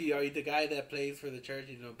ask you, are you the guy that plays for the church?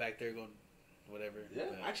 You know, back there going, whatever. Yeah.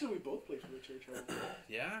 But- Actually, we both played for the church.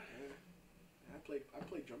 yeah. I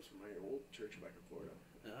played drums for my old church back in Florida.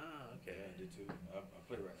 Oh, okay. Yeah, I do too. I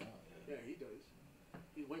play it right now. Yeah. Yeah, he does.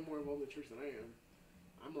 He's way more involved in the church than I am.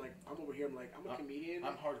 I'm over here. I'm a comedian.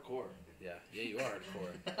 I'm hardcore. Yeah, you are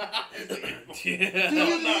hardcore. He's do like, Do you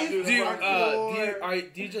I'm not live doing do you,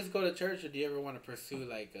 hardcore? do you just go to church, or do you ever want to pursue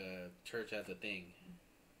like church as a thing?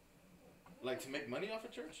 like to make money off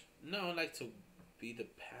of church? No, like to be the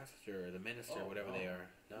pastor or the minister, Oh, whatever no. they are.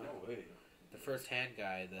 No, No way. the first hand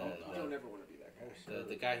guy, Oh, no. You don't ever want to be that guy.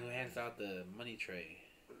 the guy who hands out the money tray.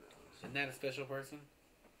 Isn't that a special person?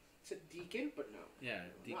 It's a deacon, but no. Yeah, No,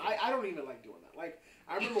 deacon. I don't even like doing that. Like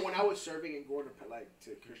I remember when I was serving and going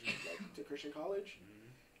to Christian college,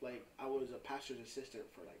 Mhm. like I was a pastor's assistant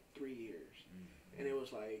for like 3 years, Mm. and it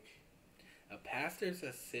was like A pastor's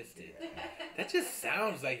assistant. That just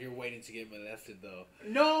sounds like you're waiting to get molested, though.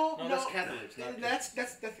 no, That's Catholics, not that's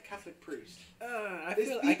the Catholic priest. I This-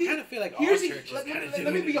 I kind of feel like all Here's the- churches let me- kind of let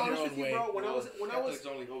do me it be in honest their with own you, way. bro. When I was Catholics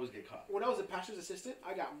only always get caught. when I was a pastor's assistant,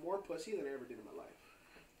 I got more pussy than I ever did in my life.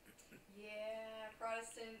 Yeah,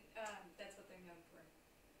 Protestant, that's what they're known for.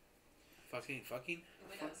 Fucking.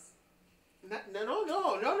 Widows.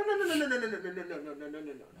 No.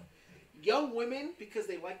 Young women because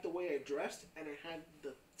they liked the way I dressed and I had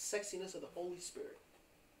the sexiness of the Holy Spirit.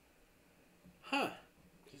 Huh?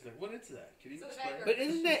 He's like, what is that? Can you So the explain? bad But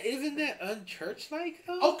isn't that unchurch-like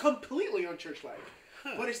though? Oh, completely unchurch-like,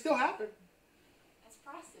 Huh. but it still happened. That's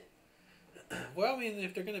Protestant. Well, I mean,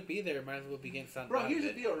 if they're gonna be there, might as well begin something. Bro, out here's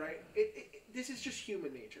of the it. deal, right? This is just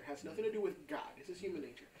human nature. It has nothing to do with God. This is human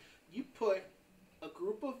nature. You put a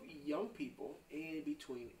group of young people in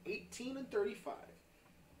between 18 and 35.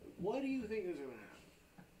 What do you think is going to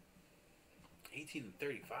happen? 18 and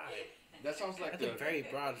 35. That sounds like That's a very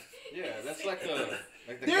broad. yeah. That's like the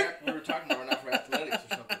There- gap we were talking about, not for athletics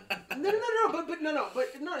or something.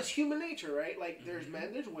 But it's human nature, right? Like, there's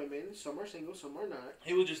men, there's women. Some are single, some are not.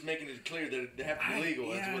 He was just making it clear that they have to be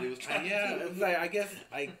legal. That's what he was trying Yeah, to do. it's like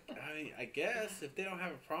I mean, I guess if they don't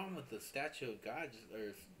have a problem with the statue of God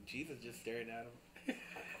or Jesus just staring at them.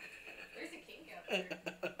 There's a kink out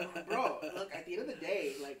there. Bro, look, at the end of the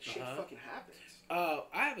day, like, shit Uh-huh. fucking happens. I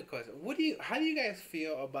have a question. How do you guys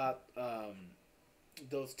feel about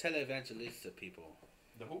those televangelista people?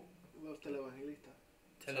 The who? Los televangelistas.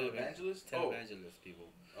 Televangelist? Televangelist people.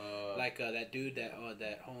 Like, Like that dude that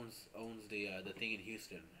owns the thing in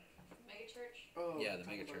Houston. Megachurch. Oh, Yeah, the talk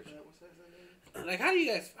mega about church. that. What's that name? Like,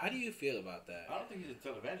 how do you feel about that? I don't think he's a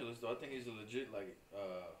televangelist though. I think he's a legit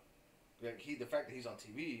the fact that he's on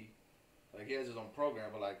TV, like he has his own program.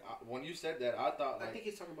 But like when you said that, I thought I like, think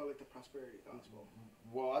he's talking about, like, the prosperity gospel.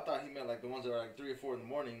 well, I thought he meant like the ones that are like 3 or 4 in the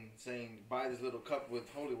morning saying buy this little cup with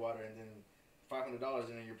holy water and then $500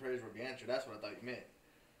 and then your prayers will be answered. That's what I thought you meant.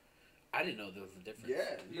 I didn't know there was a difference.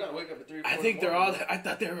 Yeah, you gotta wake up at 3 or 4. I in think the they're all. morning. I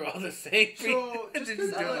thought they were all the same. So, They just just do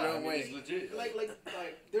it because- their I own mean, way. it's legit. Like,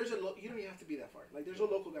 there's you don't even have to be that far. Like, there's a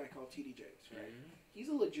local guy called T.D. Jakes, right? Mhm. He's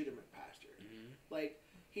a legitimate pastor. Mhm. Like,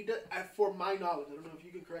 he does, for my knowledge, I don't know if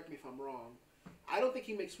you can correct me if I'm wrong, I don't think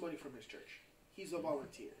he makes money from his church. He's a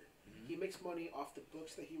volunteer. Mhm. He makes money off the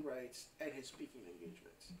books that he writes and his speaking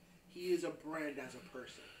engagements. He is a brand as a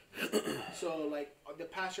person. So, like, the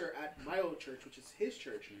pastor at my old church, which is his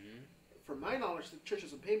church, Mhm. from my knowledge, the church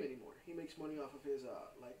doesn't pay him anymore. He makes money off of his,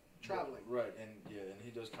 like, traveling. Right, and he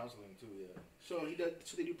does counseling too. Yeah. So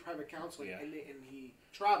they do private counseling, Yeah. and he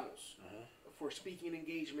travels Uh-huh. for speaking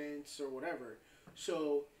engagements or whatever.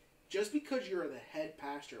 So just because you're the head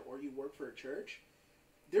pastor or you work for a church,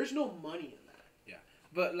 there's no money in that.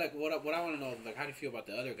 But like, what I want to know is like, how do you feel about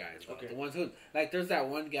the other guys? Though? Okay. The ones who like, there's that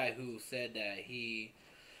one guy who said that he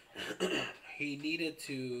he needed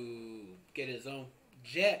to get his own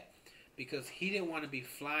jet because he didn't want to be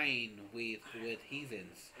flying with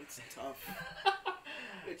heathens. It's tough.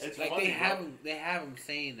 It's Like funny, they have him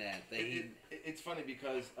saying that he. It's funny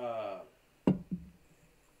because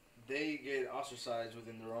they get ostracized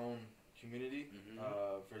within their own community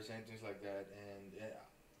Mhm. for saying things like that, and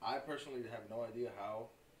I personally have no idea how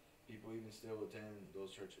people even still attend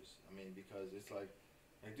those churches. I mean, because it's like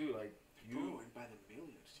dude, like Bro, and by the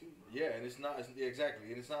millions too, bro. yeah, and it's not exactly,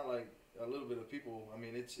 and it's not like a little bit of people. I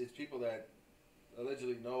mean, it's people that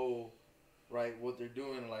allegedly know right what they're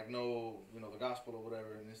doing, like know the gospel or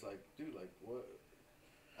whatever, and it's like, dude, like what?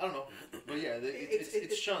 I don't know, but yeah,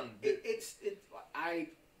 it's shunned.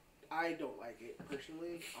 I don't like it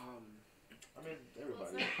personally. I mean, Well,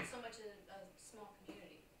 everybody. it's not so much a small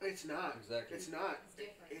community. It's not. Exactly. It's not.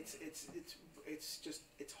 It's different. It's just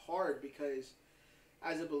it's hard because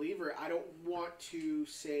as a believer, I don't want to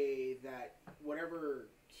say that whatever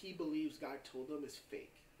he believes God told him is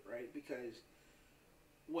fake, right? Because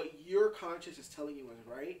what your conscience is telling you is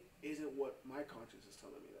right isn't what my conscience is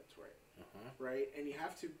telling me that's right, Uh-huh. right? And you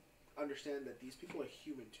have to understand that these people are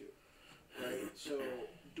human too, right? So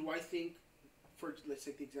do I think, for let's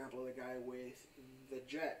take the example of the guy with the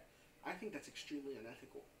jet, I think that's extremely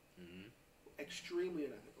unethical. Mhm. Extremely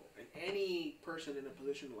unethical. And any person in a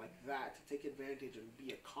position like that to take advantage and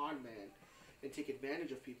be a con man and take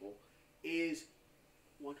advantage of people is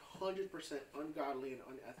 100% ungodly and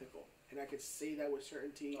unethical, and I could say that with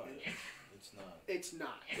certainty. Oh, and yeah. It's not. it's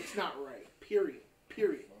not. It's not right. Period.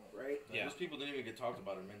 Period. Right. Like, Yeah. Those people didn't even get talked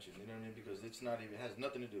about or mentioned. You know what I mean? Because it's not even, it has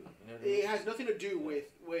nothing to do. You know what I mean? It has nothing to do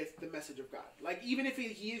with the message of God. Like, even if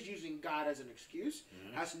he is using God as an excuse,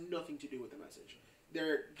 Mhm. has nothing to do with the message.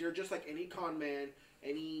 They're just like any con man,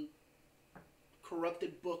 any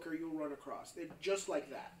corrupted booker you'll run across. They're just like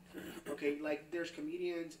that. Okay, like there's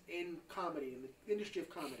comedians in comedy, in the industry of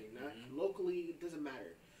comedy, not Mhm. locally, it doesn't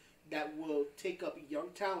matter, that will take up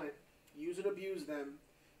young talent, use and abuse them,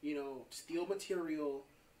 steal material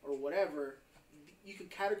or whatever. You can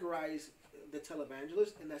categorize the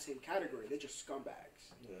televangelist in that same category. They're just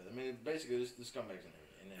scumbags. Yeah, I mean, basically, the scumbags in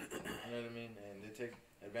everything. You know what I mean? And they take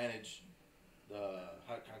advantage,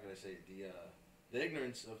 how could I say it? The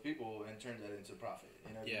ignorance of people and turn that into profit.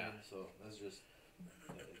 You know what Yeah. I mean? So that's just,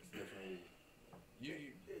 it's definitely,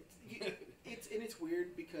 It's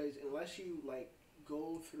weird because unless you like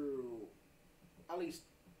go through, at least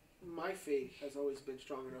my faith has always been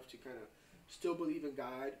strong enough to kind of still believe in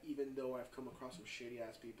God, even though I've come across some shitty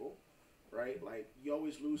ass people, right? Like you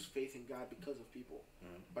always lose faith in God because of people,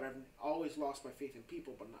 but I've always lost my faith in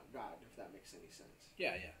people, but not God, if that makes any sense.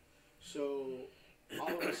 Yeah, yeah. So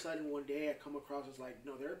all of a sudden one day I come across as like,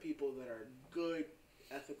 no, there are people that are good,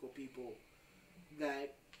 ethical people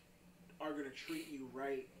that are going to treat you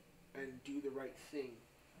right and do the right thing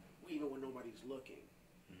even when nobody's looking,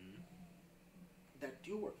 Mhm. that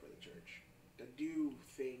do work for the church, that do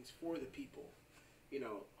things for the people.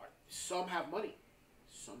 Some have money,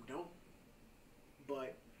 some don't,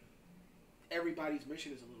 but everybody's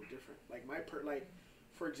mission is a little different. Like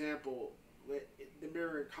for example, the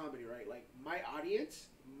Mirror in Comedy, right? Like my audience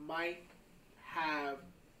might have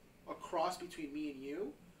a cross between me and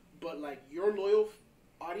you, but like your loyal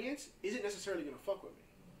audience isn't necessarily gonna fuck with me.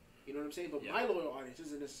 You know what I'm saying? But Yeah. my loyal audience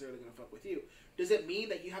isn't necessarily gonna fuck with you. Does it mean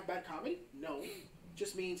that you have bad comedy? No.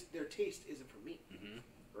 Just means their taste isn't for me, Mhm.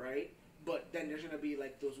 right? But then there's gonna be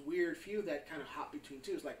like those weird few that kind of hop between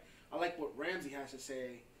two. It's like I like what Ramsey has to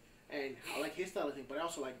say, and I like his style of thing. But I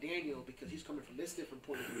also like Daniel because he's coming from this different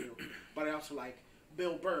point of view. But I also like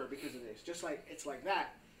Bill Burr because of this. Just like it's like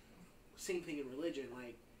that. Same thing in religion.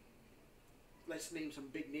 Like let's name some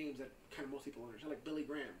big names that kind of most people understand. Like Billy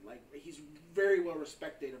Graham. Like he's very well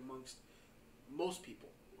respected amongst most people,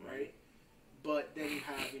 right? But then you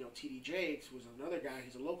have T.D. Jakes, who's another guy.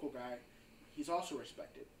 He's a local guy. He's also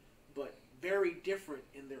respected, but very different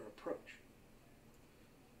in their approach.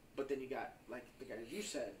 But then you got like the guys you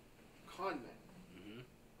said, con men. Mhm.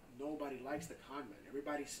 Nobody likes the con man.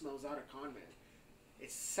 Everybody smells out a con man.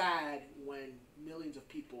 It's sad when millions of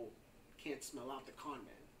people can't smell out the con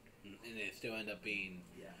man. And they still end up being,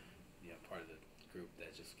 Yeah. part of the group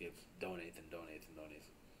that just donates and donates and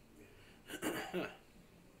donates.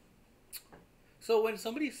 So when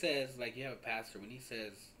somebody says, like you have a pastor, when he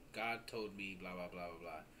says, God told me blah, blah, blah, blah,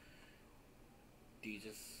 blah, do you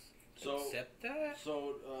just accept that?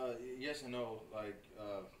 So, yes and no. Like,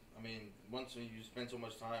 I mean, once you spend so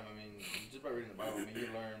much time, I mean, just by reading the Bible, I mean, you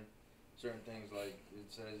learn certain things. Like it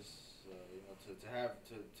says,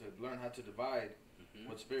 to learn how to divide Mhm.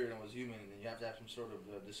 what's spirit and what's human, and you have to have some sort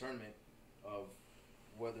of discernment of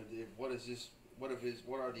what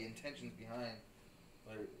are the intentions behind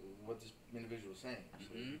what this individual is saying.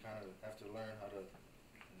 So you Mhm. kind of have to learn how to,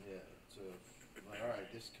 all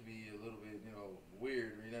right, this could be a little bit,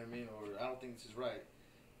 weird, or you know what I mean, or I don't think this is right,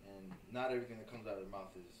 and not everything that comes out of their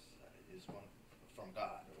mouth is from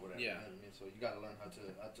God or whatever. Yeah. You know what I mean? So you got to learn how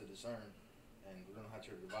to discern and learn how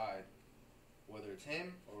to divide whether it's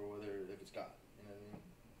him or whether if it's God. You know what I mean?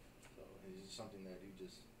 So it's just something that you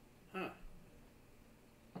just. Huh.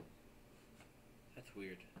 That's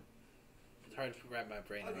weird. It's hard to wrap my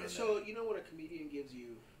brain around Okay, that. so you know when a comedian gives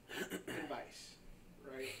you advice,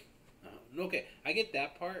 right? Okay, I get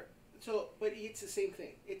that part. So, but it's the same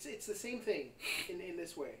thing. It's the same thing in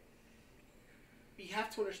this way. You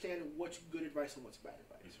have to understand what's good advice and what's bad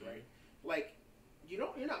advice, Mhm. right? Like,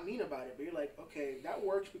 you're not mean about it, but you're like, okay, that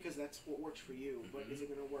works because that's what works for you, but Mhm. is it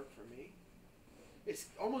going to work for me? It's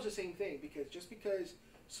almost the same thing because just because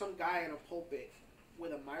some guy in a pulpit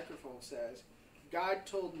with a microphone says, God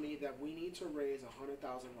told me that we need to raise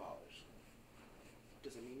 $100,000,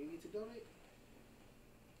 does it mean you need to donate?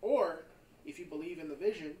 Or, if you believe in the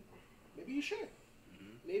vision, maybe you should.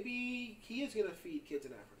 Mhm. Maybe he is going to feed kids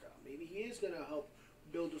in Africa. Maybe he is going to help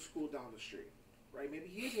build a school down the street, right? Maybe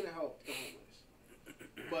he is going to help the homeless.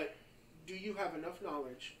 But do you have enough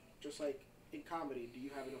knowledge, just like in comedy, do you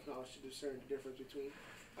have enough knowledge to discern the difference between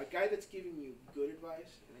a guy that's giving you good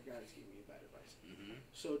advice and a guy that's giving you bad advice? Mhm.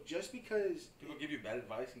 So just because... People give you bad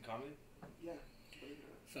advice in comedy? Yeah. believe it or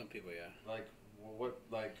not. Some people, yeah. Like what?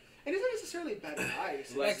 Like And it's not necessarily bad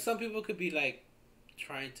advice. Like some people could be like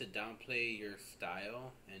trying to downplay your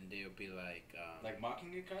style, and they'll be like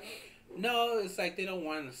mocking it, kind of. no, it's like they don't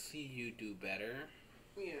want to see you do better.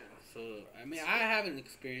 Yeah. So I mean, I haven't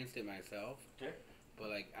experienced it myself. Okay. But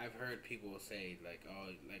like I've heard people say like, oh,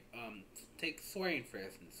 like take swearing for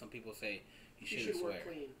instance. Some people say you shouldn't swear. Work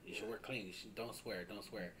clean. You should work clean. You should don't swear. Don't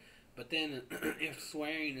swear. But then if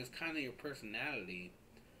swearing is kind of your personality,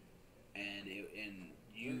 and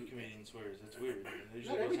Every comedian swears. That's weird. It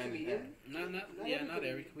usually Not every goes hand in comedian. hand. not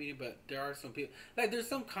every comedian, but there are some people like there's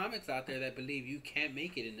some comics out there that believe you can't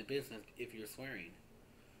make it in the business if you're swearing,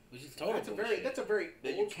 which is total bullshit. That's a very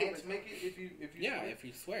That you old can't school make it if you yeah, swear? if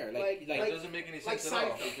you swear, Like- That doesn't make any like sense at all.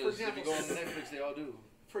 Seinfeld, for Because if example. you go on Netflix, they all do.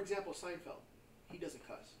 For example, Seinfeld, he doesn't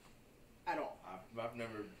cuss at all. I've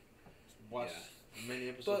never watched many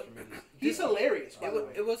episodes But- from it. He's hilarious, by the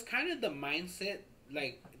way. It was kind of the mindset.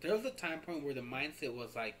 Like there was a time point where the mindset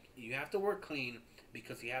was like you have to work clean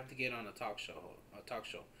because you have to get on a talk show.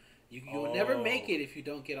 You'll never make it if you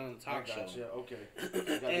don't get on a talk show. Yeah, okay. You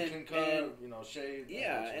got the clean cut, shave.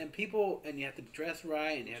 Yeah, and people, and you have to dress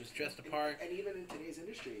right, and you have to dress the part. And even in today's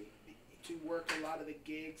industry, to work a lot of the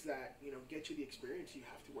gigs that get you the experience, you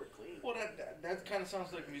have to work clean. Well, that kind of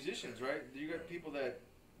sounds like musicians, right? You got people that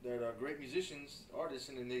are great musicians, artists,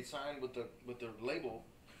 and then they sign with the label,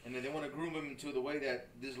 and then they want to groom them into the way that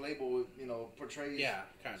this label, portrays. Yeah,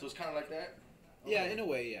 kind So of. it's kind of like that. Yeah, Okay. in a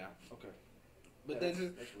way, yeah. Okay. But Yeah,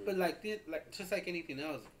 then, that's weird. but like just like anything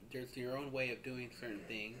else, there's your own way of doing certain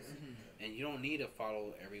things, and you don't need to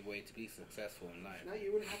follow every way to be successful in life. Now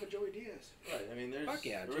you wouldn't have a Joey Diaz. Right. I mean, there's Fuck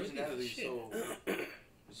yeah, Joey originality Diaz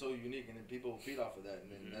is so unique, and then people feed off of that,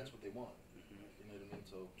 and then Mhm. that's what they want. Mhm. You know what I mean?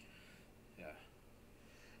 So Yeah.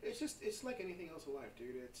 It's like anything else in life,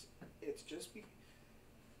 dude. It's just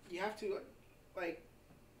you have to like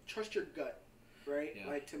trust your gut, right? Yeah.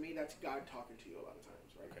 Like to me, that's God talking to you a lot of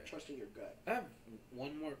times, right? Okay. Trusting your gut. I have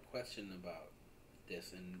one more question about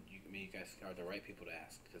this, and you guys are the right people to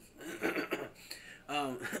ask. 'Cause,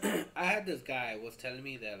 I had this guy was telling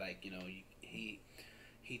me that he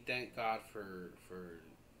thanked God for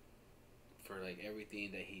like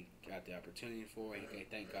everything that he got the opportunity for. He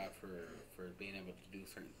thanked God for being able to do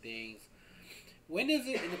certain things. When is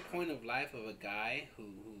it in the point of life of a guy who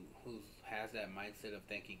has that mindset of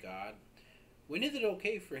thanking God? When is it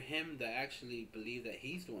okay for him to actually believe that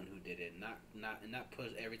he's the one who did it, not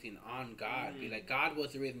put everything on God? Be like, God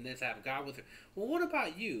was the reason this happened. God was. Well, what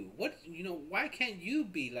about you? Why can't you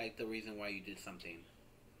be like the reason why you did something?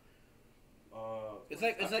 I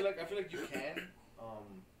feel like you can.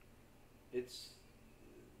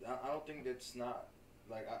 I don't think that's not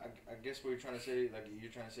like I guess what you're trying to say. Like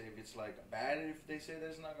you're trying to say if it's like bad if they say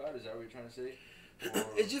that's not God. Is that what you're trying to say? Or,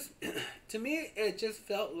 It just to me it just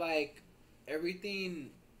felt like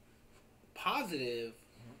everything positive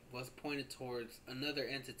was pointed towards another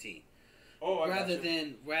entity I rather got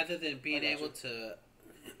you. than being I got able you.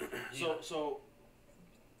 to. So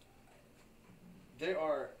they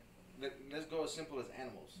are. Let's go as simple as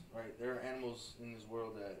animals, right? There are animals in this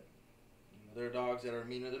world that there are dogs that are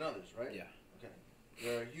meaner than others, right? Yeah. Okay.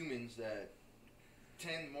 There are humans that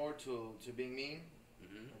tend more to being mean,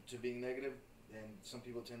 Mhm. to being negative, and some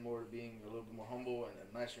people tend more to being a little bit more humble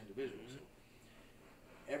and nicer individuals. Mhm.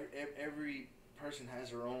 So every person has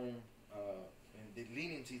their own and the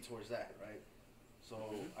leniency towards that, right? So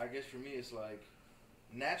Mhm. I guess for me it's like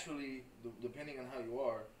naturally, depending on how you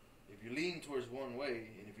are, if you lean towards one way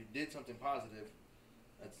and if you did something positive,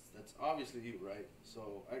 that's obviously you, right?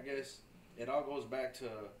 So I guess it all goes back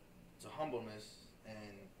to humbleness,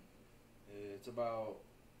 and it's about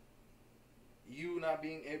you not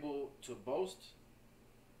being able to boast,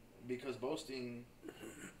 because boasting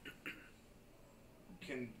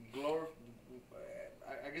can glorify.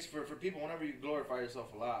 I guess for people, whenever you glorify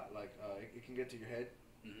yourself a lot, like it can get to your head,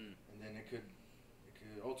 Mhm. and then it could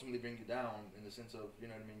ultimately bring you down in the sense of, you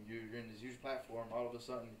know what I mean, you're in this huge platform, all of a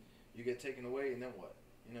sudden you get taken away, and then what?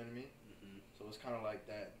 You know what I mean? Mhm. So it's kind of like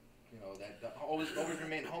that, that always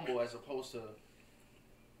remain humble, as opposed to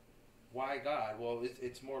why God? Well,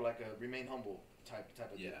 it's more like a remain humble type of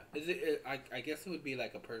thing. Yeah. Is it? I guess it would be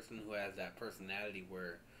like a person who has that personality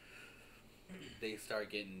where they start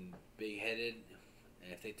getting big headed,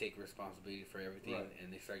 and if they take responsibility for everything, Right.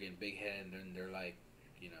 and they start getting big headed, and then they're like,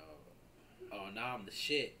 oh, now I'm the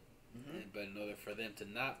shit. Mhm. But in order for them to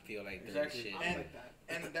not feel like they're Exactly. the shit, I'm like that.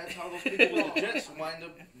 And that's how those people with the Jets wind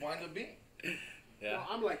up being. yeah. Well,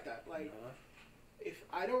 I'm like that. Like Uh-huh. if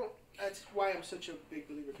I don't, that's why I'm such a big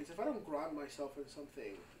believer. Because if I don't ground myself in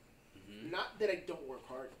something, Mhm. not that I don't work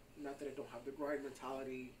hard, not that I don't have the grind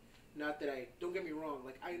mentality, Not that I don't get me wrong.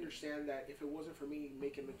 Like I understand that if it wasn't for me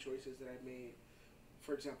making the choices that I've made,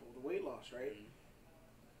 for example, the weight loss, right?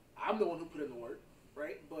 I'm the one who put in the work,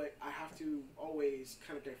 right? But I have to always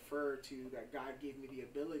kind of defer to that God gave me the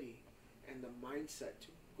ability and the mindset to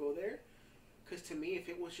go there. Because to me, if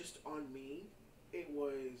it was just on me,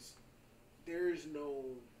 there's no.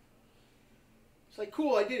 It's like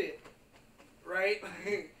cool, I did it, right?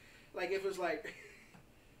 Like if it was like,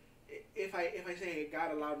 if I say, hey,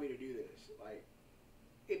 God allowed me to do this, like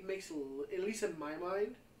it makes at least in my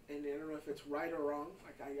mind. And I don't know if it's right or wrong.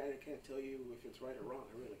 Like I can't tell you if it's right or wrong.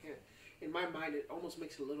 I really can't. In my mind, it almost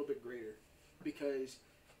makes it a little bit greater, because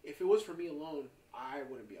if it was for me alone, I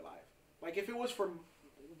wouldn't be alive. Like if it was for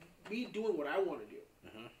me doing what I want to do,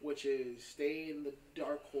 which is stay in the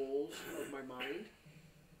dark holes of my mind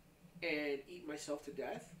and eat myself to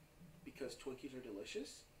death because Twinkies are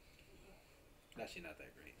delicious. Actually, not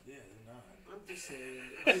that great. Yeah, they're not. I'm just saying.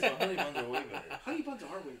 Honey buns are way better. Honey buns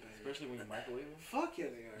are way better. Especially when you microwave them. Fuck yeah,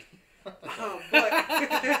 they are. But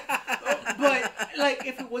like,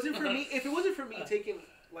 if it wasn't for me taking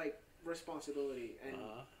like responsibility and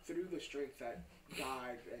through the strength that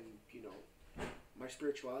God and my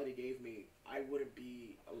spirituality gave me, I wouldn't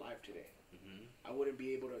be alive today. I wouldn't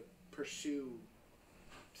be able to pursue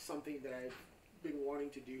something that I've been wanting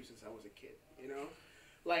to do since I was a kid.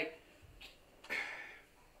 Like.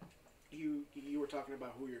 You were talking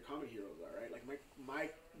about who your comedy heroes are, right? Like my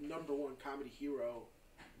number one comedy hero,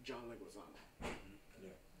 John Leguizamo.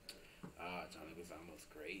 John Leguizamo's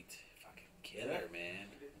great. Fucking killer, man.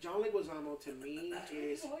 John Leguizamo to me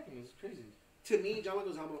is. I like him. It's crazy. To me, John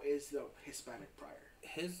Leguizamo is the Hispanic Pryor.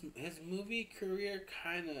 His movie career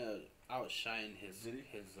kind of outshined his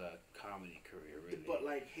comedy career, really. But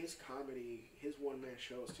like his comedy, his one man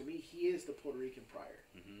shows, to me, he is the Puerto Rican Pryor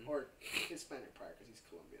or Hispanic Pryor because he's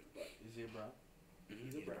Colombian. But is he a brown?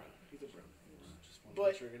 He's a brown. He's a brown. Just want to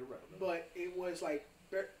make sure I get it right. But it was like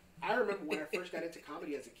I remember when I first got into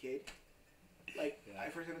comedy as a kid. Like I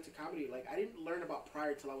first got into comedy, like I didn't learn about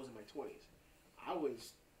Pryor till I was in my 20s. I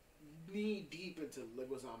was knee deep into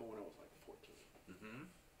Leguizamo when I was like 14.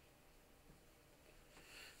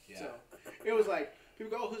 Yeah. So it was like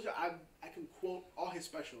people go, "Oh, who's?" I can quote all his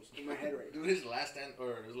specials in my head right now. Dude, his last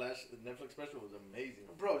Netflix special was amazing.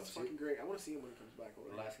 Bro, it's fucking great. I want to see him when he comes back. The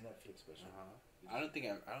last Netflix special. I don't think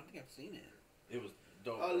I've seen it. It was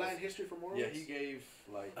dope. Latin History for Mormons? Yeah, he gave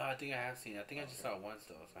like. I think I have seen it. I think I just saw it once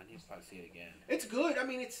though, so I need to probably see it again. It's good. I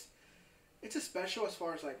mean, it's a special as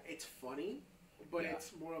far as like it's funny, but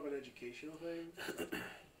it's more of an educational thing.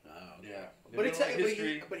 Yeah, but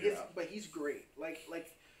but he's great. Like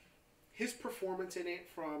his performance in it,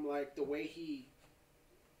 from like the way he's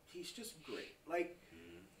just great. Like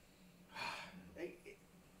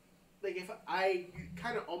if I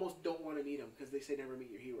kind of almost don't want to meet him because they say never meet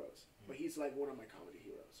your heroes, but he's like one of my comedy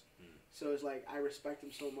heroes. So it's like I respect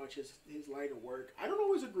him so much. His line of work. I don't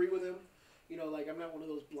always agree with him. Like I'm not one of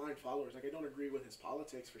those blind followers. Like I don't agree with his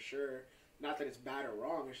politics for sure. Not that it's bad or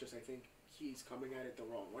wrong. It's just I think he's coming at it the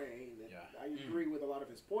wrong way. And I agree with a lot of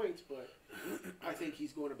his points, but I think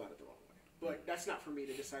he's going about it the wrong way. But that's not for me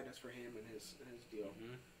to decide. That's for him and his deal.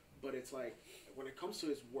 But it's like when it comes to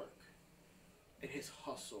his work and his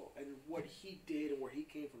hustle and what he did and where he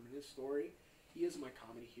came from in his story, he is my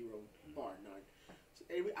comedy hero, bar none. So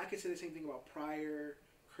I could say the same thing about Pryor,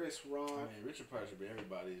 Chris Rock. I mean, Richard Pryor should be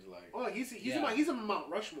everybody's like. Oh, he's a Mount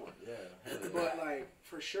Rushmore. Yeah. But like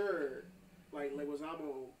for sure, like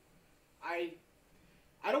Leguizamo, I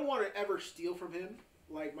don't want to ever steal from him.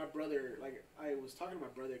 Like my brother, like I was talking to my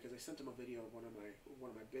brother because I sent him a video of one of my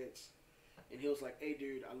bits, and he was like, "Hey,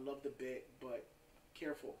 dude, I love the bit, but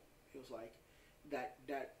careful." He was like, "That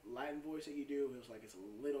Latin voice that you do," he was like, "it's a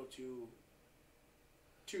little too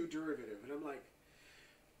derivative," and I'm like,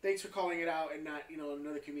 "Thanks for calling it out and not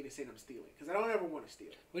another comedian saying I'm stealing because I don't ever want to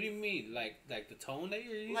steal." What do you mean, like the tone that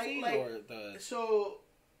you're using, or the? So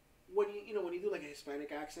when you do like a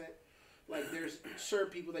Hispanic accent, like there's certain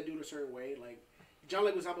people that do it a certain way, like. John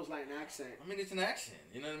Leguizamo's Latin accent. I mean, it's an accent.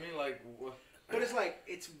 You know what I mean? Like, but it's like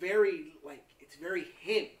it's very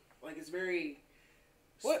him. Like it's very.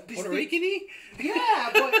 What, Puerto Rican-y?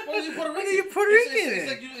 Yeah, but what is it, Puerto Rican? You're Puerto Rican.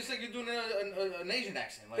 It's like you're doing an Asian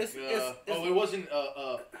accent. Like, it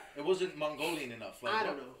wasn't Mongolian enough. Like, I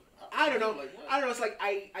don't know. I don't know. It's like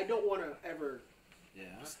I don't want to ever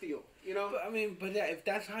steal. But, I mean, if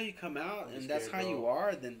that's how you come out and that's how you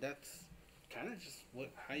are, then that's kind of just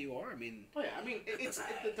how you are. I mean. Oh yeah, I mean it's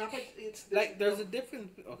like there's a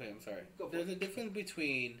difference. Okay, I'm sorry. There's a difference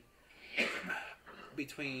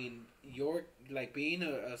between your like being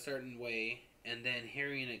a certain way and then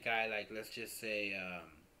hearing a guy like, let's just say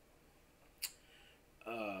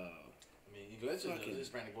I mean, Iglesias does Fucking-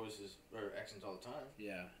 Hispanic voices or accents all the time.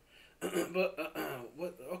 Yeah. But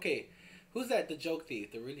what? Okay, who's that? The joke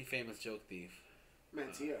thief, the really famous joke thief.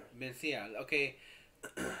 Mencia. Mencia. Okay,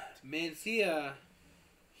 Mencia.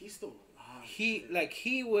 He's still alive. He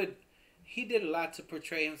did a lot to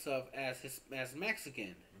portray himself as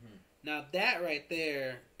Mexican. Mhm. Now that right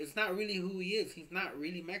there is not really who he is. He's not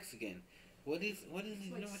really Mexican. What is he?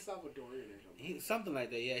 He's like know? Salvadorian or something. He something like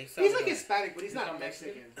that. Yeah, He's like Salvadorian. Hispanic, but he's He's not not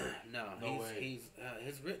Mexican. No, No way. he's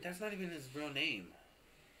that's not even his real name.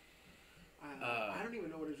 I don't even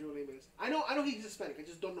know what his real name is. I know he's Hispanic. I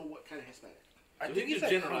just don't know what kind of Hispanic. I So think he he's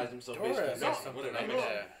just like generalized himself Honduras basically. or No, something what did like I know?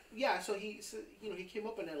 that. Yeah, so he came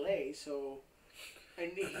up in L.A. So,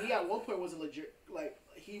 and he at one point was a legit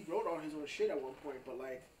he wrote all his own shit at one point, but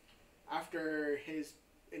like after his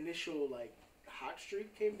initial like hot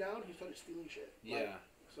streak came down, he started stealing shit. Yeah.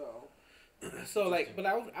 So So like, but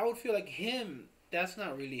I would feel like him. That's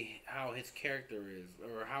not really how his character is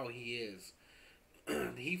or how he is.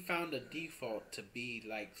 He found a default to be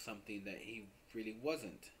like something that he really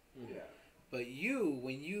wasn't. yeah. But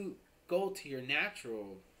when you go to your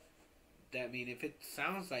natural, that I mean, if it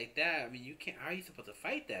sounds like that, I mean, you can't. How are you supposed to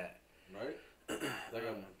fight that? Right? Like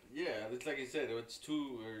it's like he said, it's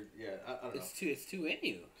too, or I don't know. It's too in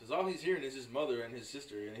you. Because all he's hearing is his mother and his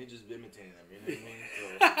sister, and he's just imitating them. You know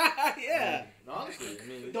what I mean? So, Yeah. no, honestly, I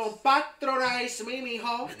mean, it's- Don't patronize me,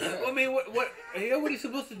 mijo. yeah. I mean, what are you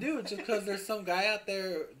supposed to do? Just because there's some guy out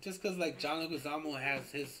there, just because like John Leguizamo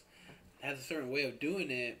has a certain way of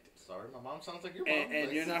doing it, Sorry, my mom sounds like your mom. and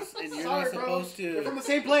Like- you're not Sorry, bro. supposed You're from to. the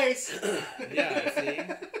same place. Yeah, see.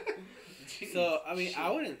 Jeez. So I mean, I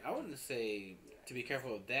wouldn't say to be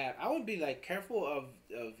careful of that. I would be like careful of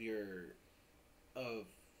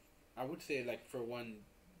I would say like for one,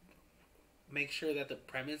 make sure that the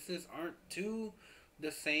premises aren't too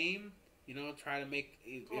the same. You know, try to make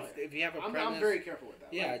if you have a premise. I'm very careful with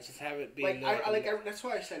that. Yeah, Like, just have it be like that's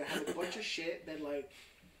why I said I have a bunch of shit that like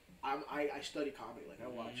I study comedy. Like I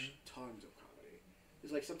watch tons of comedy.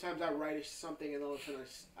 It's like sometimes I write something and all of a sudden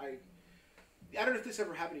I don't know if this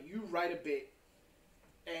ever happened to you. You write a bit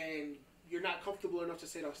and you're not comfortable enough to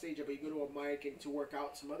say it on stage, but you go to a mic and to work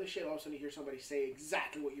out some other shit. All of a sudden you hear somebody say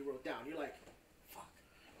exactly what you wrote down. You're like, fuck.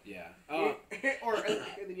 Yeah. And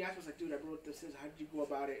then you ask us like, dude, I wrote this. How did you go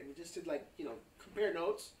about it? And just to like compare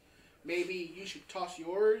notes. Maybe you should toss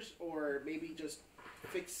yours, or maybe just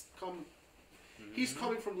come. He's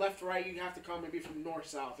coming from left to right. You have to come maybe from north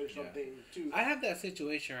south or something too. I have that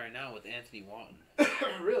situation right now with Anthony Walton.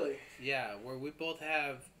 Really? Yeah, where we both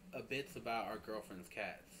have bits about our girlfriend's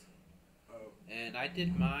cats. Oh. And I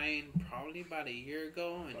did mine probably about a year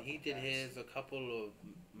ago, and he did Fucking his a couple of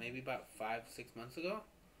maybe about 5-6 months ago.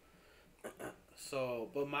 So,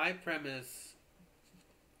 but my premise,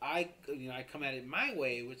 I come at it my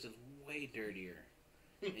way, which is way dirtier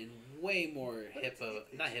and way more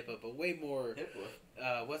not HIPAA, but way more.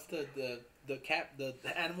 What's the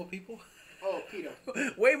animal people? Oh,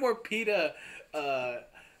 PETA. Way more PETA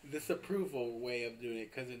disapproval way of doing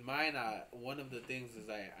it. Because in mine, one of the things is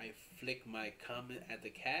I flick my cum at the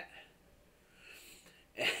cat.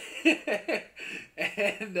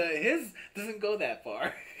 And his doesn't go that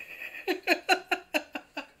far. Dude,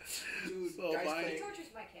 So Dice mine- He Clay, tortures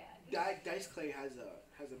my cat. Dice Clay has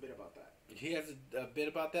a bit about that. He has a bit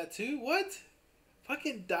about that too? What?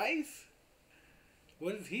 Fucking Dice?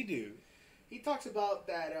 What does he do? He talks about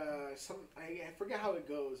that I forget how it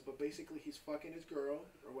goes, but basically he's fucking his girl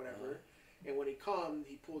or whatever, and when he come,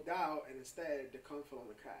 he pulled out, and instead the cum fell on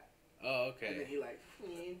the cat. Oh, And then okay. he like,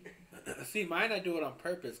 See, mine I do it on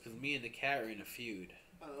purpose because me and the cat are in a feud.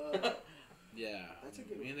 Yeah. That's a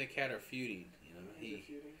good Me one. and the cat are feuding. You know,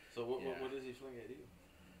 So what Yeah. does he fling at you?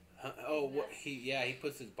 he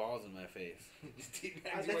puts his balls in my face.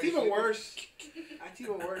 That's even worse. That's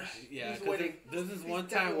even worse. Yeah, He's because winning. this is He's one time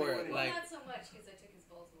definitely where winning. Well, like not so much because I took his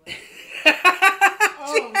balls away.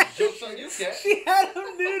 Oh, Joke's on you, cat. she had him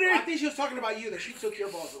I neutered. think she was talking about you. That she took your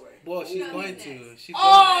balls away. Well, she's No, going he's to. next. She's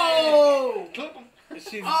Oh! Clip him. going.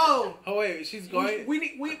 She's. Oh! Oh wait, she's going. We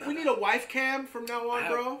need a wife cam from now on,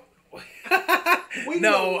 bro. We need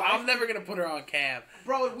No, a wife- I'm never gonna put her on cam.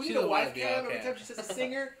 Bro, we She need a don't wanna wife be cam on every cam. time she says a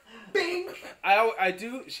singer. Bing! I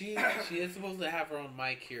do. She is supposed to have her own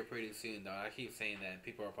mic here pretty soon, though. I keep saying that. And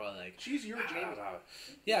people are probably like, She's your Jamie.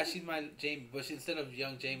 yeah, she's my Jamie, but instead of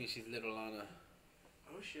young Jamie, she's little Lana.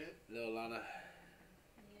 Oh shit. Little Lana.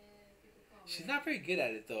 Yeah, people call She's me. not very good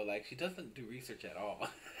at it though. Like she doesn't do research at all.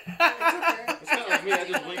 It's okay. It's kind of like me. I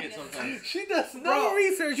just wing it sometimes. She does no Bro,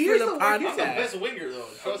 research for here's the the worst- I'm the podcast. best winger though.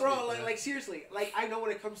 Trust Bro, me. like seriously, like I know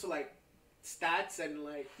when it comes to like stats and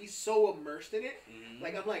like he's so immersed in it. Mhm.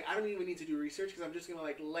 Like I'm like I don't even need to do research because I'm just gonna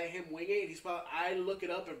like let him wing it. And he's probably I look it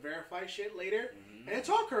up and verify shit later, Mhm. and it's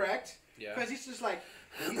all correct Yeah. because he's just like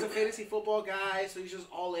he's a fantasy football guy, so he's just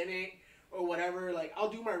all in it or whatever. Like I'll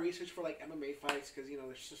do my research for like MMA fights because you know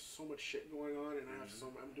there's just so much shit going on, and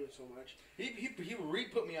I'm doing so much. He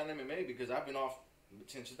re-put me on MMA because I've been off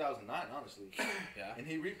since 2009, honestly. Yeah. And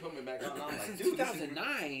he re-put me back on. I'm like, Since dude, this is-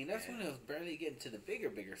 2009, that's when it was barely getting to the bigger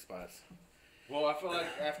spots. Well, I feel like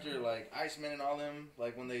after like Iceman and all them,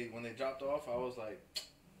 like when they dropped off, I was like,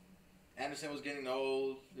 Anderson was getting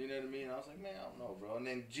old. You know what I mean? I was like, man, I don't know, bro. And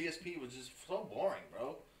then GSP was just so boring,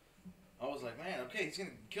 bro. I was like, man, okay, he's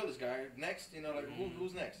gonna kill this guy next. You know, like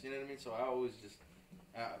who's next? You know what I mean? So I always just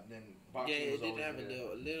then boxing Yeah, was it did always have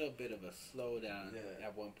there. a little bit of a slowdown Yeah.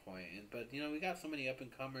 at one point, but you know we got so many up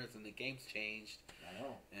and comers, and the game's changed, I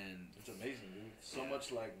know. and It's amazing, dude. So Yeah.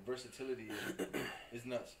 much like versatility is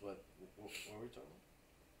nuts. But what were we talking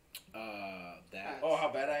that about? Oh,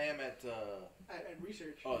 how bad I am at. I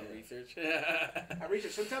research. Oh, yeah. research. I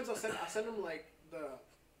research. Sometimes I'll send him like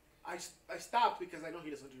I stopped because I know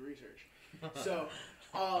he doesn't do research. So,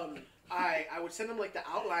 I would send him like the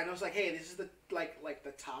outline. I was like, hey, this is the like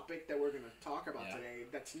the topic that we're gonna talk about Yeah. today.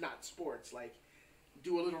 That's not sports. Like,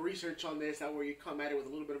 do a little research on this. That way you come at it with a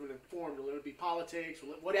little bit of an informed. It'll be politics,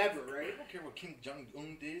 whatever, right? I don't care what Kim Jong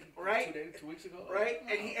Un did. Right. 2 weeks ago. Right?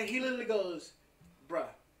 And he literally goes, bruh.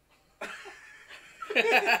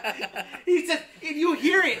 He said, if you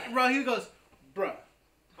hear it, bro, he goes, bruh,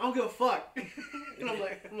 I don't give a fuck. And I'm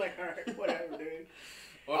like, all right, whatever, dude.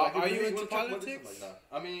 Or Are if you really into wanna talk about politics? this, I'm like,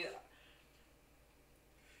 nah. I mean,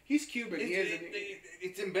 He's Cuban. He is.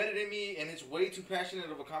 it's embedded in me, and it's way too passionate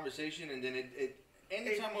of a conversation. And then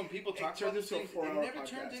anytime when people it talk turns about this into a thing, it 4-hour never turns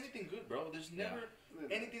podcast. anything good, bro. There's Yeah. never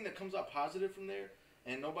anything that comes out positive from there,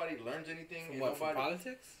 and nobody learns anything. From and what, from nobody,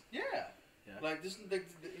 politics? yeah. Yeah. Like this,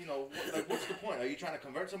 you know, like what's the point? Are you trying to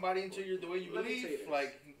convert somebody into the way you Let me tell you believe? this.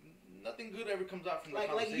 Like nothing good ever comes out from the Like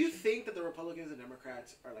conversation. you think that the Republicans and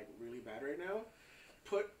Democrats are like really bad right now?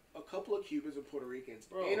 Put a couple of Cubans and Puerto Ricans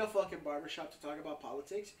Bro. in a fucking barbershop to talk about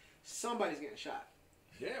politics. Somebody's getting shot.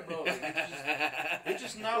 Yeah, bro. Like, it's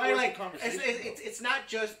just not Like, worth like the conversation. it's not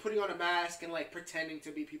just putting on a mask and like pretending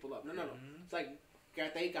to be people up. No. Mhm. It's like,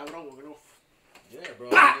 gata ahí, cabrón. We're gonna. Yeah, bro.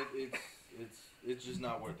 Bah! I mean, it's just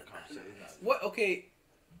not worth the conversation. It's not. What? Okay,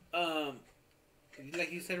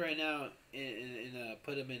 like you said right now, in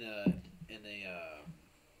put him in a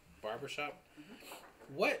barbershop.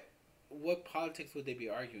 What politics would they be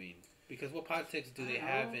arguing? Because what politics do they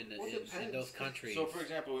have in those countries? So, for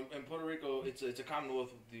example, in Puerto Rico, it's a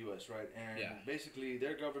commonwealth of the U.S., right? And Yeah. basically,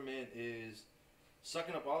 their government is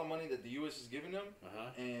sucking up all the money that the U.S. is giving them,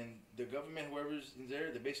 and the government, whoever's in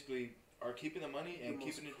there, they basically are keeping the money and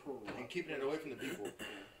keeping it away from the people.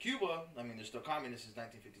 Cuba, I mean, they're still communist since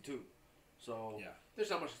 1952, so Yeah. There's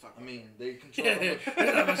not much to talk I about. mean, they control.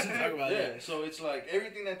 There's not much to talk about. Yeah, so it's like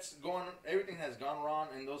everything has gone wrong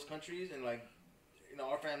in those countries, and like, you know,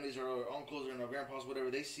 our families or our uncles or our grandpas, whatever,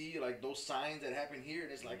 they see like those signs that happen here,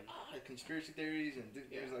 and it's like conspiracy theories and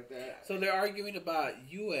things like that. So they're arguing about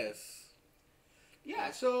U.S.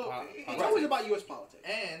 Yeah, so it's politics. always about U.S. politics.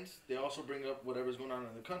 And they also bring up whatever's going on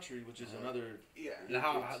in the country, which is another. Yeah. And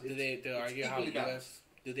how It's- do they it's argue how equally U.S. balanced.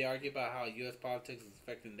 Do they argue about how U.S. politics is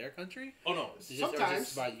affecting their country? Oh no, Or just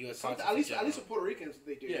Sometimes, about U.S. Sometimes, politics. at least with Puerto Ricans,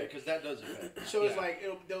 they do. yeah, because that does affect. So it's Yeah.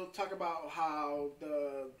 like they'll talk about how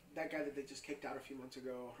that guy that they just kicked out a few months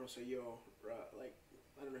ago, Rosselló, like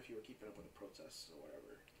I don't know if you were keeping up with the protests or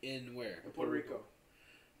whatever In where? in Puerto Rico.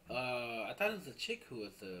 I thought it was a chick who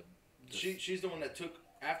was the. She's the one that took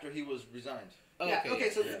after he was resigned. Oh, Yeah.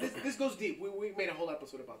 Okay. So yeah. this goes deep. We made a whole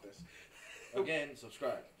episode about this. Again,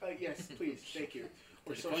 subscribe. Yes, please. Thank you.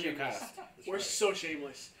 We're so Put your shameless. cast. We're so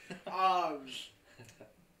shameless.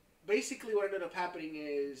 Basically, what ended up happening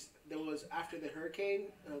is there was after the hurricane,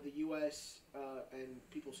 the U.S. And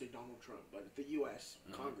people say Donald Trump, but the U.S.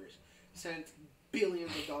 Congress sent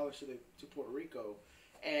billions of dollars to Puerto Rico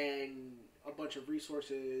and a bunch of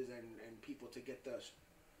resources and people to get the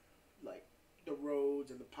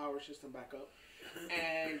roads and the power system back up.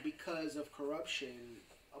 And because of corruption,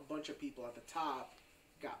 a bunch of people at the top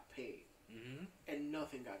got paid Mm-hmm. and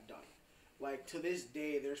nothing got done. Like to this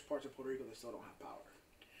day, there's parts of Puerto Rico that still don't have power.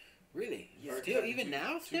 Really? Yeah. Still, even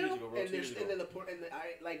now, 2 years still. ago, bro. And 2 years there's ago. and then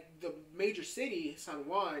the major city San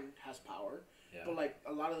Juan has power, Yeah. but like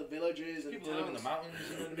a lot of the villages and People live in the towns, mountains.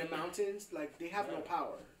 You know what I the mean? mountains, like they have no Yeah.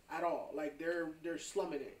 power at all. Like they're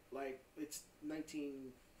slumming it. Like it's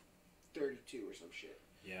 1932 or some shit.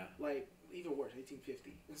 Yeah. Like even worse,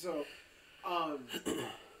 1850. And so,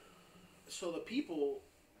 so the people,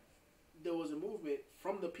 there was a movement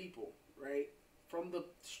from the people, right, from the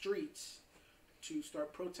streets to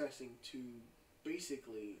start protesting to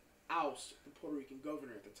basically oust the Puerto Rican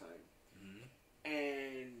governor at the time.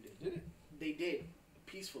 And Did it? they did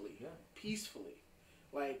peacefully. Yeah. Peacefully.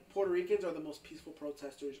 Like, Puerto Ricans are the most peaceful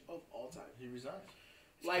protesters of all time. He resigned.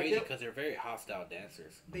 It's Like, crazy they- because they're very hostile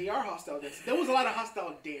dancers. They are hostile dancing. There was a lot of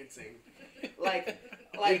hostile dancing. Like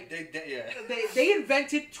Yeah. they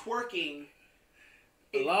invented twerking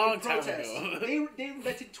A long time protest. ago. They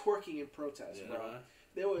invented twerking in protest, Yeah. bro.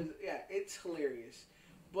 There was it's hilarious,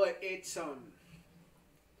 but it's there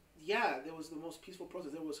was the most peaceful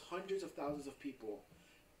protest. There was hundreds of thousands of people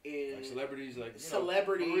in Like celebrities, like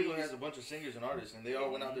Celebrities. Puerto Rico has a bunch of singers and artists, and they all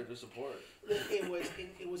went out there to support.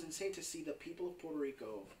 It was insane to see the people of Puerto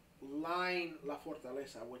Rico line La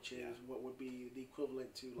Fortaleza, which is what would be the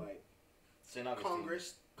equivalent to like St. Augustine.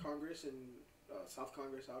 Congress and South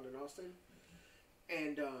Congress out in Austin,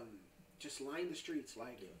 and just line the streets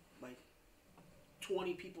like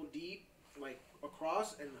 20 people deep, like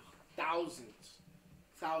across, and thousands.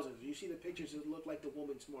 You see the pictures; it looked like the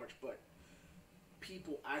Women's March, but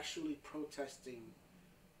people actually protesting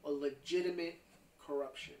a legitimate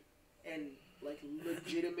corruption and like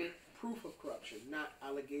legitimate proof of corruption, not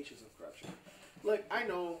allegations of corruption. Look, I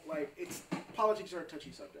know, like, it's politics are a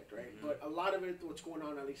touchy subject, right? But a lot of it, what's going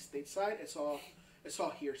on, at least stateside, it's all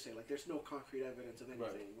hearsay. Like, there's no concrete evidence of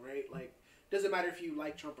anything, right? Like, doesn't matter if you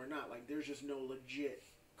like Trump or not. Like, there's just no legit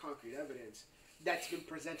concrete evidence that's been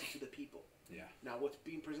presented to the people. Yeah. Now, what's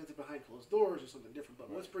being presented behind closed doors is something different. But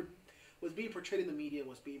what's being portrayed in the media,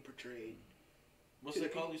 what's being portrayed. What's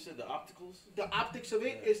that called? You said the opticals? The optics of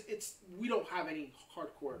it is we don't have any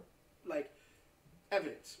hardcore like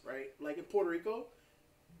evidence, right? Like in Puerto Rico,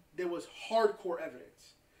 there was hardcore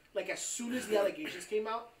evidence. Like as soon as the allegations came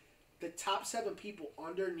out, the top 7 people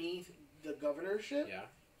underneath the governorship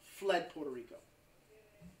fled Puerto Rico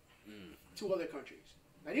to other countries.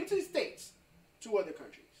 Not even to the States, to other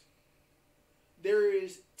countries. There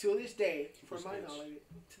is, to this day,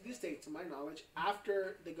 to my knowledge,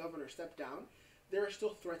 after the governor stepped down, there are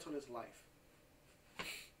still threats on his life.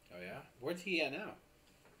 Oh yeah, where's he at now?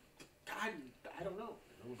 God, I don't know.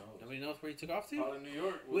 Who knows? Nobody knows where he took off to. Probably New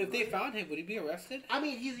York. Well, if they found him, would he be arrested? I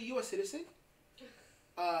mean, he's a U.S. citizen.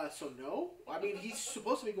 So no. I mean, he's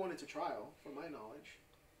supposed to be going into trial, from my knowledge.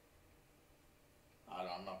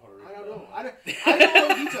 I'm not Puerto Rican. I don't know. I don't know all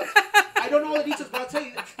the details. I don't know all the details, but I'll tell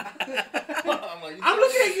you. I'm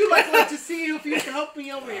looking at you like to see if you can help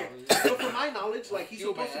me over here. So from my knowledge, like he's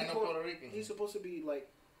supposed to be like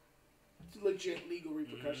legit legal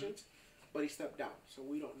repercussions, but he stepped down, so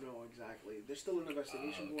we don't know exactly. There's still an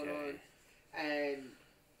investigation going on, and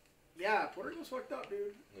yeah, Puerto Rico's fucked up,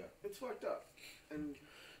 dude. Yeah, it's fucked up. And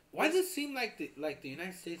why does it seem like the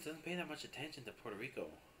United States doesn't pay that much attention to Puerto Rico?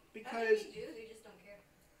 Because I think they do, they just don't care.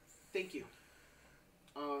 Thank you.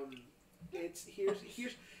 It's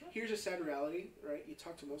here's a sad reality, right? You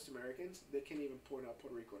talk to most Americans, they can't even point out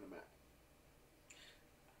Puerto Rico on a map.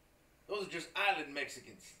 Those are just island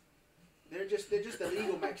Mexicans. They're just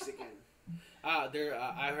illegal Mexican.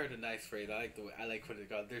 I heard a nice phrase. I like what they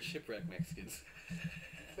call it. They're shipwreck Mexicans.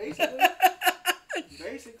 Basically.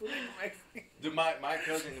 Dude, my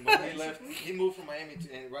cousin, when he left, he moved from Miami,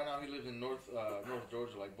 and right now he lives in North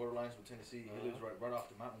Georgia, like borderlines with Tennessee. He lives right off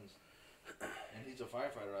the mountains, and he's a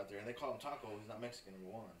firefighter out there. And they call him Taco. He's not Mexican,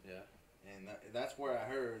 number one. Yeah. And that's where I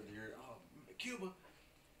heard Cuba.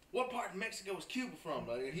 What part of Mexico is Cuba from?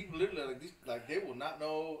 Like he literally they will not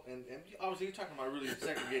know. And obviously you're talking about really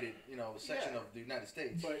segregated, section of the United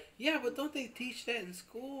States. But but don't they teach that in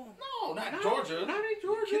school? No, not in Georgia. Not in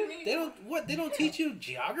Georgia. You kidding me? They don't. What? They don't teach you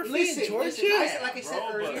geography in Georgia? Like I said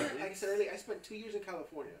earlier, I spent 2 years in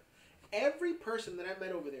California. Every person that I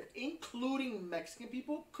met over there, including Mexican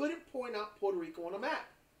people, couldn't point out Puerto Rico on a map.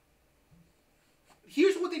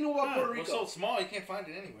 Here's what they know about Puerto Rico. It's so small you can't find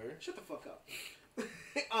it anywhere. Shut the fuck up.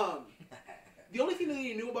 The only thing that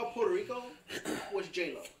they knew about Puerto Rico was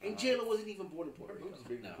J-Lo. And J-Lo wasn't even born in Puerto Rico. Who's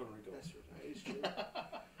big in Puerto Rico? That's true. That is true.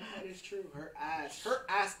 That is true. Her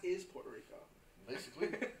ass is Puerto Rico. Basically.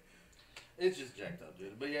 It's just jacked up,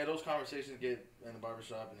 dude. But yeah, those conversations get in the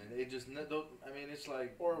barbershop, and it just, it's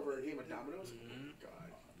like... Or over a game of dominoes. Mm-hmm.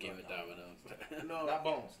 God. Game of dominoes. No. Not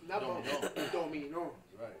bones. Not bones. Domino.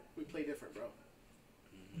 That's right. We play different, bro.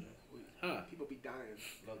 People be dying.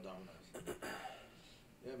 Love dominoes.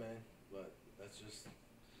 Yeah, man. But that's just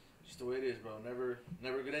the way it is, bro. Never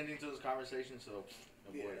good ending to this conversation, so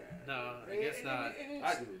avoid it. No, I guess not.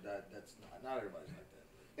 I do. That's not everybody's like that.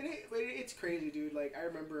 It's crazy, dude. Like, I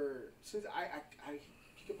remember, since you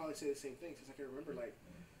could probably say the same thing, since I can remember, like,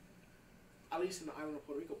 at least in the island of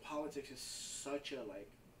Puerto Rico, politics is such a, like,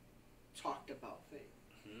 talked about thing.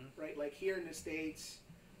 right? Like here in the States,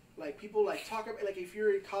 like people like talk about, like if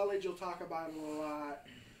you're in college, you'll talk about it a lot,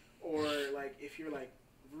 or like if you're like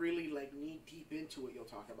really like knee deep into it, you'll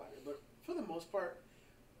talk about it. But for the most part,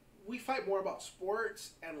 we fight more about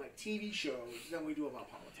sports and like TV shows than we do about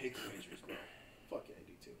politics. Hate the Patriots, bro. Fuck yeah, I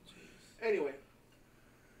do too. Anyway,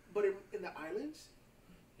 but in the islands,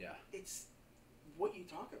 Yeah. it's what you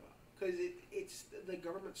talk about because it's the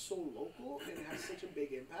government's so local and it has such a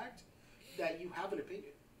big impact that you have an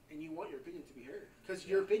opinion and you want your opinion to be heard because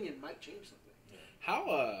your opinion might change something.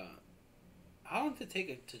 How long does it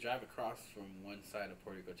take to drive across from one side of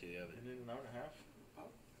Puerto Rico to the other? And in an hour and a half.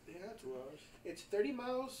 Yeah, 2 hours. it's 30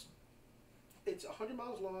 miles. It's 100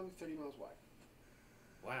 miles long, 30 miles wide.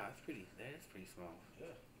 Wow, that's pretty small. Yeah.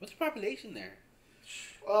 What's the population there?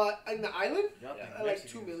 In the island, Y'all Yeah. think like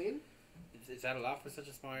Mexicans- 2 million. Is that a lot for such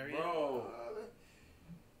a small area? Bro,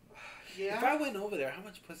 Yeah. If I went over there, how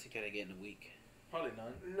much pussy can I get in a week? probably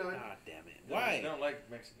none. None. Ah, damn it. They Why? don't like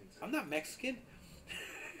Mexicans. I'm not Mexican.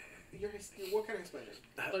 You're what kind of Hispanic?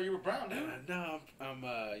 I thought you were brown, dude. No, I'm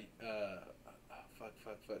fuck.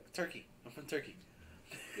 Turkey. I'm from Turkey.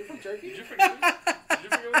 You're from Turkey? Did you forget? Did you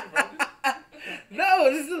forget where you're from? Dude?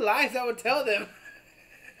 No, this is the lies I would tell them.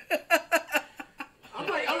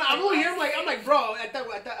 I'm over here. I'm like, bro. I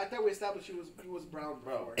thought we established you was brown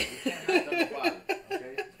Bro, before. you can't have the nopal,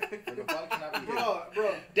 okay? The nopal cannot be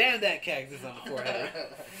Bro. Damn that cactus on the forehead.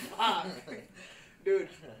 Ah, dude.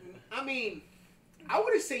 I mean, I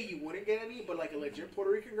wouldn't say you wouldn't get any, but like a legit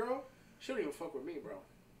Puerto Rican girl, she don't even fuck with me, bro.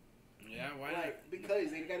 Yeah, why not? Like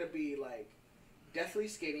because they gotta be like deathly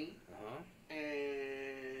skinny Uh-huh.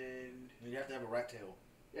 and You have to have a rat tail.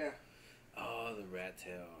 yeah. Oh, the rat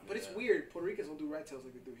tail. But it's Yeah. weird. Puerto Ricans don't do rat tails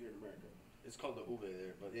like they do here in America. It's called the ube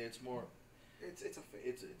there, but yeah, it's more. It's a fake.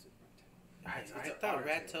 It's a rat tail. I It's a thought otter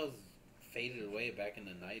rat tail. tails faded away back in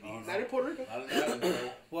the 90s. Not in Puerto Rico. Not in the island, bro.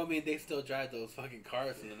 Well, I mean, they still drive those fucking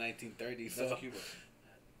cars in the 1930s. So That's Cuba.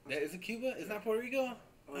 Is it Cuba? It's not Puerto Rico? Ah,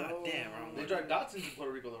 Oh. damn, wrong They one. drive Datsuns in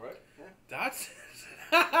Puerto Rico, though, right? Dots?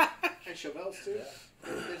 And Chevelles too.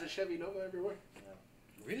 There's a Chevy Nova everywhere.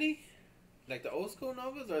 Really? Like the old school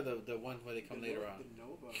Novas or the ones where they come The later Nova- on? The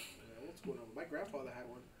Nova. Yeah, old school Nova. My grandfather had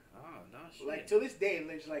one. Oh, no shit. Like to this day,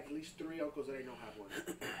 there's like at least 3 uncles that I know have one.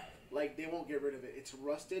 Like they won't get rid of it. It's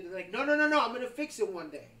rusted. They're like, no, I'm gonna fix it one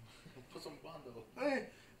day. Put some bando. Eh,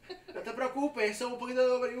 no te preocupes, eso es un poquito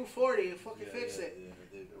de W40. Fucking fix it.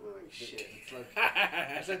 Oh, shit.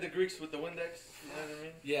 It's like the Greeks with the Windex. You know what I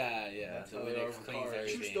mean? Yeah. That's The how way they they are with cleans cars.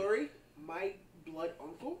 everything. True story. My blood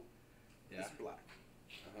uncle Yeah. is black.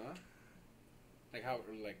 Uh-huh. Like how,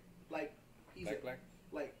 Like he's black?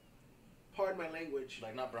 like, pardon my language.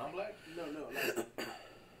 Like not brown black? No,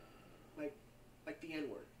 like the N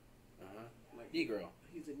word. Uh-huh. Like Negro.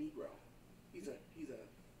 he's a Negro. He's a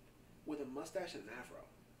with a mustache and an afro.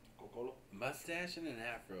 Cocolo. Mustache and an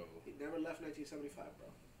afro. He never left 1975, bro.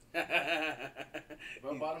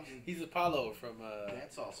 Bell bottoms and He's Apollo from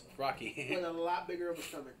dance also. Rocky. With a lot bigger of a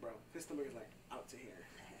stomach, bro. His stomach is like out to here.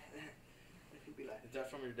 He'd be like, Is that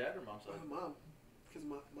from your dad or mom's oh, side? mom, because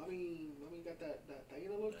mommy got that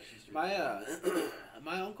Taino look. She's three. My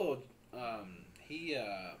my uncle,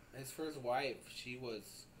 his first wife, she's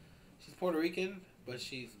Puerto Rican, but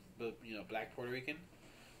she's black Puerto Rican.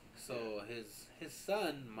 So his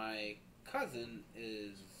son, my cousin,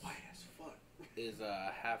 is White as fuck.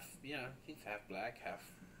 half he's half black, half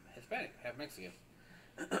Hispanic, half Mexican.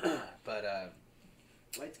 But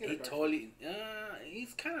Light skin. he or dark totally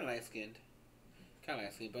he's kind of light skinned,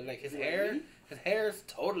 but like his Is he like hair, me? his hair is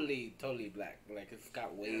totally black. Like it's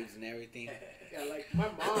got waves and everything. skin? Yeah, like my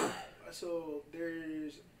mom. So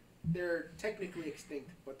they're technically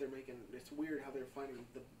extinct, but they're making. It's weird how they're finding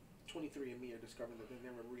the 23andMe are discovering that they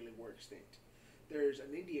never really were extinct. There's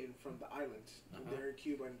an Indian from the islands. Uh-huh. They're in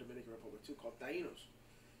Cuba and Dominican Republic too, called Tainos.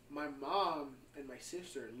 My mom and my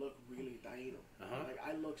sister look really Taino. Uh-huh. Like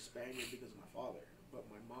I look Spaniard because of my father, but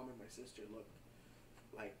my mom and my sister look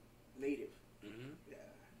like native. Mm-hmm. Yeah.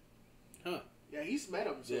 Huh. Yeah, he's met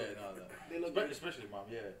them. So Yeah, no, they look. especially mom.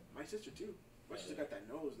 Yeah. My sister too. My sister got that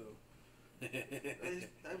nose though. Yeah.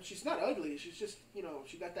 And she's not ugly. She's just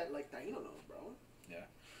she got that like Taino nose, bro.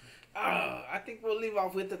 I think we'll leave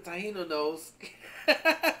off with the Taino nose.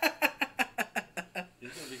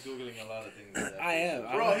 He's gonna be googling a lot of things. Like that. I am.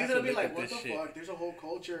 I'm Bro, gonna he's have gonna to be look like, at what the this shit. fuck? There's a whole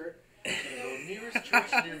culture. The nearest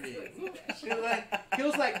church near me. He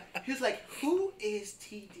was like, who is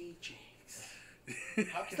TD Jakes?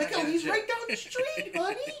 How He's can like, I oh, get a he's check? right down the street,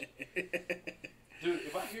 buddy. Dude,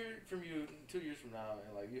 if I hear from you 2 years from now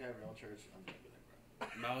and like you have your own church, I'm gonna be like, bro.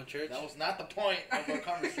 Mountain Church. That was not the point of our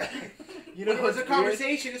conversation. You know, what's the weird?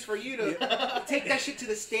 conversation is for you to take that shit to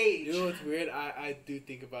the stage. You know what's weird? I do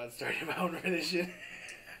think about starting my own religion.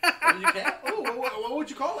 You can. Oh, what would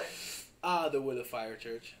you call it? The Will of Fire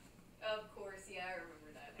Church. Of course, yeah, I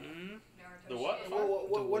remember that. Mm-hmm. Naruto The what? shit.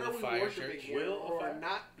 What The are we Fire worshiping Church. here, Will of or Fire?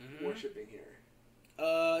 not Mhm. worshiping here?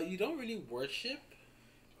 You don't really worship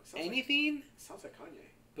Sounds anything, Like, sounds like Kanye.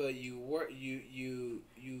 but you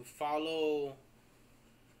follow.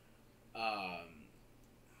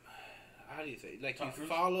 How do you say? Like Tom you Cruise?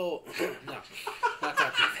 follow. No, not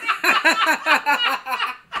Tom Cruise.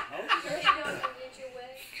 Really know what ninja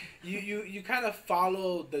way? You kind of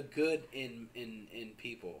follow the good in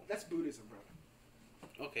people. That's Buddhism, bro.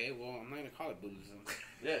 Okay, well I'm not gonna call it Buddhism.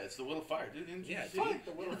 Yeah, it's the Will of Fire, dude. Didn't you Yeah, see Fuck it?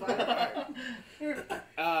 the Will of Fire.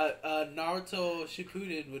 Naruto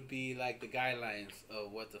Shippuden would be like the guidelines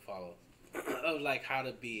of what to follow, of like how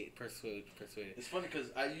to be persuaded. It's funny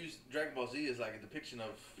because I use Dragon Ball Z as like a depiction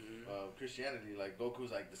of Christianity. Like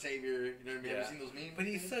Goku's like the savior. You know what I mean? Yeah. Have you seen those memes? But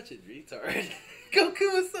he's such a retard.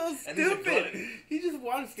 Goku is so And he's a stupid. glutton. He just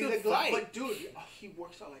wants He's to a glutton, fight. but dude, he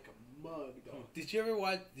works out like a mug, though. Did you ever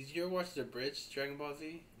watch the abridged Dragon Ball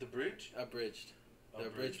Z? The bridge. Abridged. The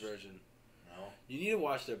abridged version. No. You need to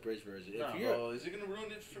watch the abridged version. No, If you're bro. Is it gonna ruin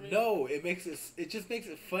it for me? no, it just makes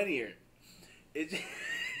it funnier. It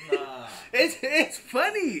Nah. it's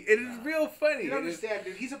funny. It is Nah. real funny. You don't It is- understand,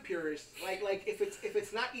 dude. He's a purist. Like if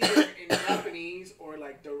it's not either in Japanese or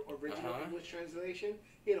like the original Uh-huh. English translation,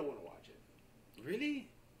 he don't want to watch it. Really?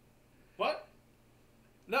 What?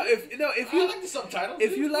 If I you like the subtitles.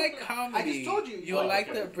 if dude. you like comedy, I just told you. you'll Oh, like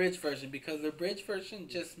okay. the abridged version because the abridged version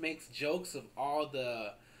just makes jokes of all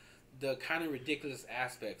the kind of ridiculous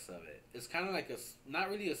aspects of it. It's kind of like not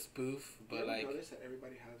really a spoof, You but ever like notice that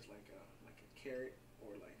everybody has like a carrot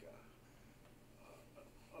or like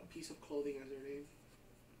a piece of clothing as their name?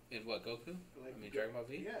 in what Goku? Like I mean Dragon Ball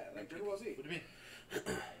Z. Yeah, like Dragon Ball Z. What do you mean?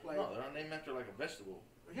 Like No, they're not named after like a vegetable.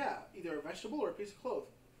 yeah, either a vegetable or a piece of cloth.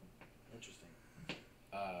 Interesting.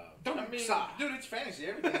 Don't I mean, stop. dude, it's fantasy.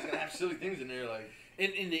 Everything's gonna have silly things in there. Like,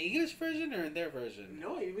 In the English version or in their version?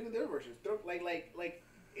 No, even in their versions, don't like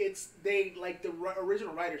it's they like the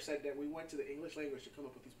original writer said that we went to the English language to come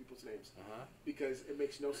up with these people's names Uh-huh. because it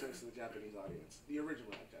makes no sense to the Japanese audience, the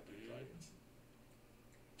original Japanese audience.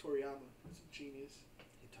 Toriyama is a genius.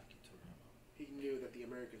 Hitaki Toriyama. He knew that the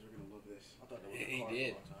Americans were gonna love this. I thought that was He a car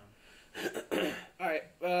did. for a long time. All right.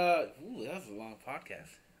 Ooh, that was a long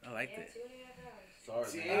podcast. I liked Yeah, it. 2.5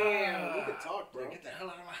 hours. Sorry, Damn, man. we could talk, bro. Get the hell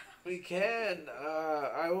out of my. We can.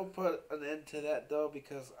 I will put an end to that though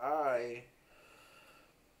because I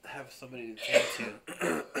have somebody to tend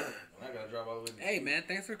to. I gotta drive all the way. Hey man,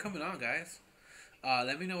 thanks for coming on, guys.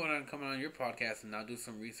 Let me know when I'm coming on your podcast, and I'll do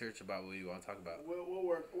some research about what you want to talk about. We'll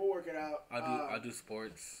work it out. I'll do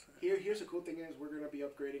sports. Here's the cool thing is we're gonna be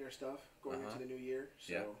upgrading our stuff going Uh-huh. into the new year.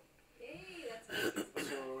 So Yeah. Hey, that's awesome.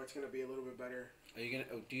 so it's gonna be a little bit better. Are you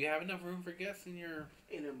gonna? Do you have enough room for guests in your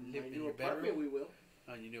In my in new your apartment, bedroom? we will.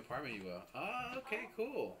 on your new apartment? You will. Oh, okay,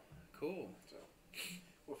 cool. So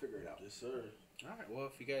we'll figure it out. Yes, sir. All right. Well,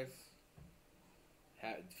 if you guys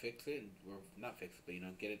fix it, or not fix it,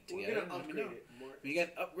 but get it We're together, gonna let me know. upgrade it more. If you guys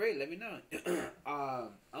upgrade, let me know.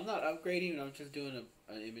 I'm not upgrading. I'm just doing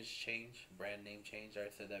an image change, brand name change. I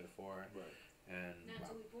said that before. Right. And Not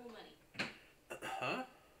until we pull money. huh?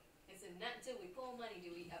 It's not until we pull money do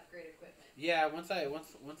we upgrade equipment. Yeah. Once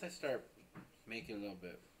I start making a little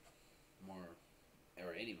bit more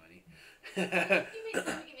or any money. You make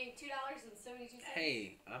something you make $2.72.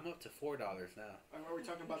 Hey, I'm up to $4 now. Are we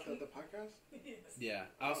talking about the podcast? Yes. Yeah,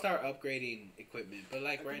 I'll start upgrading equipment, but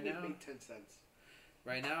like I right think we now, made 10 cents.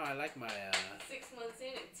 right now I like my 6 months in,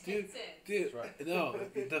 it's 10 Dude, cents. dude. That's right. No,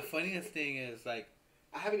 the funniest thing is like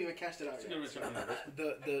I haven't even cashed it out It's a yet. good return on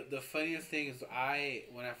investment. the funniest thing is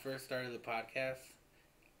when I first started the podcast,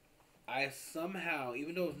 I somehow,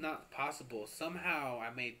 even though it's not possible, somehow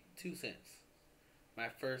I made 2 cents.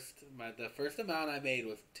 The first amount I made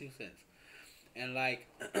was 2 cents, and like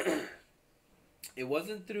it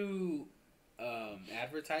wasn't through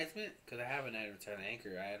advertisement because I have an advertising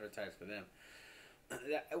Anchor. I advertise for them,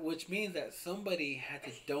 which means that somebody had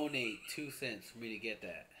to donate 2 cents for me to get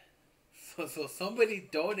that. So somebody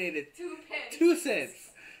donated 2 pennies. 2 cents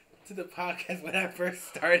to the podcast when I first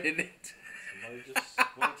started it. Somebody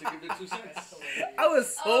just wanted to give their 2 cents. I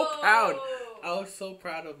was so proud. Oh. I was so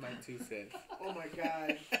proud of my 2 cents. Oh my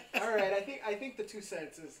god. Alright, I think the 2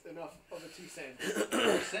 cents is enough of the 2 cents.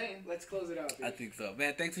 Just saying. Let's close it out, dude. I think so,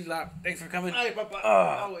 man. Thanks a lot. Thanks for coming. Alright, bye-bye.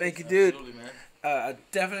 Oh, thank you, dude. Absolutely, man. I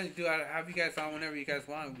definitely do. I have you guys on whenever you guys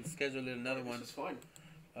want. We schedule another one. This is fun.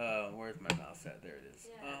 Where's my mouse at? There it is.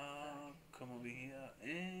 Yeah. come over here,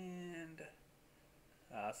 and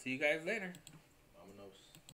I'll see you guys later.